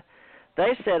India,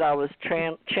 they said I was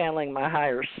channeling my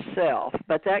higher self.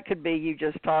 But that could be you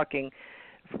just talking.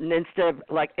 Instead of,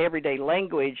 like, everyday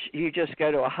language, you just go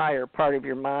to a higher part of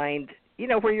your mind,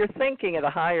 where you're thinking at a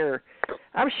higher,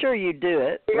 I'm sure you do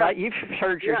it, right? You've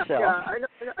heard yourself. Yeah, I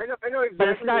know exactly. But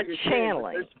it's not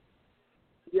channeling.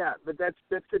 But that's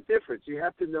the difference. You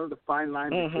have to know the fine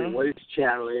line between what is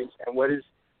channeling and what is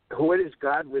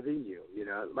God within you.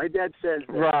 My dad says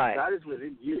that God is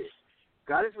within you.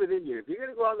 God is within you. If you're going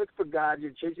to go out and look for God,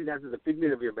 you're chasing after the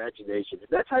figment of your imagination.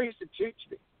 That's how he used to teach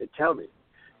me and tell me.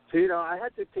 So, I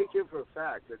had to take him for a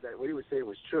fact that what he was saying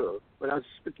was true when I was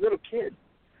a little kid.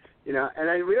 And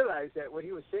I realized that what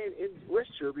he was saying was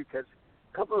true because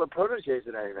a couple of proteges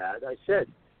that I've had, I said,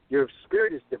 your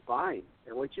spirit is divine.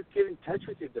 And once you get in touch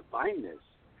with your divineness,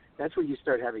 that's when you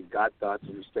start having God thoughts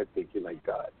and you start thinking like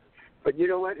God. But you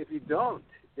know what? If you don't,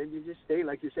 then you just stay,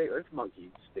 like you say, earth monkey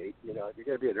state. You're going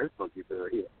to be an earth monkey for the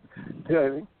real. You know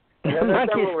what I mean?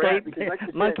 Monkey state,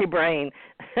 like monkey brain.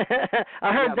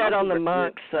 I heard that on the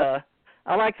monks. I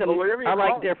like them. I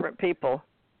like different people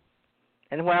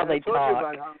and how they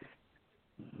talk.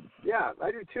 Yeah,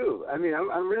 I do too. I mean, I'm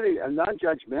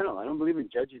non-judgmental. I don't believe in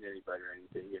judging anybody or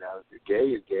anything. If you're gay,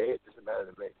 you're gay. It doesn't matter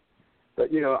to me. But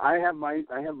I have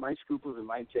my scruples and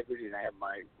my integrity, and I have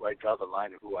where I draw the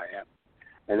line of who I am,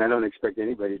 and I don't expect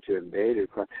anybody to invade or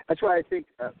cross. That's why I think.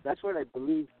 That's what I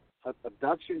believe.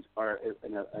 Abductions are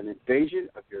an invasion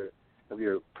of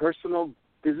your personal,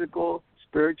 physical,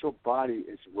 spiritual body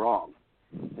is wrong,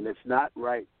 and it's not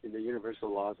right in the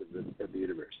universal laws of the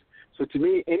universe. So to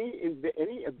me,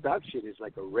 any abduction is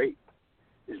like a rape,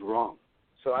 is wrong.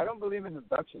 So I don't believe in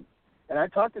abduction, and I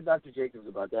talked to Dr. Jacobs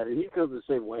about that, and he feels the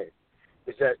same way.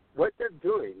 Is that what they're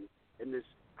doing in this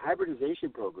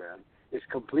hybridization program is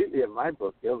completely, in my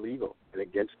book, illegal and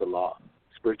against the law,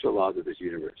 spiritual laws of this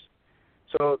universe.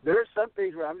 So there are some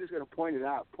things where I'm just going to point it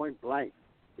out, point blank.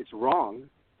 It's wrong,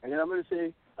 and then I'm going to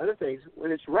say other things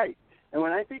when it's right. And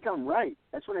when I think I'm right,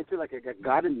 that's when I feel like I got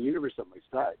God in the universe on my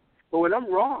side. But when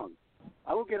I'm wrong,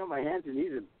 I will get on my hands and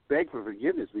knees and beg for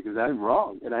forgiveness because I'm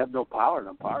wrong, and I have no power, and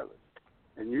I'm powerless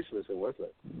and useless and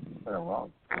worthless. But I'm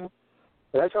wrong.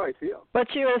 But that's how I feel. But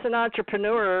you as an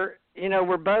entrepreneur,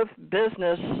 we're both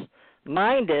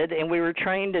business-minded, and we were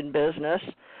trained in business.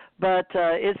 But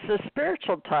it's a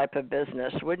spiritual type of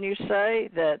business, wouldn't you say?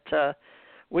 That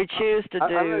we choose to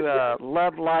do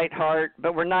love, light, heart,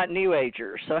 but we're not New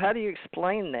Agers. So how do you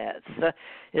explain that? So,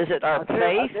 is it our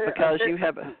faith because you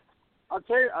have a... I'll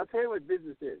tell you what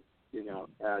business is.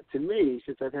 To me,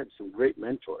 since I've had some great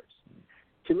mentors,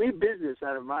 to me, business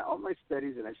out of all my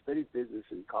studies, and I studied business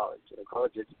in college,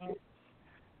 college education,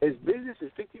 is business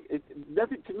is 50.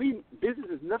 Nothing to me. Business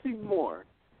is nothing more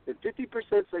than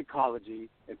 50% psychology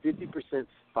and 50%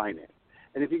 finance.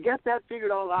 And if you get that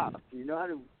figured all out, you know how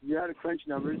to crunch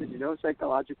numbers, and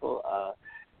psychological,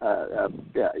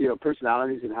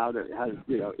 personalities and how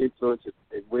to influence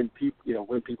and win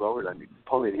people over. Like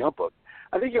Napoleon Hill book.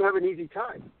 I think you'll have an easy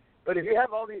time. But if you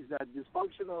have all these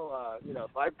dysfunctional,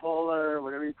 bipolar,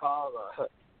 whatever you call,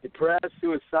 depressed,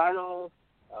 suicidal,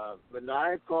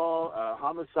 maniacal,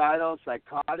 homicidal,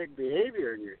 psychotic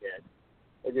behavior in your head,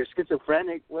 and you're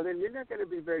schizophrenic, well, then you're not going to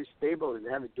be very stable and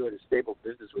having doing a stable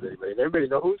business with anybody. And everybody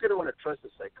knows who's going to want to trust a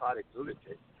psychotic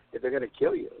lunatic if they're going to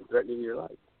kill you and threatening your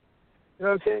life. You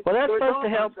know what I'm saying? Well, that's supposed to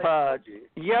help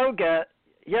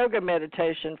yoga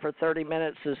meditation for 30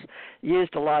 minutes is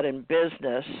used a lot in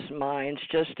business minds,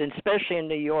 especially in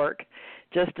New York,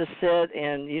 just to sit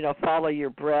and, follow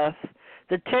your breath.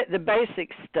 The basic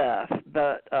stuff,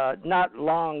 but not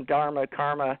long dharma,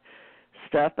 karma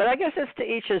stuff. But I guess it's to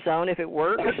each his own if it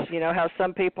works. How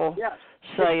some people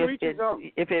say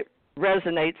if it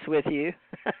resonates with you.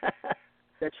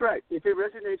 That's right. If it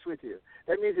resonates with you.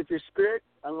 That means if your spirit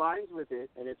aligns with it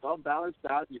and it's all balanced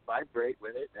out, you vibrate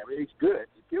with it, and everything's good,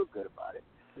 you feel good about it,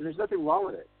 and there's nothing wrong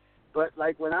with it. But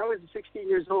like when I was 16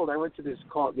 years old, I went to this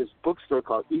bookstore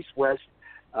called East West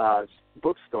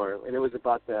bookstore, and it was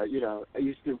about the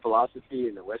Eastern philosophy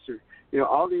and the Western,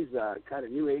 all these kind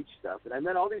of New Age stuff. And I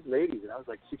met all these ladies, and I was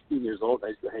like 16 years old. I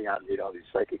used to hang out and read all these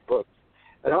psychic books,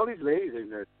 and all these ladies,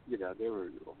 they were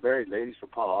married ladies from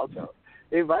Palo Alto.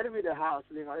 They invited me to their house,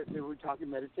 and they were talking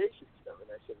meditation stuff. And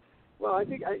I said, well, I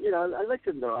think I'd like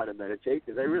to know how to meditate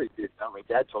because I really did. My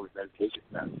dad told me meditation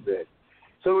sounds good.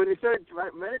 So when they started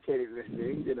meditating with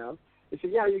me, they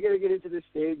said, yeah, you're going to get into this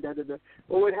state. Da, da, da.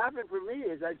 Well, what happened for me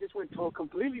is I just went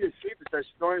completely to sleep and started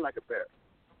snoring like a bear.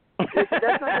 They said,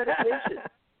 that's not meditation.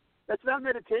 That's not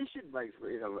meditation. Like,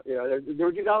 they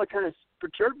were getting all kind of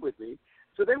perturbed with me.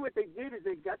 So then what they did is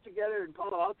they got together in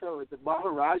Palo Alto at the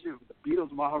Maharaja, the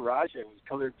Beatles Maharaja was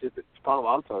coming to the Palo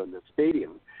Alto in the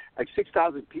stadium, like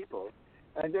 6,000 people.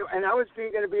 And I was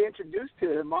going to be introduced to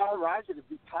the Maharaja to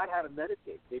be taught how to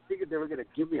meditate. They figured they were going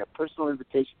to give me a personal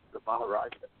invitation to the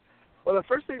Maharaja. Well, the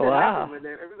first thing that happened when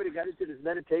everybody got into this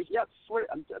meditation, I swear,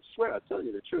 I'm telling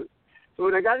you the truth. So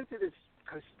when I got into this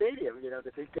stadium,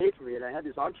 that they paid for me, and I had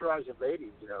this entourage of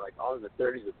ladies, like all in the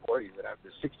 30s and 40s, and I was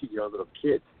this 16-year-old little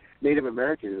kid, Native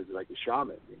American who was like a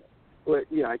shaman, Well,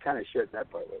 I kind of shared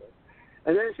that part with them.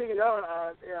 And then so,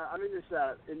 I'm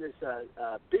in this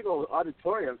big old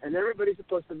auditorium, and everybody's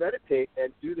supposed to meditate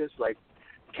and do this like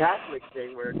Catholic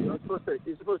thing where you're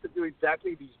supposed to do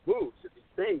exactly these moves and these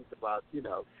things about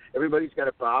everybody's got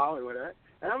to bow and whatever.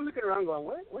 And I'm looking around going,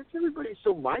 what's everybody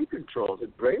so mind controlled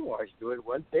and brainwashed doing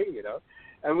one thing,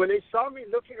 And when they saw me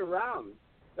looking around,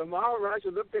 the Maharaja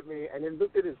looked at me and then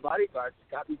looked at his bodyguards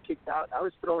and got me kicked out. I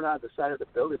was thrown out the side of the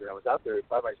building, and I was out there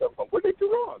by myself going, what did I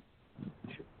do wrong?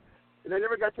 And I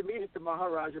never got to meet the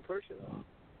Maharaja personally.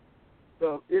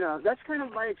 So, that's kind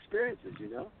of my experiences,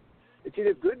 It's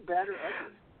either good, bad, or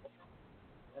ugly.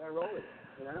 And I roll with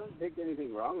it. And I don't think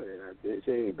anything wrong with it. I didn't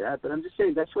say anything bad, but I'm just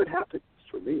saying that's what happens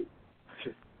for me.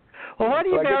 Well, what do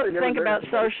you think about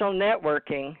social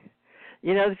networking?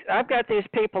 I've got these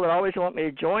people that always want me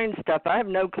to join stuff. I have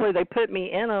no clue. They put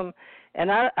me in them,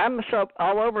 and I'm so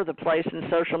all over the place in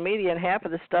social media, and half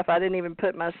of the stuff I didn't even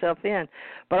put myself in.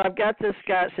 But I've got this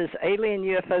guy that says alien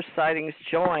UFO sightings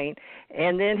join,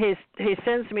 and then he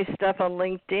sends me stuff on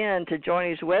LinkedIn to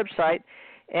join his website,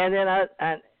 and then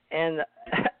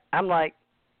I'm like,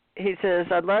 he says,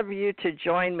 I'd love you to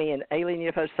join me in Alien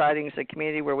UFO Sightings, a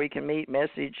community where we can meet,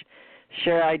 message,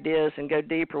 share ideas, and go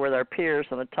deeper with our peers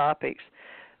on the topics.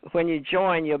 When you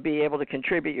join, you'll be able to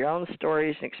contribute your own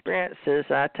stories and experiences.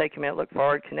 I take a minute, look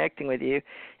forward to connecting with you,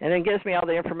 and then gives me all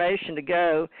the information to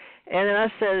go. And then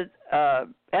I said,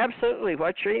 absolutely,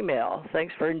 what's your email?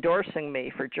 Thanks for endorsing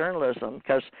me for journalism,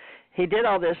 because he did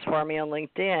all this for me on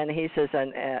LinkedIn. He says,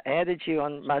 I added you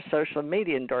on my social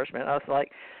media endorsement. I was like,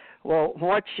 well,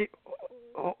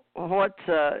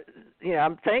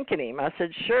 I'm thanking him. I said,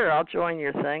 sure, I'll join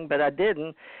your thing, but I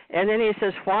didn't. And then he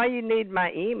says, why you need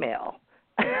my email?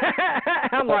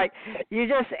 I'm like, you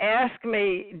just ask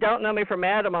me, don't know me from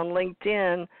Adam on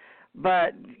LinkedIn,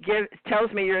 but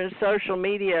tells me you're in social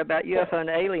media about UFO and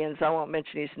aliens. I won't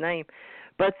mention his name.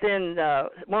 But then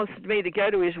wants me to go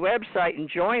to his website and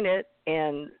join it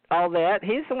and all that.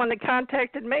 He's the one that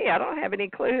contacted me. I don't have any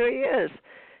clue who he is.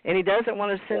 And he doesn't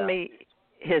want to send me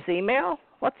his email?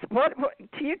 What?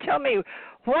 Do you tell me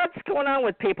what's going on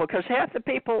with people? Because half the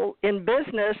people in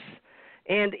business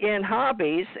and in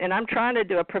hobbies, and I'm trying to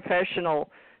do a professional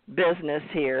business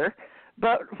here,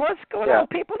 but what's going on?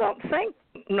 People don't think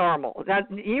normal. Now,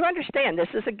 you understand, this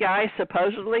is a guy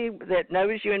supposedly that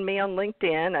knows you and me on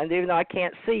LinkedIn, and even though I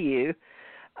can't see you,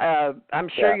 I'm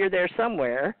sure you're there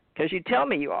somewhere because you tell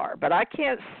me you are, but I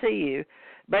can't see you.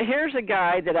 But here's a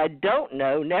guy that I don't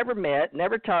know, never met,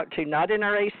 never talked to, not in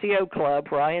our ACO club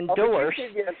where I endorse.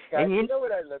 And you know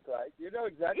what I look like. You know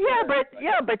exactly.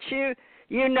 But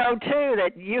you know too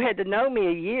that you had to know me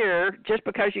a year just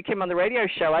because you came on the radio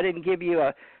show. I didn't give you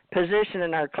a position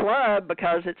in our club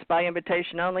because it's by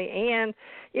invitation only, and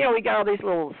we got all these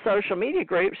little social media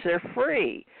groups. They're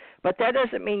free. But that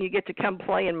doesn't mean you get to come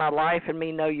play in my life and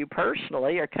me know you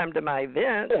personally or come to my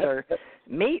events or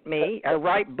meet me or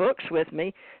write books with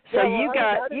me. So and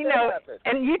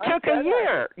you took a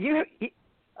year.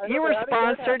 You were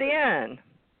sponsored in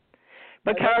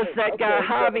because that guy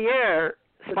Javier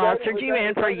sponsored you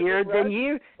in for a year. Then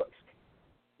you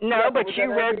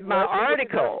read my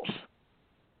articles.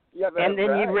 And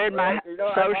then you read my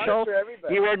social,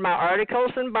 you read my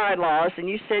articles and bylaws, and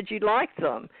you said you liked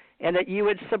them and that you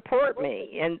would support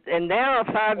me. And now,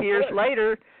 5 years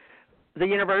later, the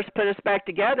universe put us back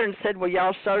together and said, well,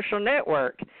 y'all social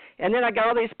network. And then I got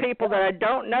all these people that I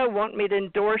don't know want me to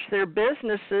endorse their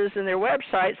businesses and their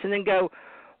websites and then go,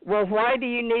 well, why do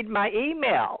you need my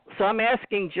email? So I'm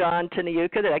asking John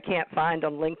Tenayuca that I can't find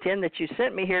on LinkedIn that you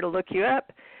sent me here to look you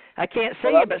up. I can't see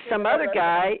you, but some other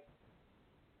guy.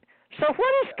 So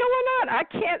what is going on? I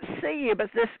can't see you, but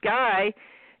this guy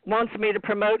wants me to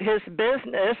promote his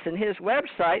business and his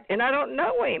website, and I don't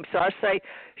know him. So I say,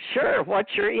 sure, what's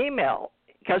your email?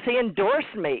 Because he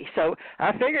endorsed me. So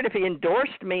I figured if he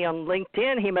endorsed me on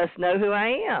LinkedIn, he must know who I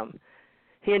am.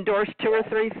 He endorsed 2 or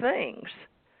 3 things.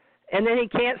 And then he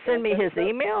can't send me his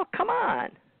email? Come on.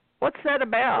 What's that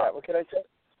about? Yeah, well, can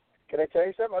I tell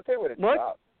you something? I'll tell you what it's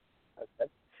about.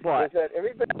 What? Is that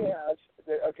everybody has,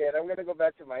 and I'm going to go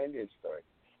back to my Indian story.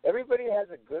 Everybody has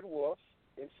a good wolf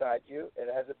inside you, and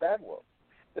it has a bad wolf.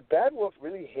 The bad wolf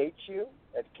really hates you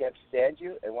and can't stand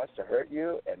you and wants to hurt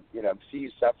you and, see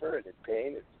you suffer and in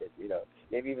pain and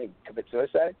maybe even commit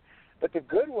suicide. But the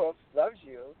good wolf loves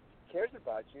you, cares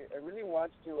about you, and really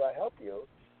wants to help you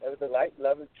with the light,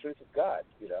 love, and truth of God,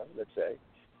 let's say.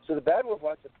 So the bad wolf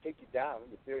wants to take you down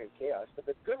in the theory of chaos, but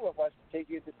the good wolf wants to take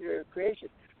you to the theory of creation.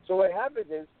 So what happens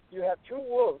is you have 2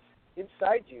 wolves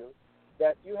inside you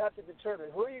that you have to determine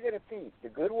who are you going to feed, the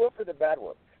good wolf or the bad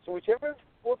wolf. So whichever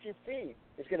wolf you feed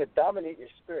is going to dominate your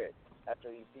spirit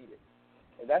after you feed it.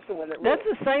 And that's the one that That's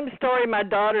rules. the same story my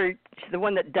daughter, the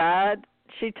one that died,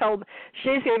 she's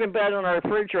even put on our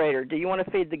refrigerator. Do you want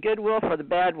to feed the good wolf or the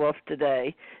bad wolf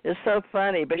today? It's so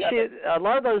funny. But a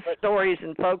lot of those stories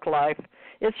in folk life,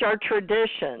 it's our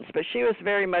traditions. But she was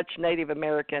very much Native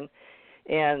American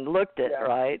and looked at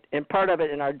right, and part of it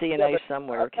in our DNA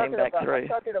somewhere came back through.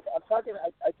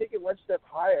 I take it one step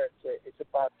higher. It's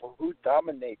about who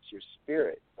dominates your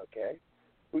spirit, okay?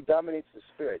 Who dominates the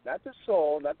spirit, not the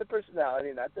soul, not the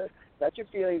personality, not your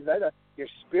feelings, your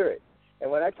spirit. And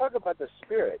when I talk about the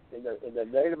spirit in the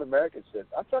Native American sense,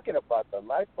 I'm talking about the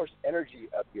life force energy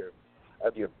of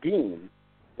your being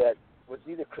that was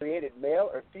either created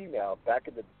male or female back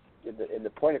in the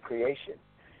point of creation.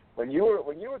 When you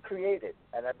were created,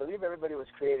 and I believe everybody was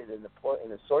created in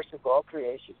the source of all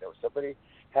creation. There was somebody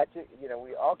had to,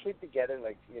 we all came together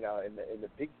like, in the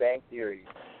Big Bang Theory,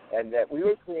 and that we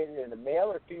were created in the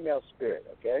male or female spirit.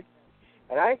 Okay,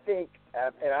 and I think,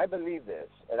 and I believe this,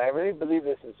 and I really believe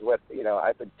this is what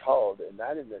I've been told, and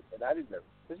not in the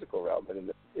physical realm, but in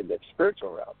the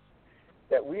spiritual realm,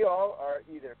 that we all are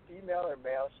either female or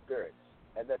male spirits,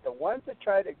 and that the ones that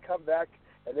try to come back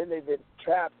and then they've been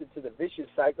trapped into the vicious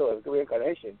cycle of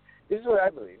reincarnation. This is what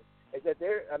I believe, is that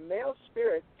they're a male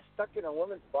spirit stuck in a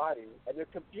woman's body, and they're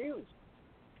confused,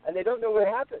 and they don't know what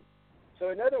happened. So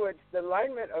in other words, the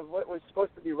alignment of what was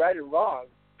supposed to be right and wrong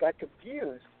got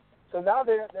confused. So now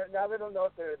they don't know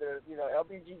if they're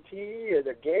LBGT or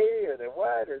they're gay or they're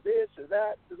what or this or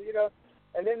that,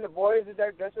 and then the boys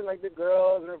are dressing like the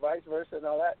girls or vice versa and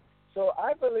all that. So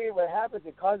I believe what happens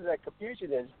that causes that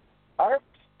confusion is our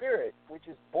spirit, which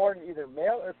is born either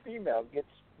male or female,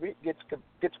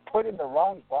 gets put in the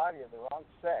wrong body or the wrong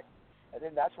sex, and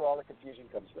then that's where all the confusion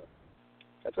comes from.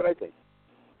 That's what I think.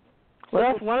 Well,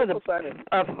 that's one of the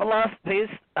philosophies.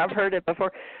 I've heard it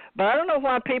before. But I don't know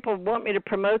why people want me to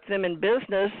promote them in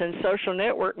business and social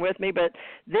network with me, but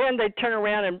then they turn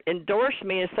around and endorse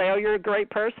me and say, oh, you're a great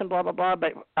person, blah, blah, blah.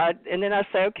 And then I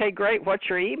say, okay, great, what's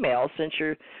your email since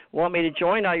you want me to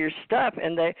join all your stuff?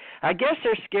 And I guess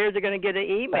they're scared they're going to get an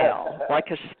email, like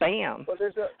a spam. Well,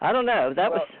 I don't know.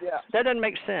 That doesn't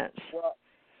make sense.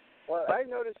 Well, I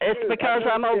noticed it's because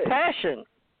I'm old-fashioned.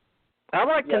 I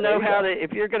like to know how to,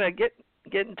 if you're going to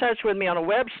get in touch with me on a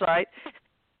website,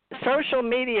 social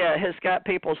media has got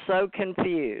people so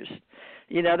confused.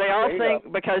 They all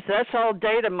think because that's all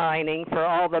data mining for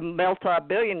all the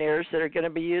multi-billionaires that are going to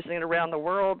be using it around the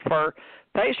world for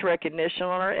face recognition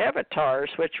on our avatars,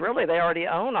 which really they already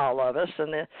own all of us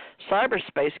in the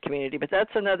cyberspace community. But that's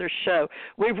another show.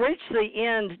 We've reached the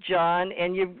end, John,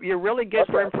 and you're really good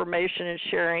for information and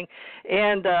sharing.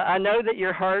 And I know that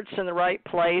your heart's in the right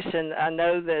place, and I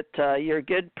know that you're a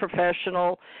good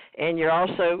professional, and you're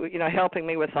also, helping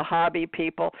me with the hobby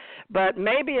people. But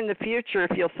maybe in the future,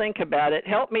 if you'll think about it,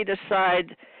 help me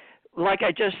decide. Like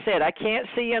I just said, I can't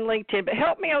see you on LinkedIn, but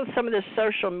help me on some of this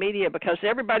social media because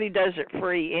everybody does it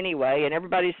free anyway, and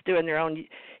everybody's doing their own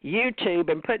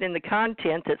YouTube and putting in the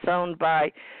content that's owned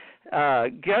by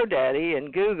GoDaddy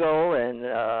and Google and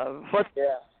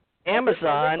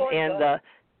Amazon and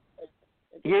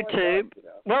YouTube.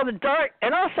 Well,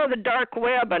 also the dark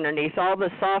web underneath all the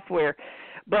software.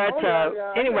 But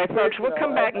anyway, folks, we'll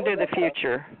come back and do the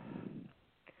future.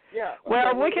 Yeah.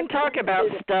 Well, we can talk about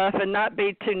stuff and not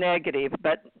be too negative,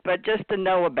 but just to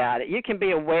know about it. You can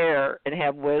be aware and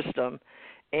have wisdom.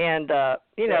 And a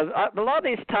lot of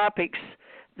these topics,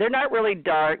 they're not really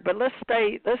dark, but let's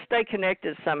stay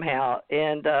connected somehow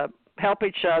and help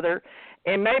each other.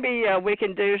 And maybe we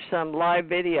can do some live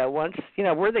video once.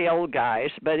 We're the old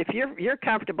guys, but if you're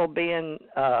comfortable being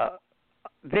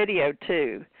video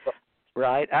too,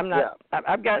 right? I'm not. Yeah.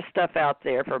 I've got stuff out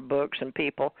there for books and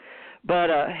people.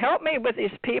 But help me with these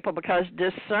people because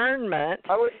discernment.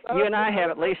 You and I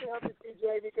have at least. Help you,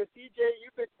 TJ, because TJ,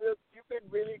 you've been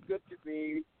really good to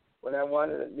me when I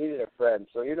needed a friend.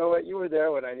 So you know what? You were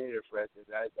there when I needed a friend,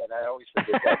 and I always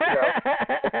forget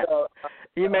that. So,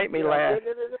 you make me laugh.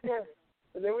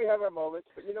 And then we have our moments.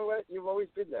 But you know what? You've always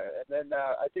been there. And then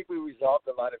I think we resolved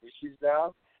a lot of issues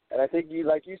now. And I think you,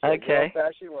 like you said, you're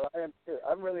old-fashioned. Well, I am too.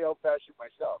 I'm really old-fashioned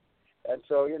myself. And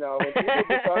so when people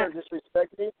dishonor and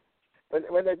disrespect me.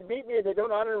 When they meet me and they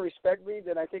don't honor and respect me,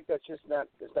 then I think that's not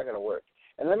going to work.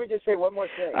 And let me just say one more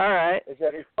thing. All right. Is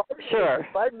that in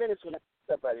 5 minutes when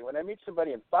I meet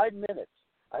somebody in 5 minutes,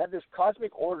 I have this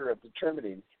cosmic order of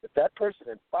determining if that person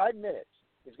in 5 minutes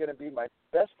is going to be my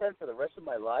best friend for the rest of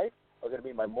my life or going to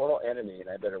be my mortal enemy, and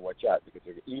I better watch out because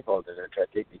they're evil. They're going to try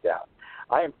to take me down.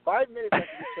 I am 5 minutes I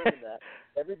can determine that.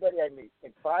 Everybody I meet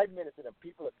in 5 minutes, and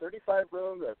people at 35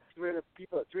 rooms, or 300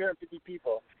 people, or 350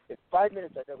 people, in 5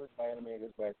 minutes I know who's my enemy and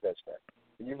who's my best friend.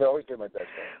 And you've always been my best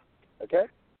friend. Okay?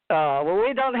 Well,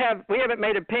 we haven't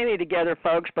made a penny together,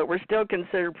 folks, but we're still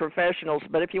considered professionals.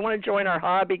 But if you want to join our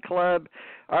hobby club,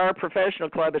 our professional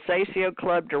club, it's ACO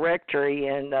Club Directory,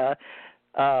 and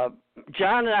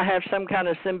John and I have some kind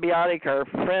of symbiotic or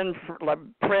friend,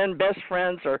 best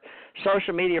friends, or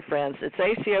social media friends. It's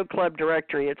ACO Club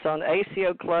Directory. It's on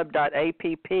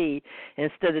acoclub.app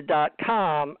instead of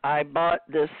 .com. I bought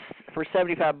this for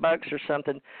 $75 or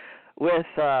something with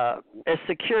a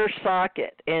secure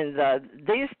socket. And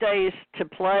these days, to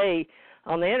play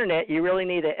on the internet, you really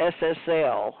need a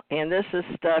SSL. And this is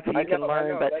stuff you can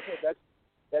learn. But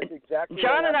that's exactly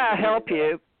John and I help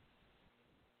you.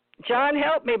 John,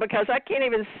 help me because I can't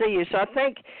even see you. So I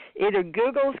think either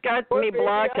Google's got me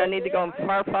blocked. I need to go on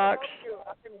Firefox.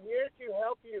 I'm here to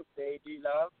help you, baby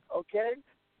love. Okay.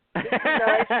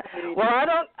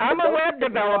 Well, I'm a web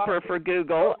developer for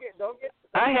Google.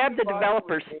 I have the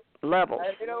developer's levels.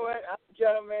 And you know what? I'm a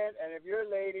gentleman, and if you're a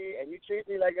lady and you treat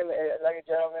me like a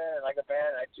gentleman and like a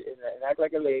man and act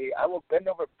like a lady, I will bend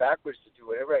over backwards to do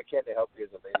whatever I can to help you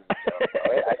as a lady.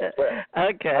 I swear.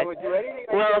 Okay. I would do anything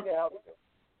I can to help you.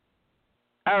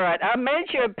 All right. I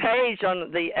made you a page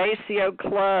on the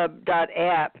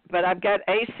acoclub.app, but I've got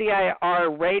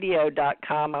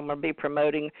acirradio.com I'm going to be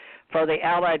promoting for the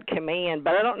Allied Command,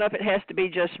 but I don't know if it has to be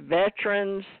just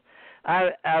veterans.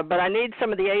 But I need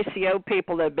some of the ACO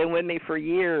people that have been with me for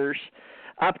years.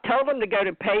 I've told them to go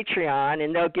to Patreon,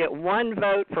 and they'll get one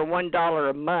vote for $1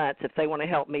 a month if they want to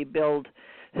help me build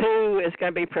who is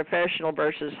going to be professional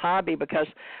versus hobby, because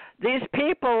these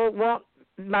people want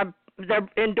they're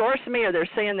endorsing me, or they're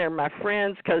saying they're my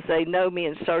friends because they know me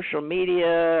in social media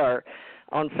or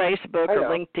on Facebook or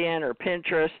LinkedIn or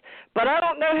Pinterest, but I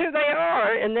don't know who they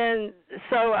are. And then,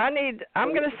 so I'm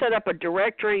going to set up a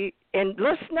directory, and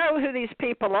let's know who these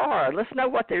people are. Let's know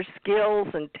what their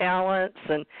skills and talents,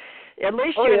 and at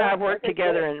least you and I have worked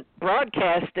together in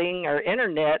broadcasting or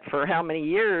internet for how many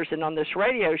years, and on this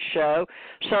radio show.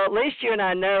 So at least you and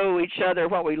I know each other,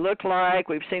 what we look like.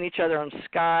 We've seen each other on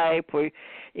Skype.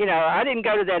 I didn't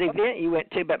go to that event you went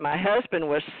to, but my husband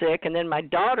was sick, and then my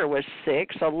daughter was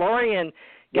sick. So Lorian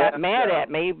got mad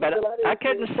at me, but I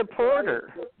couldn't support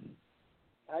her.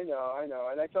 I know,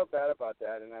 and I felt bad about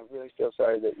that, and I'm really still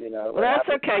sorry that, Well, that's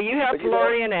okay. You helped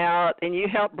Lorian out, and you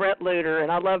helped Brett Luter,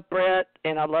 and I love Brett,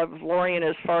 and I love Lorian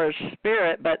as far as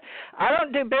spirit, but I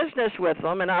don't do business with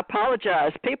them, and I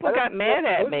apologize. People got mad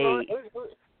at me.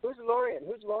 Who's Lorian?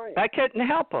 Who's Lorian? I couldn't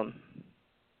help them.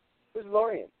 Who's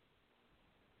Lorian?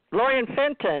 Lorian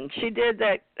Fenton. She did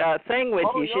that thing with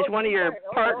you. She's one of your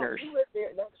partners.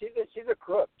 No, she's a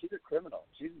crook. She's a criminal.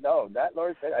 That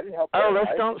Lorian Fenton. I didn't help her. Oh,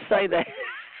 let's don't say that.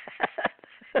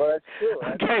 Well, that's true.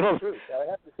 That's okay, the truth. I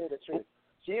have to say the truth.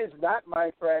 She is not my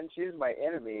friend. She is my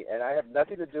enemy, and I have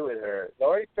nothing to do with her.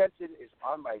 Lori Fenton is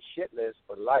on my shit list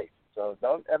for life, so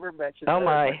don't ever mention her as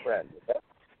my friend.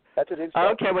 That's an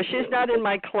insult. Okay, well, she's not in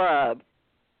my club.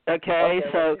 Okay,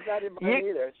 so well, she's not in mine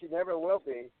either. She never will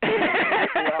be.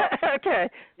 Okay.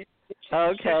 She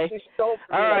All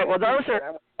right. Well, those are. I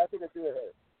have nothing to do with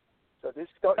her. So this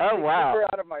keep wow. her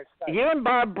out of my sight. You and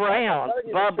Bob Brown.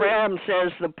 Bob Brown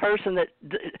says the person that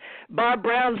Bob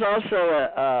Brown's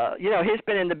also he's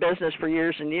been in the business for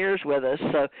years and years with us.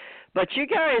 So, but you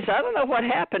guys, I don't know what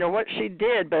happened or what she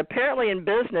did, but apparently in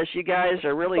business you guys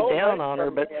are really down on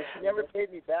her. But she never paid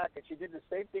me back, and she did the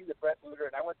same thing to Brett Luter,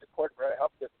 and I went to court for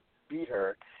help to beat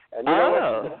her. And you know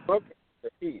what? She's a crook.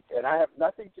 Defeat, and I have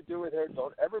nothing to do with her.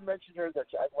 Don't ever mention her that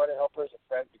I want to help her as a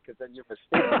friend, because then you're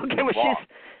mistaken. Okay, well,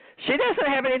 she doesn't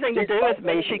have anything to do with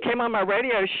me. She came on my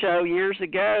radio show years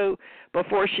ago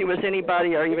before she was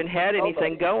anybody or even had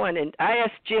anything going, and I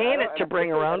asked Janet to bring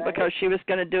her on because she was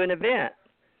going to do an event.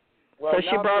 Well, so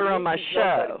she brought her on my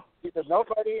show. She's a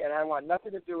nobody, and I want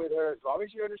nothing to do with her. As long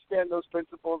as you understand those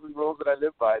principles and rules that I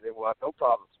live by, then we'll have no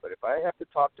problems. But if I have to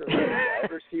talk to her, if I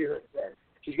ever see her again,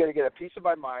 she's going to get a piece of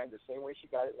my mind the same way she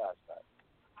got it last time.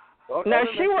 No,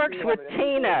 she works with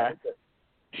Tina.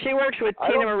 She works with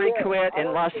Tina Marie Quit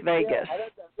in Las Vegas.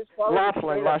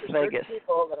 Laughlin, Las Vegas.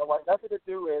 People that I want nothing to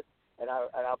do with, and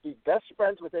I'll be best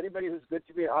friends with anybody who's good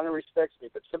to me and honor respects me.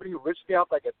 But somebody who rips me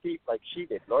out like a thief, like she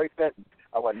did, Lori Fenton,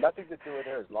 I want nothing to do with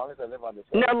her as long as I live on this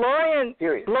earth. No, Lorian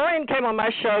came on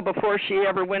my show before she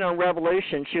ever went on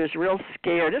Revolution. She was real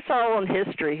scared. It's all in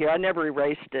history here. I never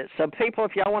erased it. So people,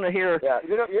 if y'all want to hear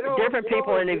different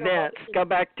people in events, go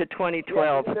back to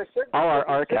 2012, all our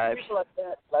archives. People like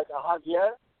that, like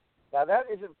Javier. Now that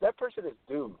person is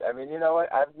doomed. I mean, you know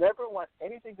what? I've never want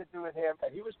anything to do with him,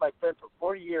 and he was my friend for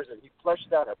 40 years, and he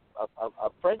fleshed out a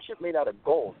friendship made out of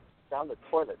gold. down the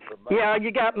toilet for money. Yeah,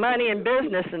 you got money and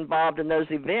business involved in those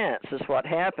events is what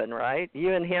happened, right?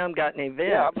 You and him got an event.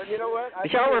 Yeah, but you know what?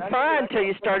 Y'all were fine until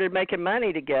you started making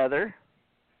money together.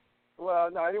 Well,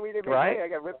 no, we didn't make right? money. I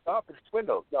got ripped off and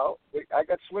swindled. No, I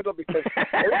got swindled because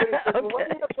everybody said, well,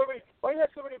 why do you have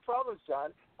so many problems,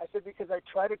 John? I said, because I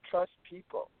try to trust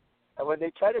people. And when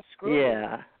they try to screw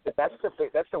me,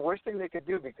 that's the worst thing they could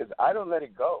do because I don't let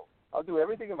it go. I'll do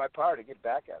everything in my power to get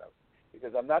back at them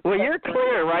because I'm not. Well, you're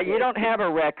clear, right? You don't have a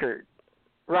record,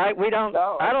 right? We don't.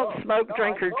 No, I don't smoke,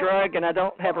 drink, or drug, and I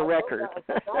don't have a record.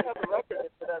 I don't have a record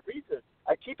for that reason.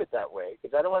 I keep it that way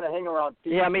because I don't want to hang around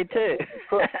people. Yeah, me too.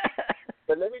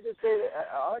 But let me just say that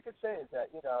all I can say is that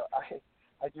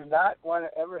I do not want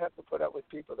to ever have to put up with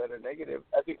people that are negative.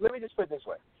 Let me just put it this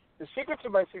way: the secret to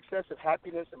my success of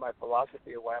happiness and my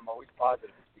philosophy of why I'm always positive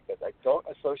is because I don't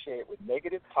associate with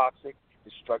negative, toxic,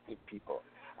 destructive people.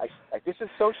 I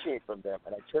disassociate from them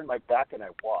and I turn my back and I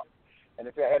walk. And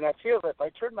I feel that if I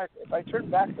turn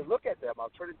back to look at them,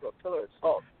 I'll turn into a pillar of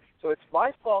salt. So it's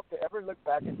my fault to ever look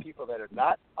back at people that are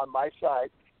not on my side,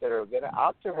 that are going to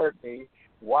out to hurt me.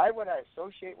 Why would I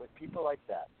associate with people like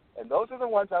that? And those are the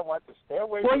ones I want to stay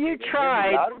away from. Well, you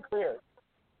tried. Loud and clear.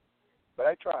 But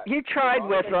I tried. You tried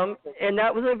with them, and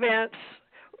that was events.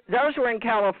 Those were in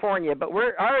California, but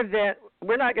our event,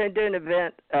 we're not going to do an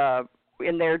event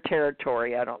in their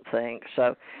territory, I don't think.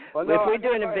 So if we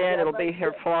do an event, it'll be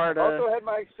here, Florida. I've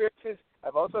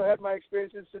also had my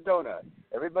experience in Sedona.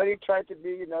 Everybody tried to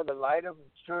be, the light of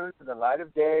truth and the light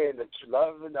of day and the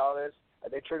love and all this,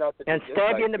 and they turned out to be and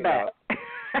stab you in the back.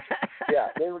 Yeah,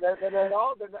 there's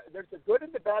the good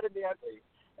and the bad and the ugly.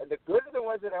 And the good are the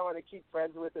ones that I want to keep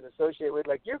friends with and associate with,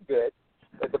 like you're good.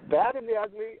 But the bad and the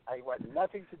ugly, I want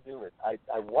nothing to do with.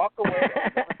 I walk away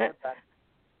and never come back.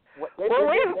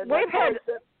 We've had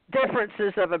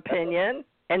differences of opinion,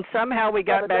 and somehow we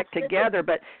got back together.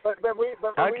 But we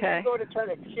didn't go to try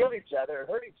to kill each other, or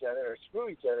hurt each other, or screw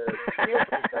each other, or steal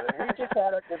from each other. We just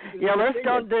had let's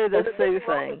don't do the Sue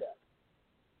thing.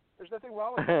 There's nothing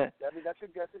wrong with it. I mean,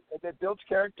 that builds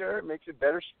character, it makes a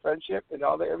better friendship, and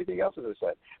everything else on the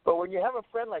side. But when you have a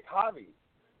friend like Javi,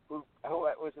 who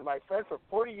was my friend for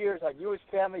 40 years, I knew his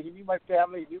family, he knew my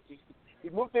family, he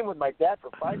moved in with my dad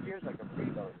for 5 years like a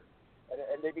freeloader.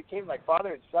 And they became like father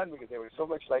and son because they were so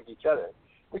much like each other,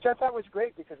 which I thought was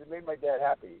great because it made my dad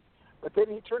happy. But then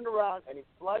he turned around and he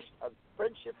flushed a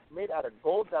friendship made out of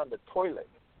gold down the toilet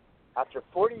after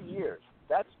 40 years.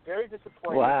 That's very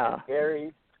disappointing. Wow. And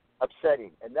very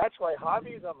upsetting. And that's why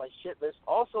Javi is on my shit list,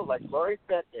 also like Lori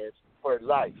Fett is, for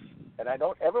life. And I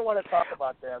don't ever want to talk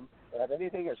about them or have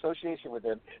anything association with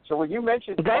them. So when you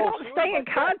mentioned... They don't stay in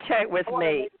contact with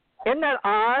me. Isn't that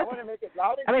odd? I want to make it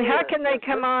loud and I mean, clear. how can they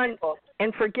come on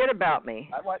and forget about me?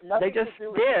 I want nothing they just to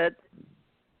do with did.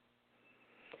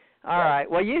 All right.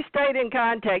 Well, you stayed in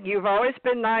contact. You've always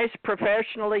been nice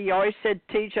professionally. You always said,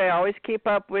 TJ, I always keep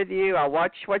up with you. I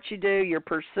watch what you do. You're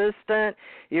persistent.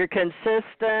 You're consistent.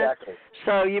 Exactly.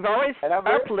 So you've always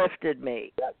uplifted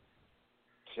me. Yeah.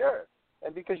 Sure.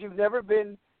 And because you've never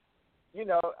been,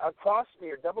 across me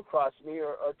or double-cross me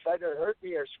or tried to hurt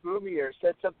me or screw me or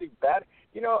said something bad.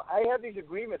 I have these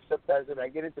agreements sometimes when I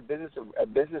get into business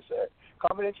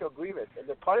confidential agreements. And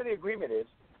the part of the agreement is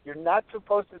you're not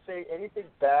supposed to say anything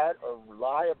bad or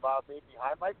lie about me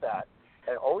behind my back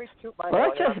and always toot my horn.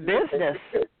 Well, that's just business.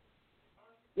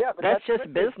 Yeah, but that's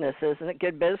just business, isn't it?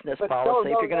 Good business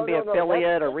policy. If you're going to be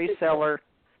affiliate or reseller,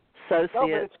 associate. No,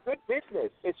 but it's good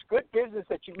business. It's good business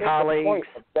that you make colleagues.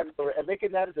 a point of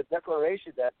making that as a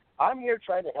declaration that I'm here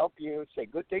trying to help you, say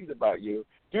good things about you.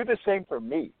 Do the same for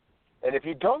me. And if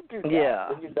you don't do that,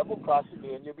 then you're double-crossing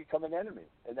me and you become an enemy.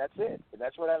 And that's it. And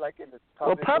that's what I like in this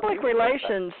conversation. Well, public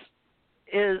relations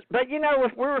is, but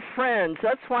if we're friends,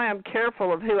 that's why I'm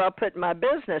careful of who I put in my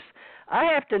business. I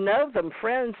have to know them,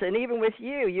 friends, and even with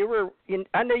you,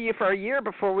 I knew you for a year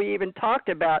before we even talked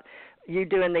about you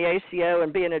doing the ACO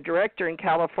and being a director in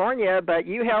California, but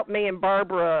you helped me and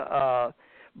Barbara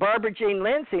Jean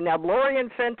Lindsay. Now, Lori and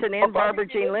Fenton and Barbara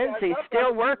Jean Lindsay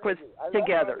still work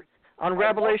together on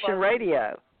Revolution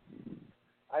Radio.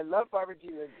 I love Barbara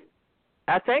Jean Lindsay.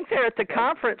 I think they're at the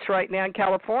conference right now in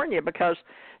California because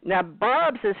now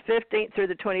Bob's is 15th through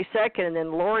the 22nd, and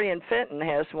then Lori and Fenton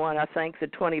has one, I think, the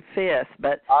 25th.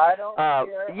 But I don't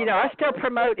care. I still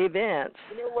promote events.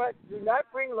 You know what? Do not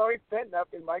bring Lori Fenton up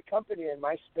in my company and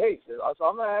my space. That's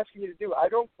all I'm not asking you to do. I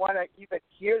don't want to even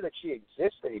hear that she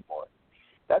exists anymore.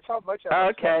 That's how much I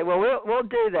Okay, well, we'll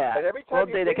do that. We'll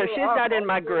do that because she's not in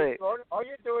my group.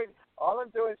 All I'm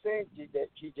doing is saying,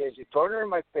 TJ, is you throwing her in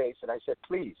my face, and I said,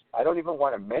 please, I don't even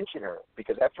want to mention her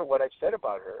because after what I've said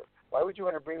about her, why would you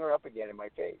want to bring her up again in my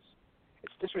face?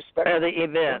 It's disrespectful. The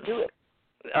events. Don't do it.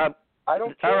 I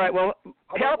don't care. All right. Well,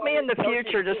 help me in the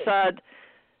future decide.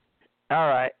 All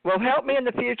right. Well, help me in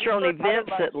the future on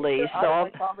events at least. So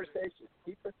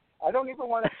I don't even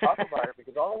want to talk about it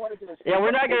because all I want to do is. Yeah,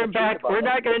 we're not going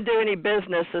to do any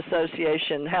business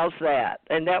association. How's that?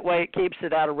 And that way it keeps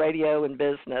it out of radio and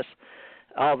business,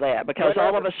 all that, because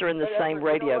all of us are in the same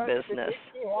radio business.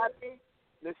 If they makes me happy,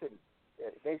 listen.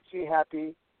 If it makes me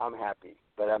happy, I'm happy.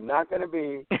 But I'm not going to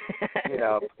be, putting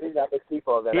up with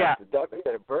people that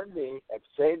have burned me and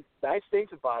say nice things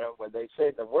about them when they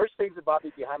say the worst things about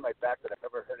me behind my back that I've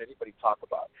ever heard anybody talk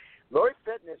about. Lori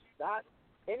Fenton is not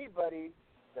anybody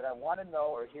that I want to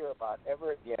know or hear about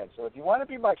ever again. So if you want to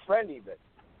be my friend even,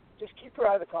 just keep her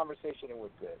out of the conversation and we're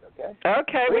good, okay?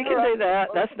 Okay, we can do that.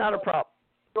 That's not a problem.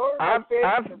 I'm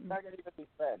not going to even be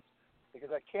friends because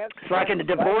I can't. It's like a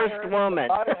divorced woman.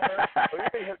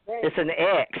 It's an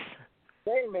ex.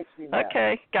 Name makes me mad.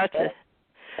 Okay, gotcha.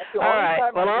 All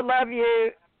right. Well, I love you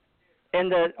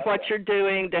and what you're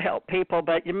doing to help people,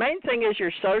 but your main thing is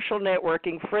your social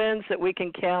networking, friends that we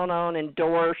can count on,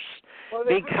 endorse,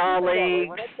 be colleagues.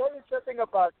 When I tell you something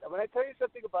about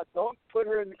don't put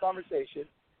her in the conversation,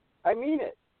 I mean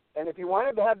it. And if you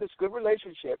want to have this good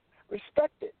relationship,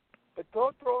 respect it. But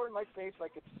don't throw her in my face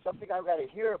like it's something I've got to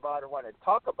hear about or want to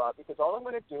talk about, because all I'm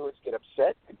going to do is get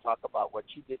upset and talk about what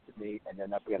she did to me, and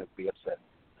then I'm going to be upset.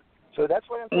 So that's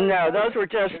what I'm saying. No, those were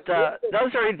just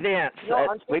those are events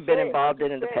that we've been involved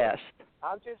in the past.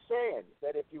 I'm just saying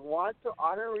that if you want to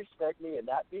honor and respect me and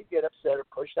not get upset or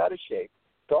pushed out of shape,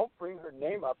 don't bring her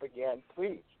name up again,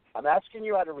 please. I'm asking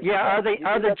you out of respect. Yeah,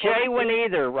 are the J one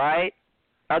either, right?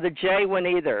 Are the J one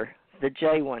either? The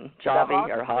J one, Javi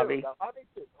or Javi?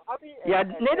 Yeah,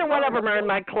 neither one of them are in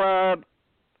my club.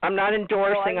 I'm not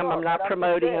endorsing them. I'm not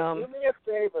promoting them. Do me a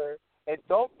favor and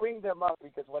don't bring them up,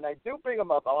 because when I do bring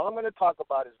them up, all I'm going to talk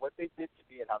about is what they did to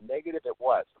me and how negative it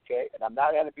was, okay? And I'm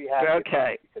not going to be happy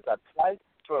about it because I'm trying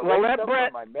to erase them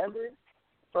from my memory,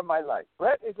 from my life.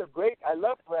 Brett is I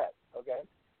love Brett, okay?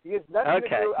 He has nothing to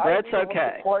do. Brett's I went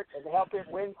to court and help him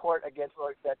win court against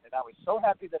Lori Fenton, and I was so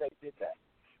happy that I did that.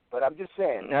 But I'm just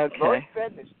saying, Lori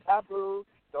Fenton is taboo.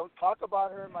 Don't talk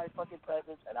about her in my fucking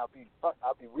presence, and I'll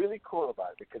be really cool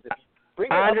about it, because if you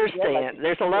bring it I up understand. again,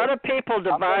 There's a lot of people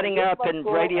dividing up in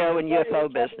radio and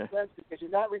UFO business. Because you're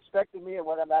not respecting me and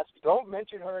what I'm asking. Don't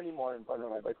mention her anymore in front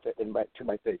of to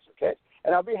my face, okay?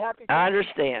 And I'll be happy. I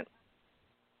understand.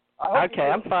 Okay,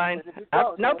 I'm fine.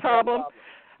 No problem.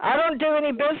 I don't do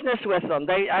any business with them.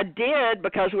 I did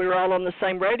because we were all on the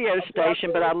same radio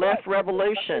station, but I left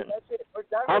Revolution.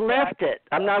 I left it.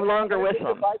 I'm no longer with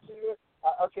them.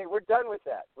 Okay, we're done with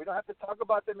that. We don't have to talk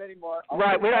about them anymore.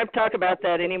 Right, we don't have to talk about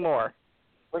that anymore.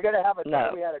 We're going to have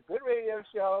we had a good radio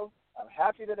show. I'm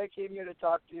happy that I came here to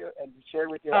talk to you and share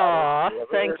with you. Aw,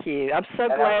 thank you. I'm so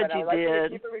glad you did. You to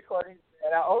keep it recording,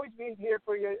 and I'll always be here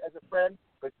for you as a friend,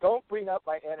 but don't bring up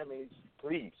my enemies,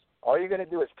 please. All you're going to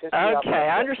do is piss me off. Okay,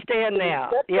 I understand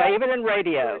now. Yeah, even in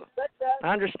radio.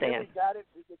 I understand. We got it.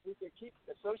 We can keep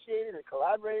associated and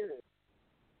collaborating.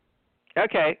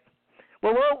 Okay.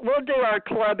 Well, we'll do our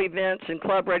club events and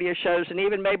club radio shows, and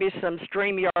even maybe some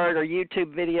StreamYard or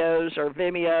YouTube videos or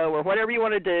Vimeo or whatever you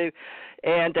want to do,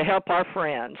 and to help our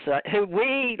friends who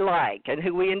we like and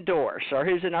who we endorse or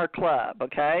who's in our club,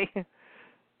 okay?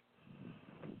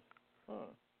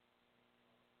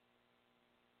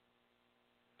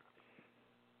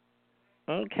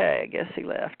 Okay, I guess he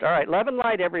left. All right, love and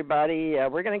light, everybody.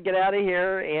 We're going to get out of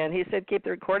here, and he said keep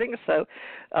the recording. So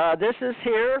this is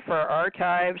here for our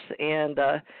archives, and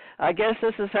I guess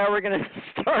this is how we're going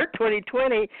to start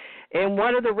 2020. And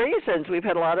one of the reasons we've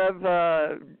had a lot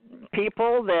of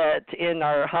people that in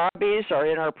our hobbies or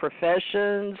in our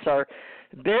professions or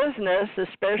business,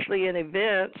 especially in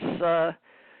events,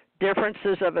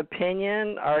 differences of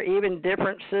opinion or even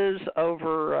differences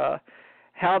over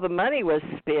how the money was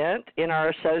spent in our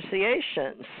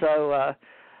association. So,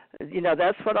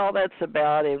 that's what all that's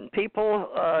about. And people,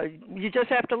 you just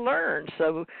have to learn.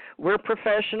 So we're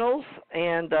professionals,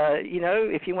 and,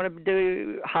 if you want to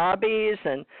do hobbies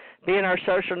and be in our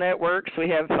social networks, we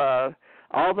have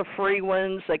all the free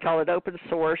ones. They call it open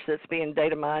source. That's being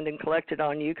data mined and collected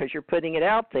on you because you're putting it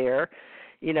out there,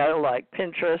 like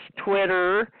Pinterest,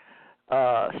 Twitter,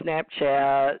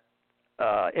 Snapchat,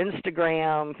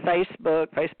 Instagram,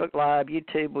 Facebook Live,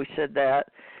 YouTube, we said that,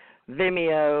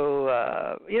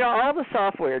 Vimeo, all the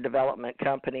software development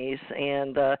companies,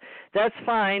 and that's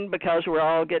fine because we're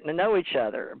all getting to know each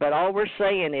other. But all we're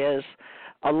saying is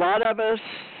a lot of us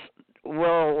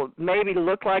will maybe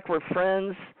look like we're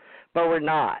friends, but we're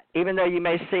not. Even though you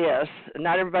may see us,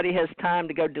 not everybody has time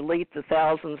to go delete the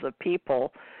thousands of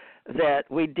people that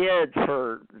we did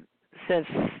since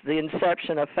the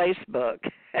inception of Facebook.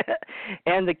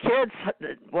 And the kids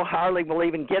hardly will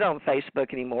even get on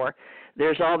Facebook anymore.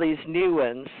 There's all these new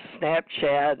ones,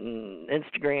 Snapchat and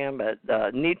Instagram,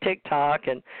 but new TikTok,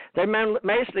 and they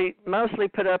mostly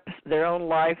put up their own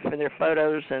life and their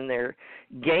photos and their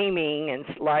gaming and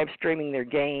live streaming their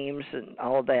games and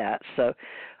all that. So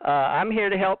I'm here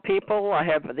to help people. I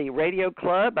have the radio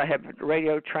club. I have a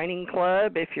radio training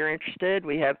club if you're interested.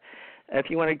 If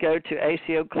you want to go to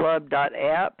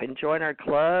acoclub.app and join our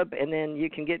club, and then you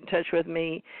can get in touch with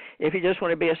me if you just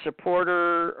want to be a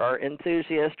supporter or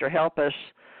enthusiast or help us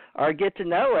or get to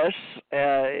know us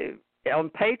on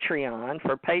Patreon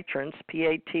for patrons,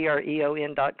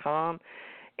 patreon.com.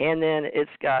 And then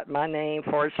it's got my name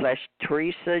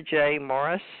 /Teresa J.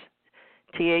 Morris,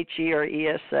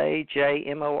 THERESA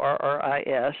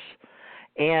JMORRIS.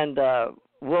 And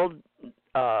we'll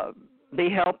be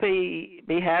happy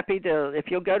to, if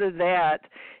you'll go to that,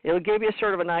 it'll give you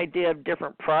sort of an idea of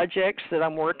different projects that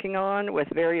I'm working on with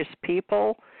various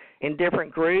people in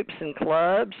different groups and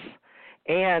clubs.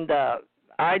 And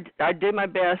I do my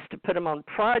best to put them on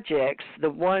projects, the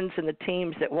ones and the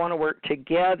teams that want to work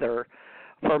together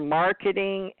for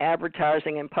marketing,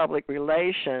 advertising, and public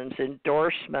relations,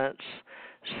 endorsements,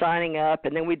 signing up,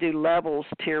 and then we do levels,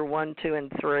 tier 1, 2,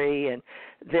 and 3, and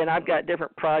then I've got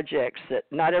different projects that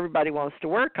not everybody wants to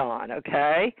work on,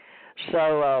 okay?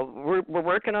 So we're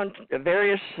working on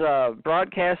various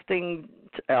broadcasting,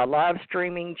 live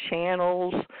streaming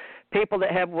channels, people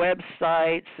that have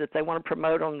websites that they want to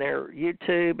promote on their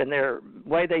YouTube and their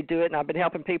way they do it, and I've been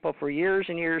helping people for years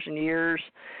and years and years,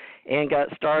 and got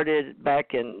started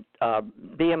back in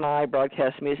BMI,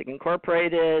 Broadcast Music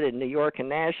Incorporated, in New York and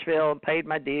Nashville, and paid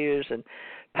my dues and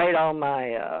paid all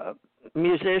my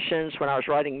musicians when I was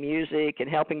writing music and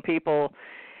helping people.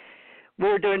 We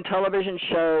were doing television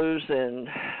shows and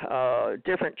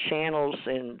different channels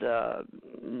and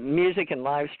music and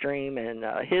live stream and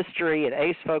history and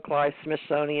Ace Folk Life,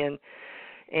 Smithsonian,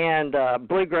 and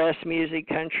bluegrass music,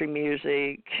 country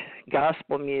music,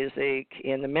 gospel music,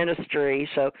 in the ministry.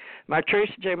 So my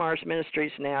Teresa J. Morris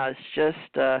Ministries now is just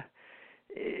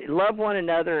love one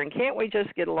another, and can't we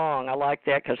just get along? I like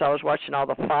that because I was watching all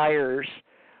the fires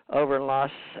over in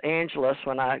Los Angeles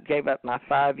when I gave up my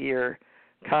 5-year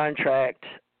contract,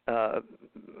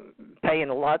 paying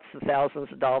lots of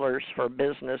thousands of dollars for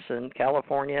business in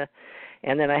California.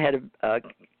 And then I had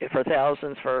for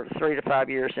thousands for 3 to 5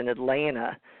 years in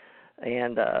Atlanta.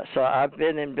 And so I've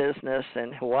been in business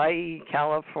in Hawaii,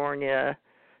 California.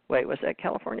 Wait, was that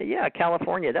California? Yeah,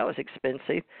 California. That was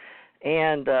expensive.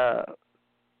 And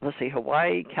let's see,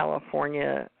 Hawaii,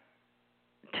 California,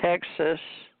 Texas,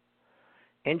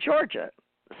 and Georgia.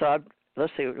 So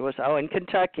let's see, it was, in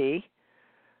Kentucky.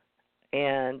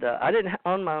 And I didn't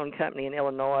own my own company in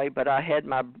Illinois, but I had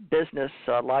my business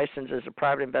license as a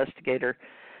private investigator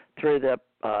through the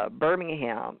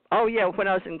Birmingham. Oh, yeah, when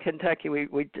I was in Kentucky,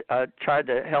 we tried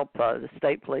to help the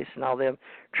state police and all them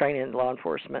training law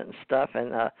enforcement and stuff,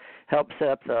 and help set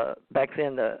up back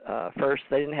then first,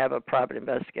 they didn't have a private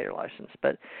investigator license.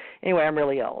 But anyway, I'm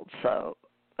really old, so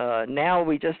now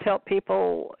we just help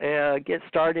people get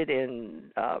started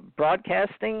in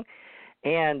broadcasting.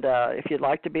 And if you'd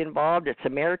like to be involved, it's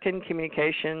American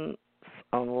Communications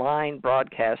Online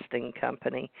Broadcasting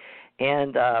Company.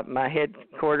 And my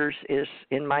headquarters is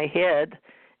in my head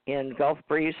in Gulf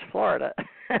Breeze, Florida.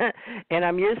 And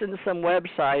I'm using some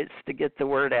websites to get the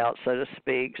word out, so to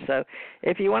speak. So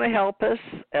if you want to help us,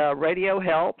 radio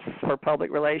helps for public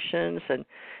relations and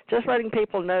just letting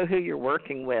people know who you're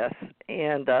working with.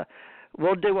 And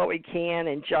we'll do what we can,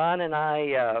 and John and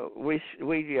I, we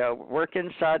work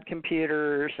inside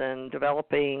computers and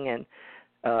developing and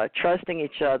trusting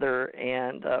each other,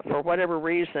 and for whatever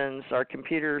reasons, our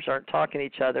computers aren't talking to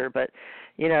each other, but,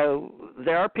 you know,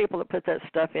 there are people that put that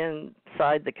stuff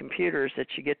inside the computers that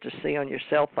you get to see on your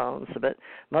cell phones, but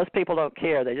most people don't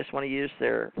care. They just want to use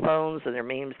their phones and their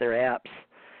memes, their apps,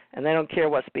 and they don't care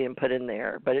what's being put in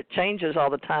there, but it changes all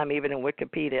the time, even in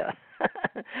Wikipedia.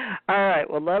 All right,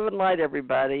 well, love and light,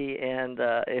 everybody, and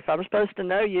if I'm supposed to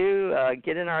know you,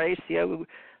 get in our ACO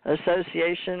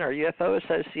Association or UFO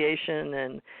Association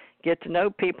and get to know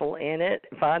people in it.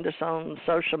 Find us on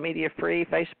social media free,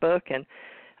 Facebook, and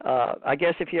I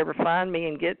guess if you ever find me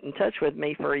and get in touch with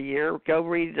me for a year, go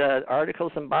read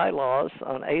articles and bylaws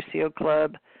on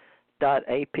acoclub.app.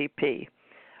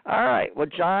 All right, well,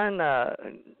 John,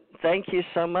 thank you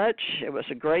so much. It was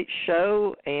a great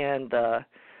show, and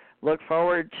look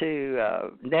forward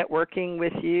to networking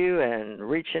with you and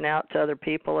reaching out to other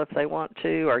people if they want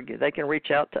to, or they can reach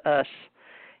out to us.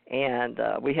 And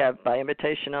we have by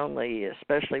invitation only,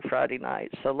 especially Friday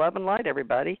nights. So love and light,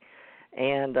 everybody.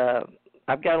 And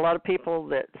I've got a lot of people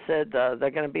that said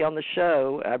they're going to be on the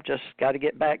show. I've just got to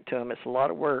get back to them. It's a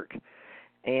lot of work.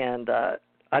 And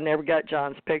I never got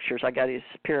John's pictures. I got his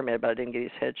pyramid, but I didn't get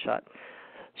his headshot.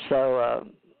 So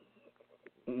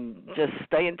just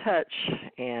stay in touch,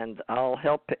 and I'll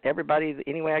help everybody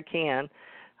any way I can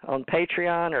on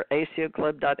Patreon or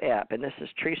ACOclub.app. And this is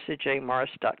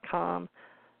TeresaJMorris.com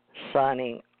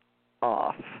signing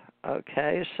off.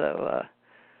 Okay, so,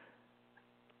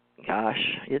 gosh,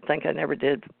 you'd think I never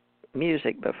did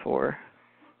music before.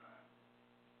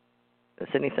 Is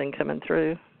anything coming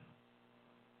through?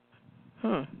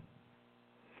 All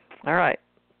right.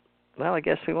 Well, I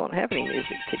guess we won't have any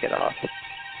music to get off.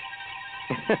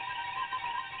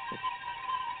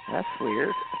 That's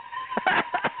weird.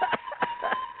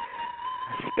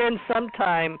 Spend some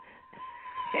time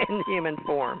in human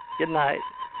form. Good night.